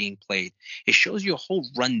times is being played. It shows you a whole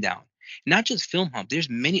rundown. Not just Film Hub.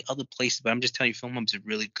 There's many other places, but I'm just telling you, Film Hub is a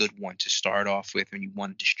really good one to start off with when you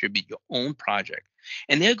want to distribute your own project.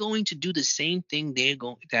 And they're going to do the same thing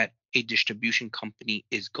that a distribution company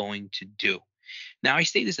is going to do. Now, I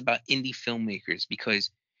say this about indie filmmakers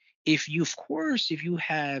because if you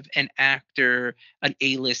have an actor, an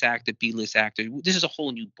A-list actor, B-list actor, this is a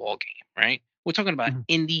whole new ball game, right? We're talking about Mhm.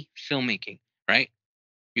 indie filmmaking, right?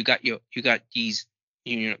 You got these,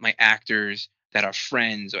 my actors that are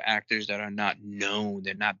friends, or actors that are not known,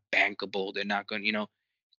 they're not bankable, they're not going,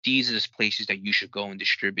 these are the places that you should go and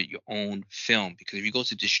distribute your own film. Because if you go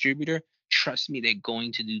to distributor, trust me, they're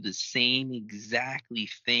going to do the same exactly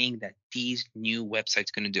thing that these new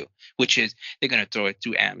websites going to do, which is they're going to throw it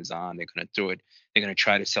through Amazon. They're going to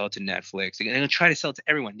try to sell it to Netflix. They're going to try to sell it to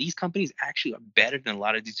everyone. These companies actually are better than a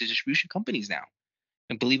lot of these distribution companies now.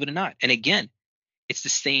 And believe it or not. And again, it's the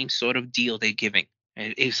same sort of deal they're giving.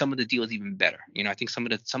 And if some of the deals even better. I think some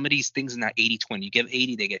of these things are not 80-20. You give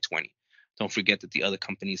 80, they get 20. Don't forget that the other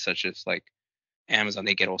companies, such as like Amazon,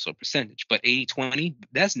 they get also a percentage. But 80-20,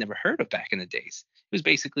 that's never heard of back in the days. It was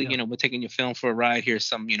basically, Yeah. we're taking your film for a ride. Here's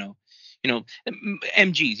some,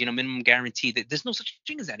 MGs, minimum guarantee. That there's no such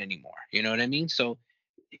thing as that anymore. You know what I mean? So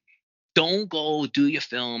don't go do your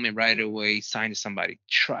film and right away sign to somebody.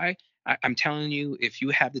 I'm telling you, if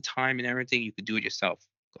you have the time and everything, you could do it yourself.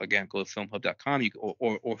 Again, go to filmhub.com.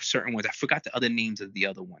 Or certain ones. I forgot the other names of the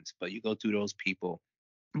other ones, but you go through those people.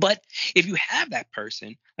 But if you have that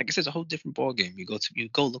person, like I said, it's a whole different ball game. You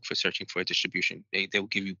go look for searching for a distribution. They will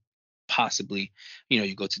give you possibly,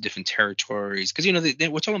 you go to different territories, because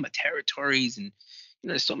we're talking about territories, and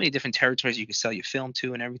there's so many different territories you can sell your film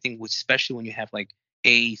to and everything. Especially when you have like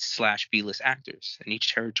A/B list actors, and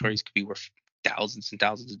each territories could be worth thousands and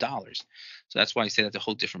thousands of dollars. So that's why I say that's a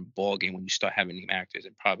whole different ball game when you start having name actors,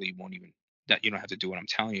 and probably won't even that you don't have to do what I'm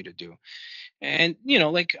telling you to do. And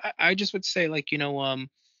like I just would say, like,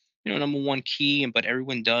 number one key, and but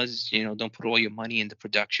everyone does, don't put all your money into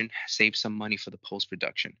production. Save some money for the post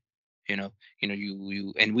production. You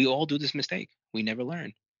and we all do this mistake. We never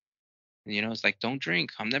learn. It's like, don't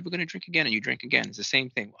drink. I'm never gonna drink again, and you drink again. It's the same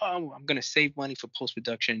thing. Oh, I'm gonna save money for post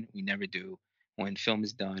production. We never do. When film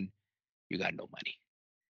is done, you got no money.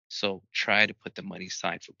 So try to put the money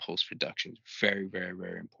aside for post production. Very, very,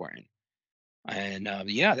 very important. And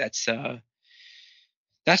yeah, that's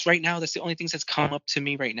right now. That's the only things that's come up to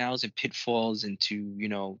me right now is in pitfalls, and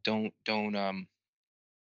to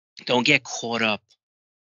don't get caught up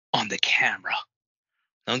on the camera.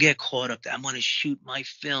 Don't get caught up that I'm gonna shoot my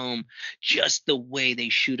film just the way they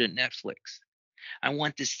shoot at Netflix. I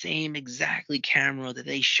want the same exactly camera that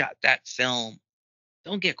they shot that film.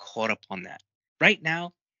 Don't get caught up on that. Right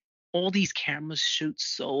now, all these cameras shoot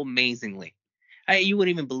so amazingly. You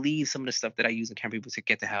wouldn't even believe some of the stuff that I use in camera. People say,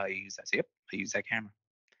 "Get the hell I use that." I say, "Yep, I use that camera."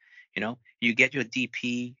 You get your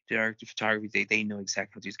DP, director of photography. They know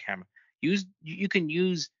exactly how to use camera. You can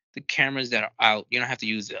use the cameras that are out. You don't have to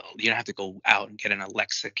you don't have to go out and get an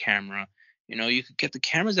Alexa camera. You could get the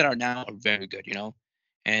cameras that are now are very good.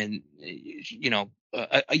 And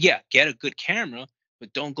yeah, get a good camera,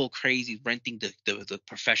 but don't go crazy renting the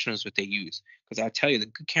professionals what they use. Because I'll tell you, the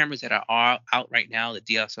good cameras that are out right now, the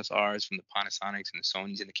DSLRs from the Panasonics and the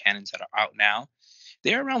Sonys and the Canons that are out now,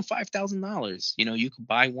 they're around $5,000. You could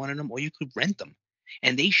buy one of them or you could rent them,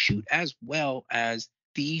 and they shoot as well as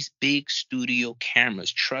these big studio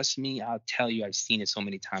cameras. Trust me, I'll tell you, I've seen it so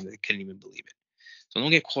many times that I couldn't even believe it. So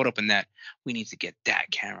don't get caught up in that. We need to get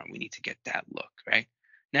that camera. We need to get that look, right?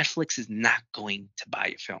 Netflix is not going to buy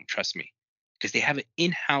your film, trust me, because they have an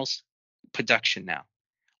in-house production now.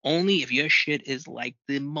 Only if your shit is like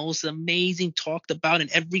the most amazing, talked about in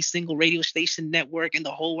every single radio station network in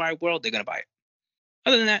the whole wide world, they're gonna buy it.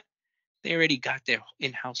 Other than that, they already got their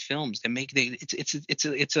in-house films. It's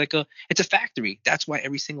a factory. That's why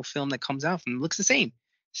every single film that comes out from them looks the same.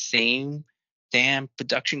 Same damn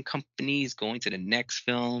production companies going to the next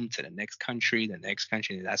film, to the next country, the next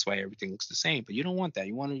country. That's why everything looks the same. But you don't want that.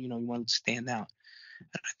 You want to stand out. And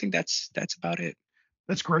I think that's about it.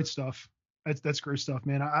 That's great stuff. That's great stuff,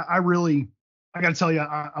 man. I really, I got to tell you,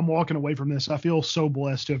 I'm walking away from this. I feel so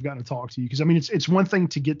blessed to have gotten to talk to you, because I mean, it's one thing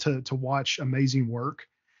to get to watch amazing work,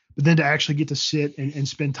 but then to actually get to sit and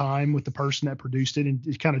spend time with the person that produced it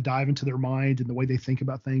and kind of dive into their mind and the way they think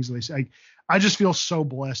about things. And they say, I just feel so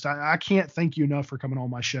blessed. I can't thank you enough for coming on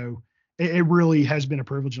my show. It really has been a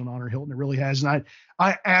privilege and an honor, Hilton. It really has. And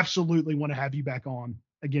I absolutely want to have you back on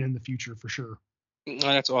again in the future for sure. Oh,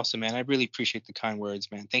 that's awesome, man. I really appreciate the kind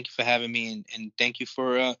words, man. Thank you for having me, and thank you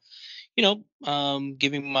for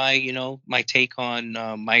giving my take on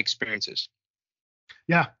my experiences.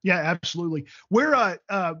 Yeah, absolutely. Where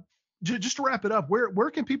just to wrap it up,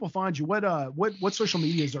 where can people find you? What social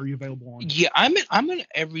medias are you available on? Yeah, I'm in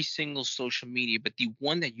every single social media, but the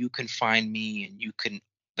one that you can find me and you can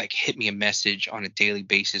like hit me a message on a daily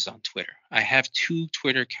basis on Twitter. I have 2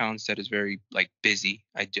 Twitter accounts that is very like busy.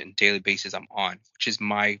 I do on a daily basis I'm on, which is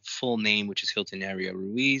my full name, which is Hilton Ariel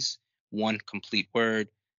Ruiz, one complete word.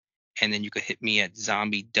 And then you could hit me at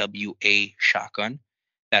Zombie WA Shotgun.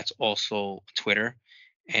 That's also Twitter.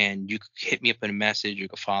 And you could hit me up in a message. You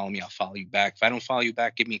could follow me. I'll follow you back. If I don't follow you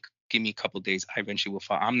back, give me a couple of days. I eventually will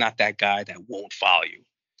follow. I'm not that guy that won't follow you.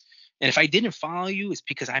 And if I didn't follow you, it's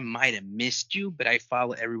because I might have missed you, but I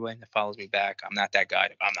follow everyone that follows me back. I'm not that guy.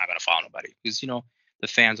 I'm not going to follow nobody because, the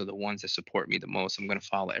fans are the ones that support me the most. I'm going to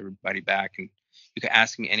follow everybody back. And you can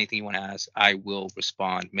ask me anything you want to ask. I will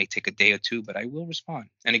respond. It may take a day or two, but I will respond.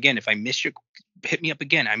 And again, if I miss your, hit me up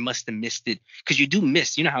again. I must have missed it because you do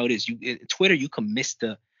miss. You know how it is. Twitter, you can miss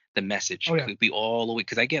the message. Oh, yeah. It could be all the way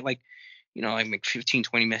because I get like, I make 15,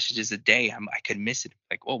 20 messages a day. I could miss it.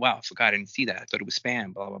 Like, oh, wow, I forgot. I didn't see that. I thought it was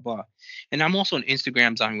spam, blah, blah, blah. And I'm also on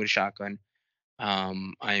Instagram, Zombie with a Shotgun.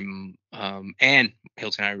 I'm and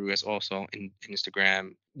Hilton Ariel Ruiz also in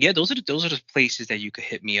Instagram. Yeah, those are the places that you could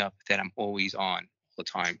hit me up that I'm always on all the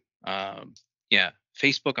time. Yeah,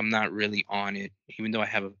 Facebook, I'm not really on it, even though I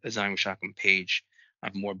have a Zombie with a Shotgun page.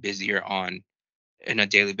 I'm more busier on a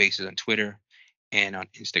daily basis on Twitter and on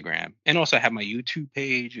Instagram. And also I have my YouTube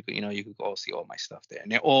page. You could all see all my stuff there.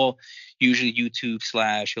 And they're all usually YouTube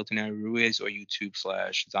 / Hilton Ariel Ruiz or YouTube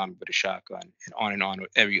 / Zombie with a Shotgun and on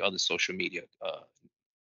with every other social media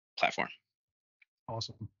platform.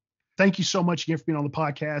 Awesome. Thank you so much again for being on the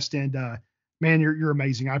podcast. And man, you're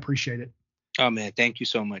amazing. I appreciate it. Oh man, thank you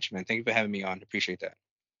so much, man. Thank you for having me on. Appreciate that.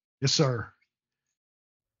 Yes, sir.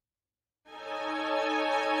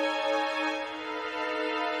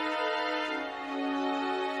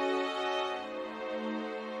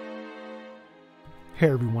 Hey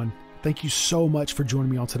everyone, thank you so much for joining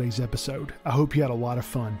me on today's episode. I hope you had a lot of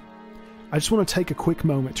fun. I just want to take a quick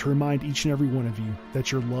moment to remind each and every one of you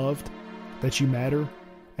that you're loved, that you matter,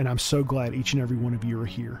 and I'm so glad each and every one of you are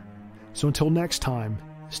here. So until next time,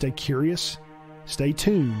 stay curious, stay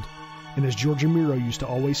tuned, and as George Amiro used to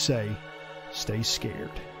always say, stay scared.